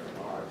are very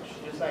large,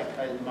 just like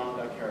a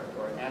manga character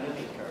or an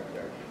anime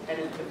character. And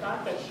it's the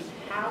fact that she's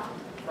half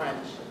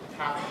French,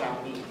 half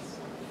Japanese.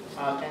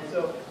 And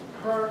so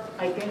her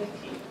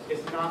identity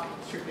is not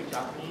strictly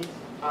Japanese,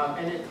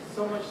 and it's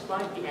so much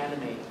like the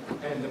anime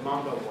and the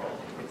manga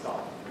world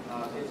itself.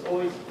 It's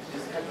always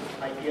this type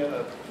of idea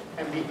of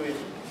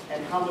ambiguity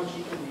and how much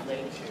you can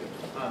relate to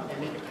and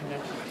make a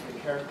connection to the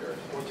characters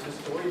or to the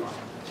storyline.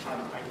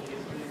 I think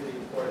it's really, really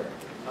important.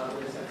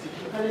 In a sense, you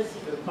can kind of see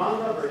the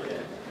manga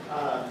version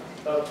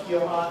of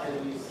Kyoha, and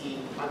then you see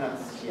Anna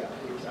Tsuchiya,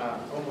 which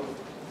almost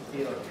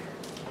feel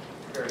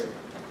very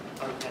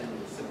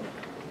uncannily similar.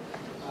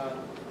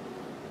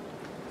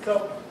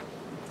 So,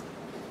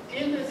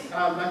 in this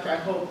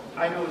lecture,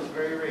 I know it's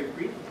very, very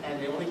brief,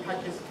 and it only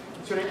touches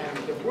certain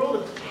anime. The world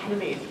of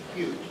anime is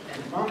huge,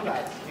 and manga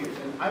is huge,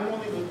 and I'm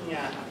only looking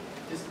at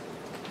just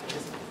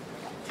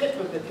tip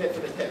of the tip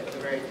of the tip of the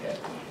very tip.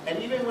 And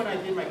even when I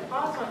did my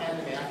class on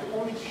anime, I could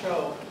only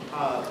show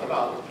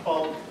about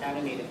 12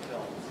 animated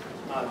films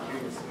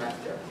during the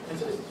semester. And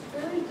so it's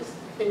very just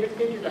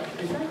introduction.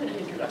 It's not even an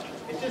introduction.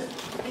 It's just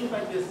things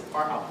like this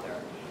are out there.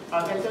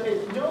 And so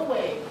there's no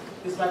way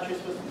this lecture is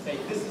supposed to say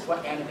this is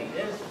what anime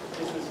is,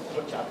 this is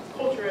what Japanese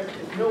culture is.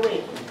 There's no way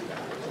it can do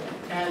that.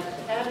 And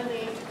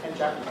anime and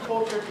Japanese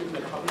culture, even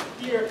the public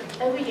theater,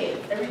 every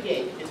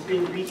day is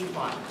being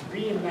redefined,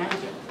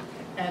 reimagined.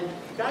 And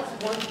that's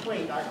one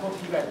point I hope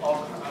you guys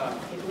all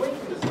take away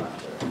from this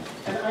lecture.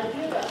 And the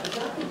idea that the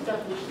Japanese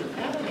definition of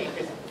anime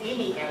is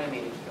any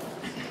animated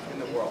films in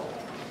the world.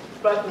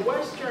 But the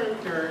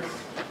Westerners,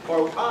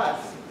 or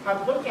us,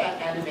 have looked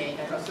at anime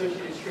and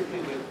associated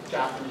strictly with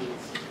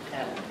Japanese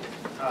anime.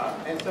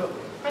 And so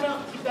kind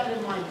of keep that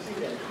in mind too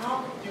then.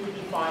 How do we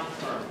define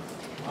terms?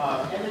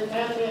 And then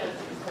anime is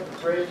kind of a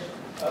bridge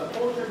of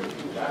culture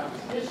between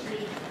Japanese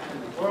history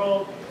and the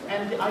world,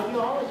 and the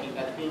ideology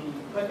that's being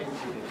put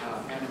into the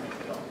anime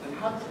films, and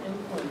how does it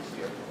influence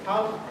you?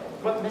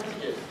 What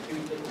messages do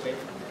we take away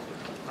from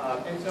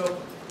it? And so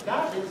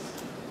that is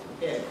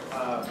it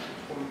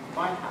from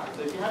my half.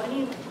 So if you have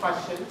any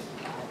questions,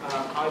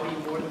 I'll be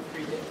more than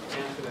free to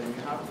answer them.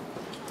 You have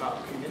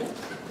about 3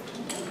 minutes.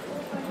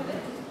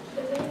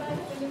 Does anybody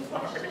have any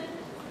questions?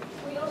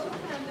 We also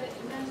have the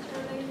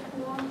master-related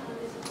form on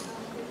this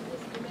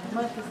event.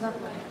 Mic is not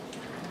right.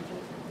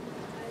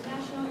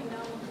 National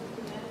Endowment for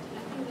Humanity.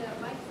 I think the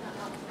mic's not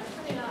up. I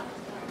turned it up.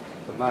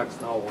 The mic's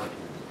not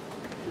working.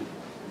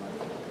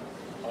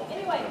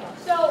 Anyway,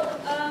 so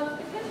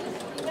because this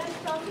event is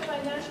sponsored by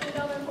National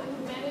Endowment for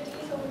Humanity,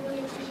 so we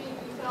really appreciate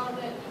you found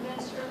that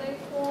event survey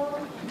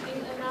form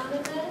is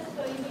anonymous.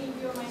 So even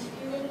if you're my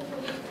student for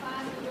this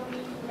class, you don't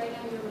need to write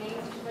down your name,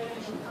 just write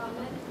down your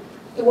comment.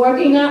 You're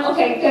working now?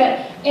 Okay, good.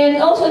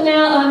 And also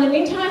now, in the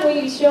meantime,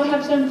 we still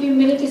have some few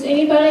minutes. Does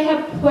anybody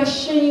have a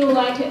question you would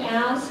like to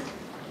ask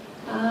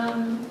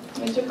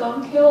Mr.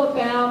 Gankyo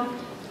about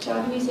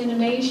Japanese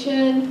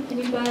animation?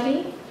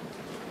 Anybody?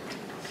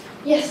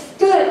 Yes,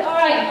 good. All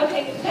right.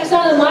 Okay, pass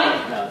on the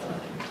mic. No, it's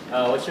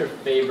fine. What's your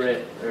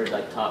favorite, or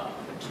like top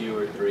 2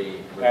 or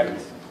 3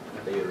 movies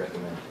that you would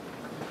recommend?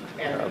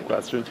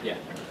 Question? Yeah.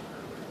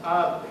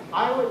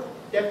 I would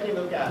definitely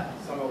look at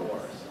Summer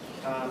Wars.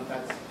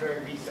 That's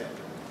very recent.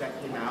 That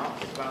came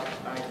out about,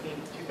 I think,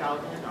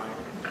 2009.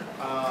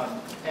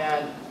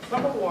 And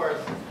Summer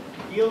Wars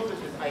deals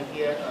with this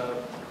idea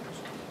of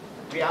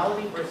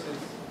reality versus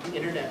the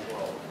internet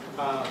world.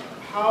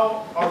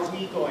 How are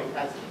we going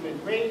as a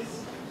human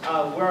race?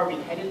 Where are we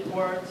headed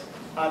towards?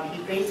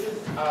 He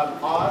bases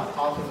Oz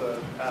off of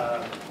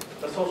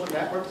a social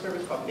network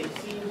service called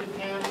Mixi in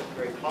Japan. It's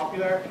very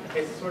popular.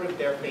 It's sort of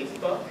their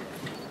Facebook.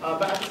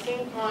 But at the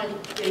same time,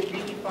 it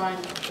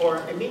redefines, or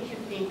it makes you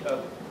think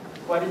of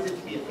what is it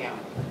to be a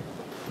family.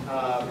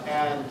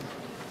 And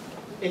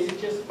is it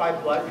just by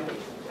blood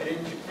relation? And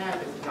in Japan,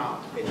 it's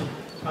not. In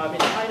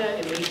China,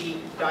 it may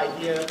be the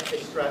idea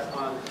is stressed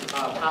on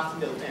passing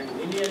the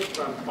family lineage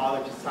from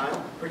father to son,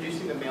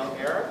 producing the male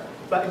heir.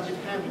 But in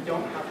Japan, we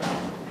don't have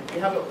that. we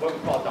have what we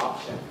call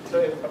adoption. So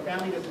if a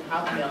family doesn't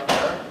have a male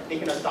heir, they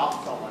can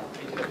adopt someone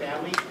into the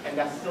family, and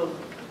that's still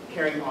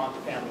carrying on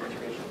the family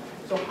tradition.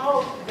 So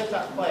how does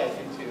that play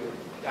into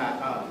that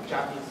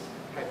Japanese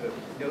type of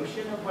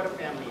notion of what a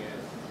family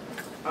is?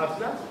 So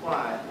that's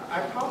why I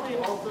probably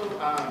also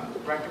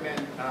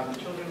recommend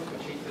Children Who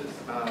Chases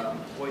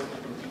Voices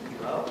from Deep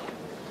Below.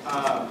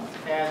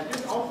 And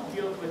this also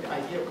deals with the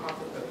idea of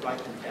concept of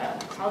life and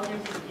death. How do we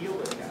deal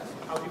with death?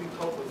 How do we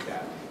cope with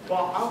death?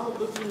 While also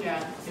looking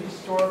at the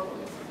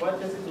historicalness. What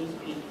does it mean to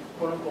be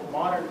quote unquote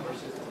modern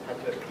versus the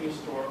type of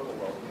prehistorical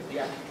world? Because we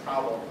actually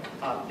travel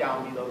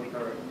down below the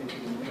earth into a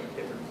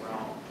different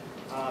realm.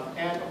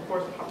 And of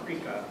course,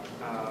 Paprika.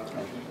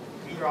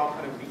 These are all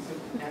kind of recent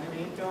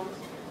anime films,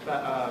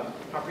 but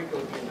Paprika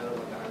would be another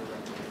one that I would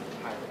recommend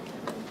highly.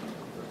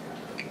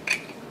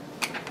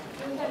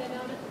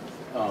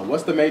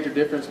 What's the major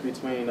difference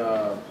between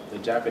the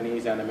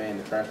Japanese anime and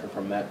the transfer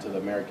from that to the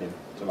American,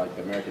 to like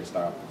the American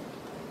style?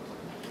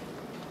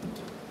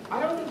 I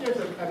don't think there's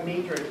a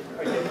major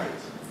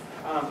difference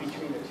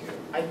between the two.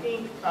 I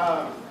think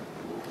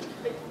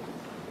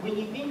when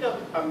you think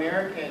of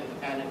American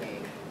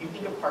anime, you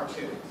think of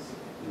cartoons,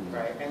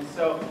 right? And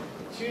so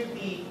to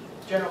the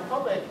general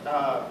public,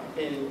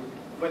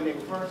 when they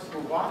first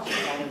were watching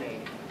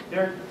anime,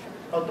 their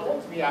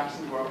adult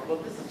reactions were, well,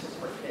 this is just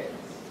for kids.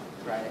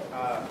 Right,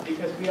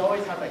 because we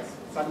always have like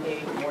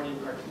Sunday morning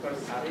cartoons, or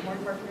Saturday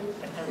morning cartoons.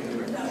 I can't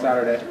remember.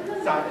 Saturday.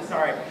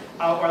 Sorry,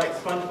 or like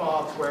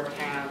SpongeBob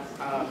SquarePants.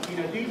 You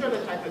know, these are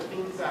the type of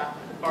things that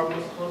are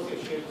most closely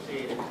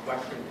associated with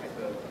Western type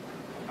of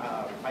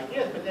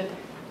ideas. But then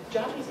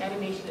Japanese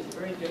animation is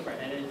very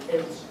different, and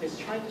it's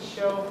trying to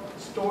show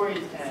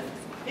stories and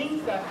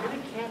things that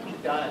really can't be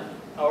done,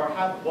 or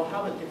will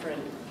have a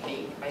different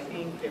take. I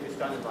think if it's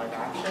done in live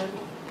action.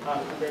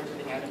 Compared to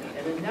the anime.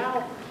 And then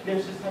now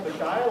there's this type of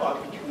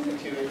dialogue between the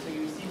two, and so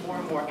you see more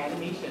and more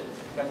animation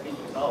that's being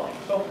developed.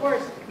 So of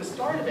course, the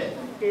start of it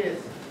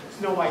is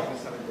Snow White and the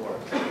Seven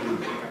Dwarfs. So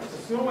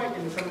Snow White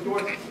and the Seven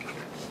Dwarfs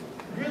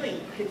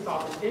really kicks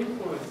off and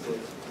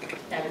influences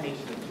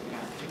animation in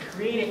Japan to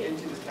create it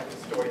into this type of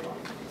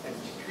storyline and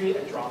to create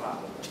a drama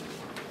out of it.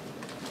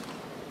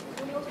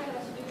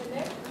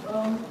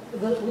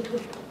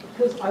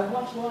 Because I've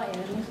watched a lot of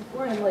animes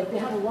before, and like they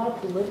have a lot of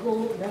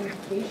political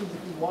ramifications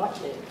if you watch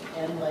it,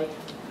 and like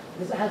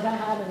has that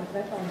had an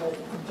effect on the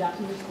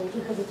Japanese culture?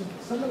 Because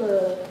some of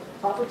the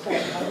topics that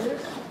it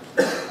covers,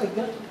 it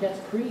gets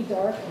pretty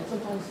dark and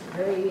sometimes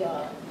very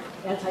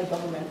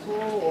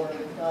anti-governmental or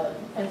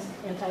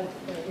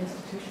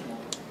anti-institutional.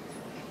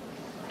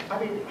 I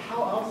mean,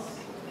 how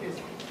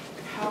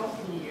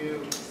can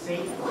you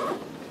safely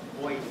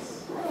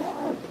voice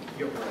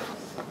your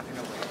voice in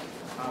a way?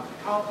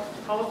 How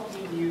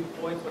can you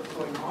voice what's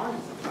going on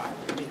in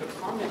society and make a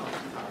comment on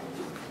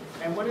society?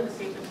 And one of the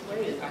safest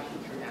ways is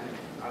actually through anime,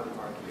 I would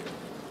argue.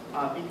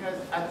 Because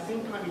at the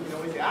same time, you can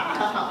always say,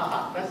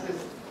 that's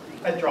just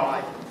a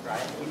drawing,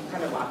 right? We can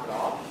kind of laugh it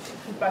off.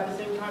 But at the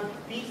same time,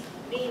 these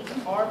themes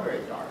are very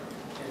dark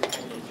in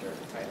nature,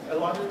 right? A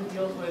lot of them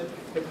deals with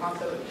the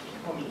concept of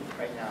hikomi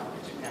right now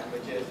in Japan,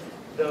 which is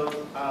those,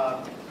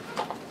 I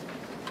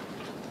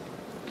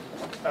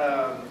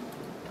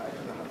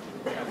don't know how to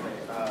translate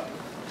it.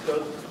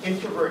 Those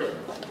introverted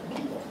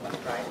people,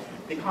 right?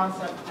 The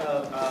concept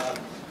of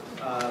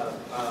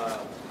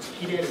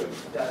hireru,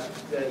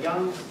 the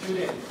young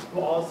student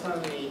who all of a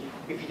sudden,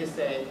 if you just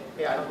say,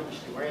 hey, I don't think you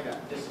should be wearing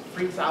that, just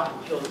freaks out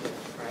and kills you,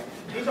 right?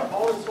 These are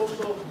all the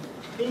social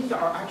things that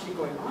are actually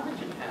going on in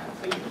Japan,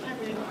 but you can't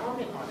really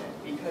comment on it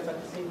because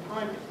at the same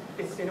time,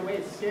 it's in a way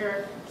it's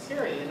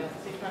scary, and at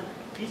the same time,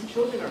 these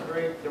children are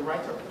their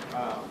rights are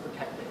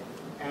protected,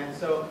 and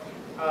so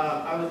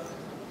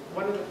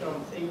one of the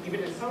films,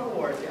 even in some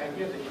awards, the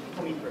idea of the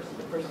hikomi person,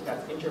 the person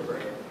that's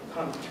introverted,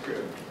 comes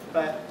true.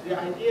 But the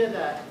idea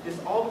that this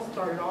all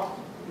started off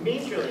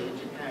majorly in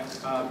Japan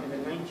in the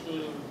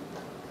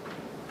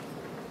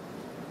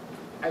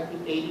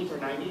 80s or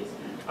 90s,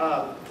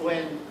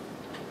 when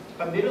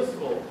a middle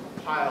school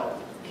child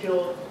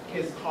killed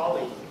his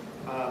colleague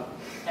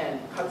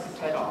and cuts his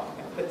head off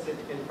and puts it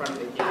in front of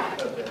the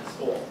gate of the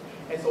school.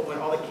 And so when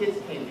all the kids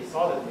came, they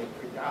saw this and they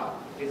freaked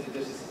out because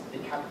there's this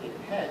decapitated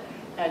head.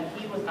 And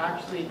he was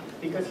actually,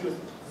 because he was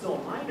still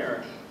a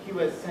minor, he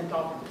was sent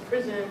off to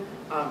prison,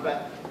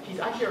 but he's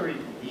actually already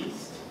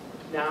released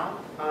now.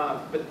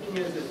 But the thing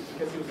is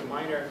because he was a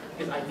minor,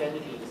 his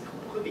identity is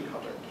completely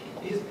covered.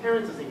 His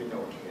parents doesn't even know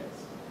what he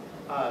is.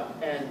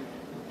 And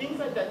things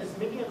like that is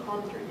making a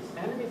commentary. These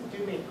animes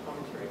do make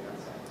commentary in that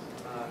sense.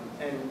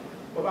 And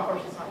about our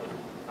society.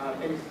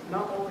 And it's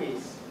not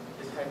always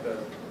this type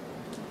of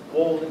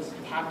bold and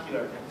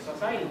spectacular type of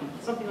society.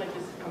 Something like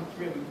this comes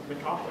through in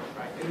Metropolis,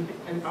 right?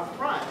 And up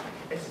front,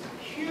 it's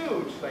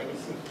huge, like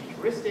it's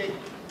futuristic,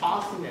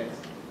 awesomeness.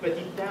 But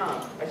deep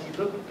down, as you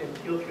look and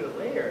peel through the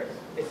layers,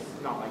 it's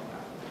not like that.